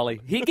love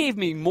Chelly. He gave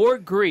me more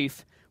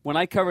grief when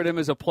I covered him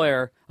as a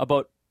player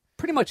about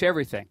pretty much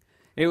everything.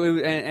 It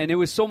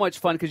was so much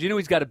fun because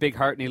he's got a big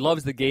heart and he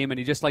loves the game and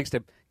he just likes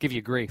to give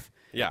you grief.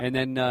 Yeah. And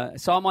then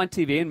saw him on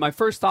TV, and my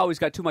first thought was, he's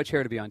got too much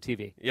hair to be on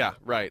TV. Yeah,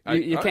 right.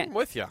 You can't. I'm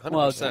with you, 100%.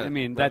 Well, I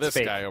mean, that's this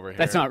fake. guy over here.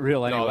 That's not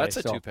real anyway. No, that's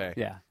a so, toupee.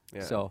 Yeah.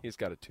 So he's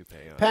got a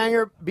toupee on.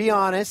 Panger, be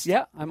honest.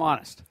 Yeah, I'm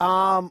honest.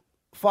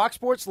 Fox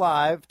Sports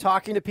Live,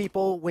 talking to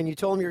people when you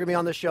told them you're going to be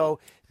on the show,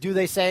 do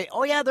they say,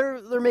 "Oh yeah,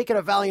 they're making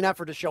a valiant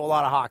effort to show a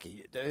lot of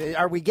hockey"?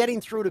 Are we getting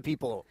through to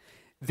people?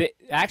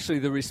 Actually,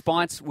 the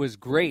response was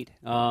great.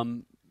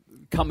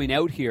 Coming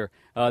out here,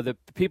 the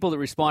people that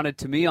responded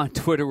to me on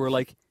Twitter were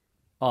like,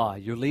 "Oh,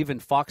 you're leaving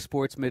Fox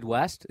Sports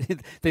Midwest?"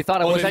 They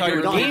thought I wasn't at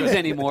your games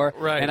anymore,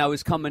 right. And I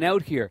was coming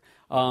out here.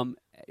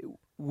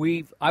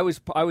 I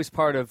was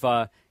part of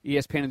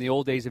ESPN in the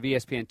old days of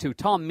ESPN2.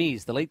 Tom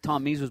Mees, the late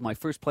Tom Mees, was my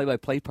first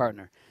play-by-play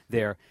partner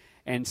there.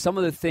 And some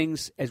of the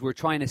things, as we're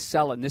trying to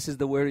sell it, and this is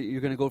the where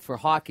you're going to go for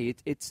hockey,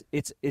 it's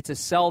a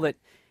sell that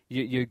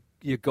you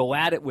go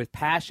at it with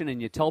passion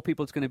and you tell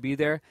people it's going to be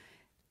there,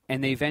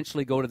 and they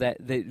eventually go to that.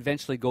 They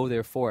eventually go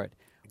there for it.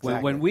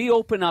 Exactly. When we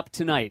open up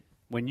tonight,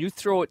 when you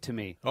throw it to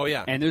me,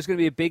 and there's going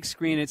to be a big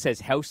screen that says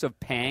House of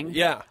Pang,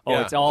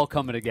 it's all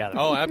coming together.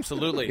 Oh,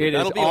 absolutely.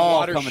 That'll be a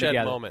watershed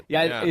moment.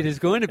 Yeah, it is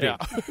going to be. Yeah.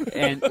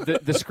 And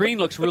the screen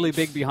looks really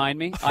big behind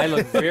me. I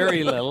look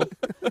very little.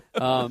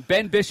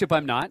 Ben Bishop,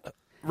 I'm not.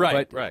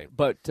 Right.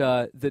 But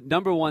the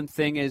number one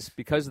thing is,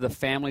 because of the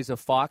families of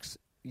Fox,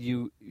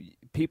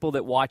 people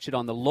that watch it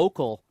on the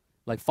local,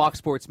 like Fox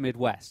Sports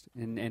Midwest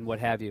and what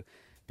have you,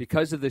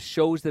 because of the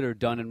shows that are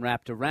done and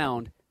wrapped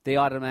around, they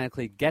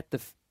automatically get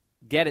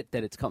it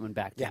that it's coming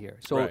back to here.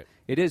 So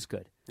it is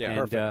good.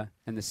 Yeah,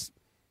 and this,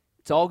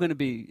 it's all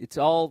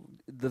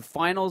the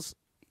finals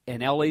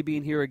and LA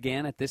being here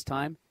again at this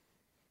time,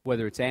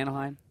 whether it's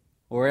Anaheim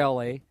or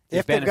LA.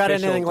 If they've got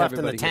anything left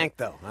in the here. tank,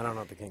 though. I don't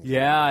know if the Kings.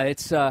 Yeah,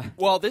 it's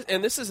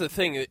this is the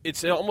thing.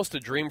 It's almost a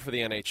dream for the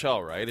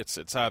NHL, right?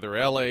 It's either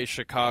LA,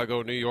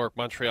 Chicago, New York,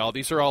 Montreal.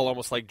 These are all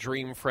almost like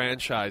dream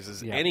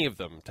franchises. Yeah. Any of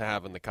them to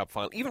have in the Cup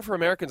final. Even for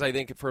Americans, I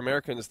think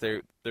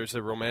there's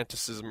a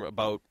romanticism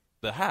about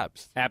the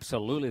Habs.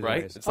 Absolutely, there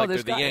Right? is. It's like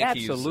they're the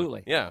Yankees.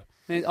 Absolutely. Yeah.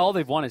 I mean, all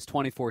they've won is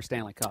 24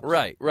 Stanley Cups.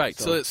 Right.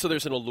 So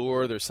there's an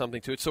allure, there's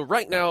something to it. So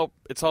right now,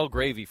 it's all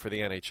gravy for the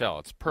NHL.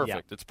 It's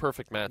perfect. Yeah. It's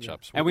perfect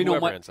matchups. And we know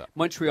ends up.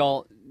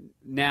 Montreal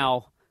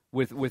now,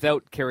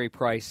 without Carey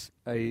Price,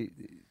 I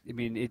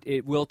mean,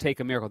 it will take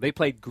a miracle. They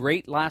played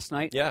great last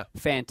night. Yeah.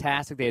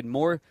 Fantastic. They had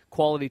more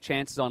quality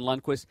chances on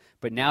Lundqvist,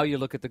 but now you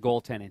look at the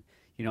goaltending.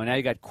 Now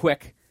you got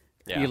Quick,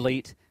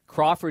 elite.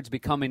 Crawford's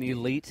becoming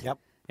elite. Yep.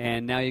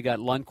 And now you got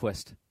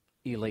Lundqvist,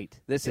 elite.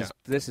 This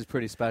is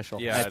pretty special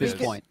at this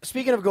point.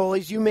 Speaking of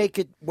goalies, you make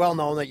it well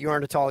known that you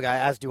aren't a tall guy,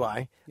 as do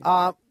I.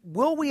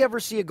 Will we ever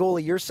see a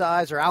goalie your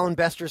size or Alan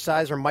Bester's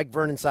size or Mike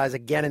Vernon's size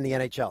again in the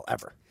NHL,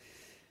 ever?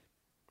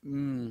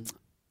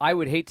 I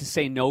would hate to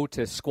say no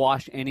to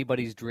squash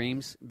anybody's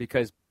dreams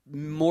because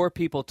more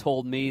people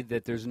told me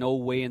that there's no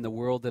way in the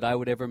world that I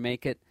would ever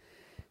make it.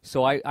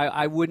 So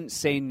I wouldn't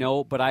say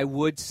no, but I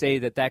would say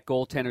that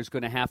goaltender is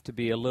going to have to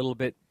be a little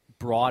bit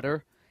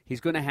broader. He's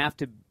going to have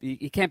to be,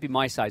 he can't be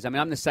my size. I mean,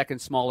 I'm the second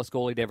smallest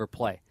goalie to ever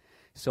play.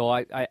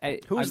 So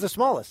Who's the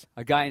smallest?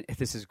 A guy,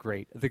 this is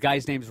great. The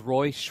guy's name's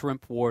Roy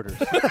Shrimp Waters.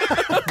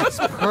 It's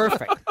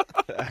perfect.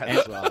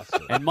 That's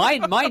awesome. And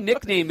my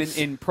nickname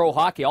in pro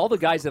hockey, all the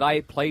guys that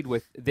I played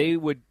with, they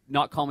would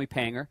not call me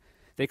Panger.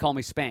 They call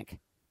me Spank.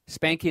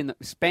 Spanking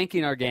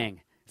our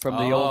gang from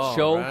the old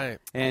show. Right.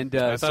 And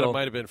I thought it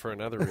might have been for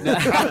another reason.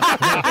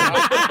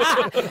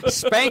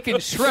 Spanking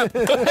Shrimp.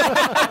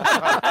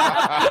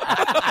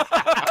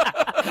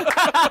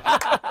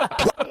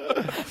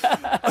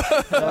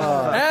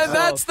 And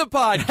that's the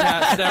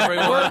podcast,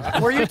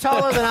 everyone. Were you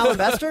taller than Alan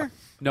Bester?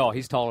 No,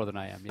 he's taller than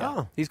I am. Yeah,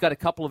 Oh. He's got a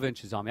couple of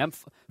inches on me. I'm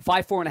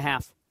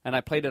 5'4.5", and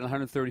I played at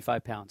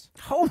 135 pounds.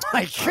 Oh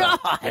my God!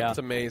 Yeah. It's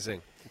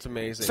amazing. It's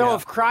amazing. So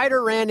if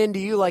Kreider ran into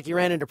you like he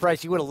ran into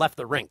Price, you would have left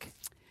the rink.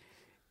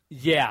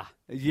 Yeah,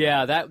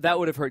 that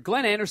would have hurt.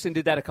 Glenn Anderson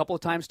did that a couple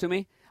of times to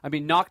me. I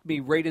mean, knocked me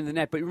right in the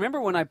net. But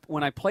remember when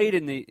I played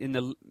in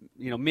the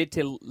mid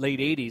to late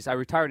 80s, I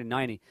retired in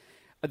 90.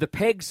 The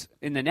pegs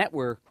in the net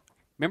were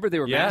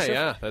massive.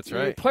 Yeah, that's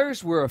right.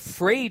 Players were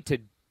afraid to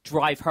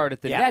drive hard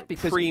at the net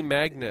because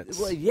pre-magnets.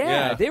 Well,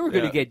 they were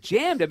going to get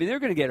jammed. I mean, they were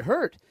going to get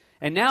hurt.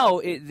 And now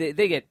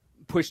they get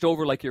pushed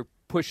over like you're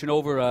pushing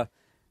over a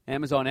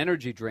Amazon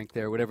energy drink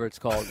there, whatever it's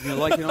called. You know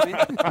what I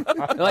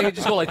mean? Like you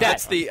just go like that.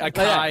 That's the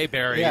acai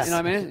berries. You know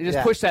what I mean? You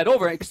just push that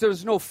over because there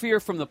was no fear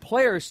from the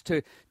players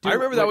to do I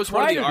remember that what was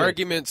one of the Kreider did.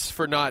 arguments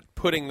for not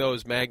putting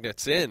those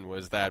magnets in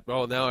was that,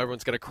 now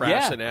everyone's going to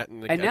crash the net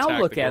and now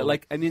attack look the at it. goalie.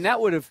 Like, I mean, that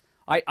would have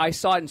 – I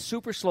saw it in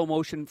super slow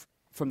motion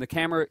from the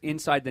camera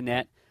inside the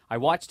net. I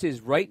watched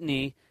his right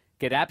knee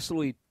get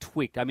absolutely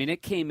tweaked. I mean,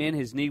 it came in.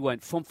 His knee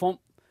went thump, thump.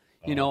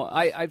 You know,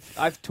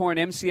 I've torn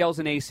MCLs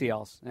and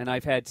ACLs, and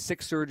I've had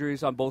 6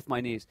 surgeries on both my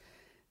knees.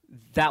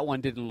 That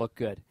one didn't look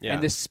good. Yeah.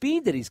 And the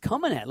speed that he's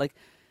coming at, like,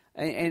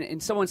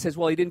 and someone says,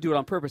 well, he didn't do it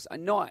on purpose.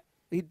 No,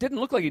 he didn't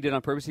look like he did it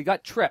on purpose. He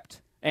got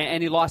tripped,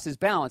 and he lost his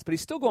balance, but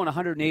he's still going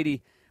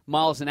 180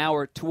 miles an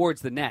hour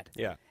towards the net.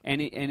 Yeah.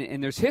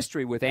 And there's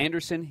history with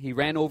Anderson. He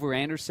ran over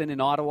Anderson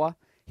in Ottawa.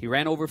 He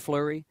ran over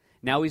Fleury.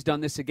 Now he's done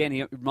this again.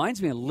 He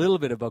reminds me a little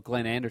bit about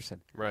Glenn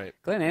Anderson. Right.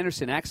 Glenn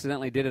Anderson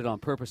accidentally did it on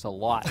purpose a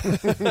lot.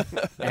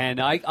 And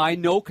I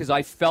know because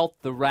I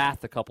felt the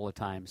wrath a couple of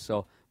times.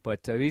 So, but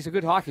he's a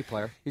good hockey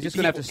player. He's just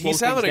going to have to slow He's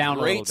things having down a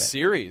a little great bit.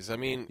 series. I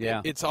mean, Yeah.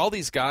 it's all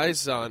these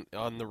guys on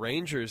the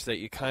Rangers that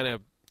you kind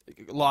of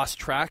lost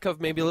track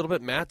of maybe a little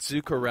bit. Matt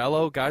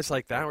Zuccarello, guys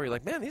like that, where you're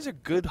like, man, these are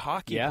good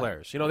hockey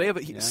players. You know, they have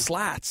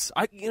Slats.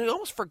 I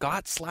almost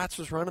forgot Slats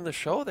was running the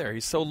show there.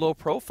 He's so low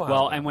profile.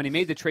 Well, and when he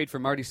made the trade for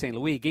Marty St.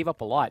 Louis, he gave up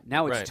a lot.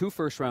 Now it's Right. 2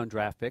 first-round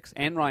draft picks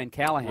and Ryan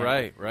Callahan.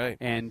 Right.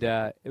 And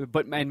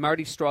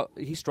Marty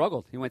he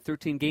struggled. He went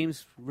 13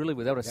 games really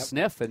without a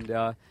sniff,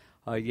 and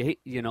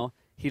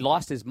he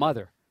lost his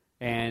mother.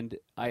 And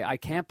I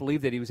can't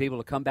believe that he was able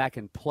to come back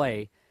and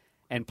play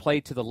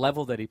to the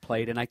level that he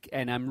played.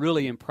 And I'm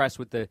really impressed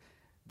with the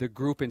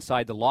group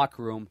inside the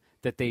locker room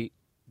that they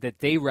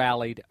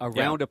rallied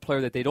around a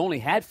player that they'd only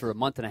had for a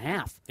month and a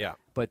half. Yeah.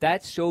 But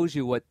that shows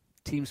you what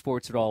team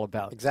sports are all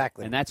about.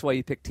 Exactly. And that's why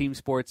you pick team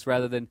sports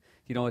rather than,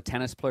 a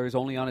tennis player is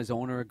only on his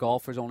own or a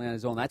golfer is only on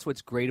his own. That's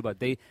what's great about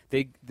it.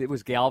 It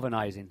was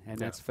galvanizing, and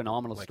that's a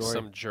phenomenal like story.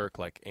 some jerk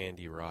like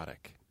Andy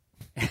Roddick.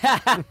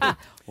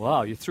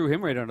 Wow, you threw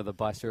him right under the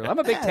bus here. I'm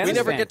a big tennis We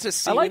never fan. get to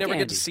see. I like we never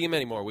Andy. get to see him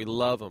anymore. We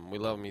love him.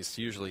 He's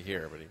usually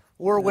here, but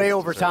We're way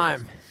over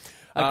time.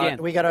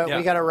 Again, we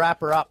gotta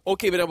wrap her up.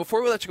 Okay, but now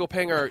before we let you go,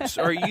 Pang,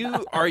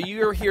 are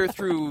you here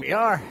through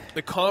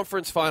the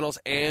conference finals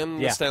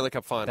and the Stanley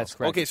Cup finals? That's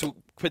correct. Okay, so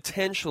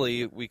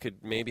potentially we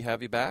could maybe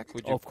have you back.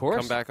 Would you Of course.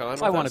 come back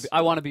on? I want to.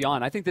 I want to be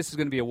on. I think this is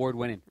going to be award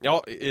winning.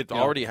 Oh, it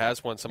already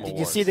has won some Did awards.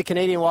 you see the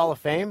Canadian Wall of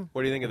Fame?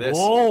 What do you think of this?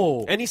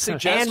 Whoa! Any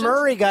suggestions? Anne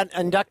Murray got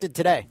inducted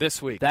today.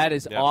 This week. That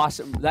is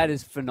awesome. That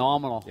is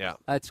phenomenal. Yeah.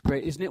 That's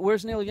great. Isn't it?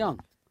 Where's Neil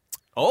Young?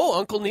 Oh,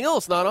 Uncle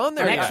Neil's not on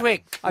there Next yet.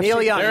 week, I've Neil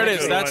seen- Young. There it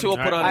is. That's who we'll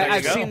put on. There you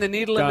I've go. seen the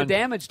needle and the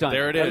damage done.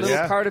 There it A is.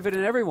 little part of it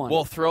in everyone.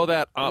 We'll throw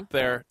that up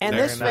there. And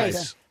Very this nice.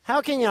 face.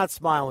 How can you not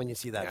smile when you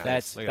see that? Yeah,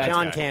 face? That's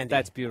John guy. Candy.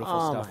 That's beautiful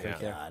Oh stuff my right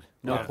there. God.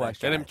 No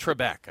question. And in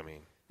Trebek, I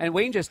mean. And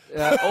Wayne just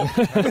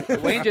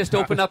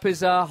opened up his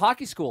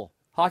hockey school,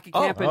 hockey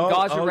camp in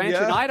Gaza Ranch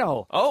in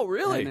Idaho. Oh,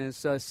 really? And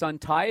his son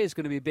Ty is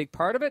going to be a big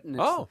part of it. And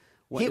he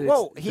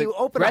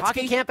opened a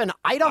hockey camp in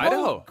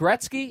Idaho?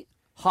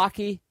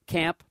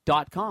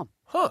 GretzkyHockeyCamp.com.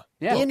 Huh.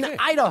 Yeah. In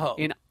Idaho?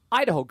 In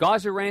Idaho,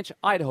 Gaza Ranch,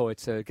 Idaho. I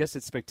guess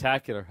it's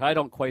spectacular. I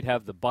don't quite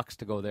have the bucks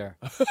to go there.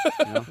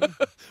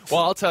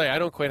 Well, I'll tell you, I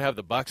don't quite have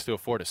the bucks to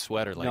afford a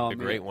sweater like the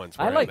great ones.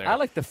 I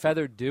like the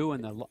feathered dew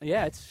and the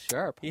it's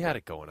sharp. He had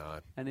it going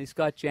on, and he's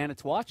got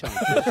Janet's watch on.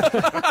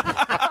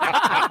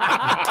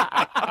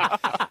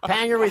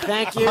 Panger, we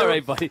thank you. All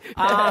right, buddy. Peter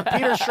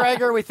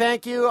Schrager, we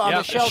thank you.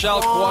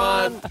 Michelle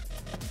Kwan.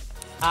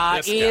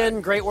 Ian,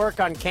 great work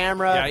on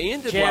camera. Yeah,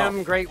 Ian did Jim,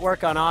 well. Great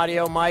work on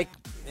audio. Mike,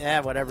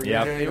 whatever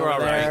you're doing you were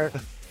over all there.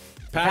 right.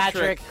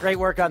 Patrick, great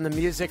work on the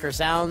music or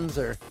sounds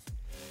or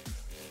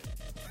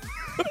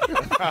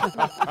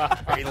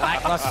very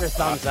lackluster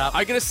thumbs up.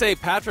 I got to say,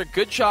 Patrick,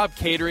 good job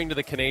catering to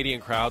the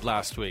Canadian crowd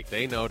last week.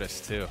 They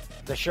noticed, too.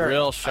 The shirt.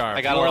 Real sharp.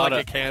 I got More a lot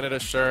like of a Canada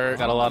shirt.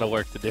 Got a lot of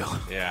work to do.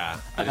 Yeah.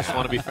 I just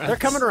want to be friends. They're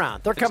coming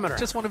around.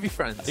 Just want to be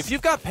friends. If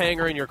you've got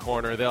Panger in your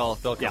corner, they'll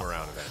come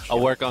around eventually.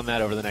 I'll work on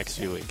that over the next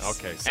few weeks.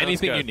 Okay.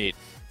 Anything good. you need.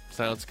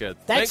 Sounds good.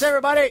 Thanks,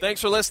 everybody.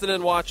 Thanks for listening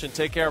and watching.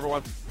 Take care,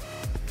 everyone.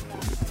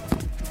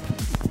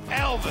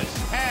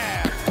 Elvis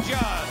has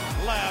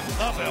just left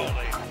the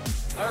building.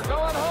 They're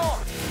going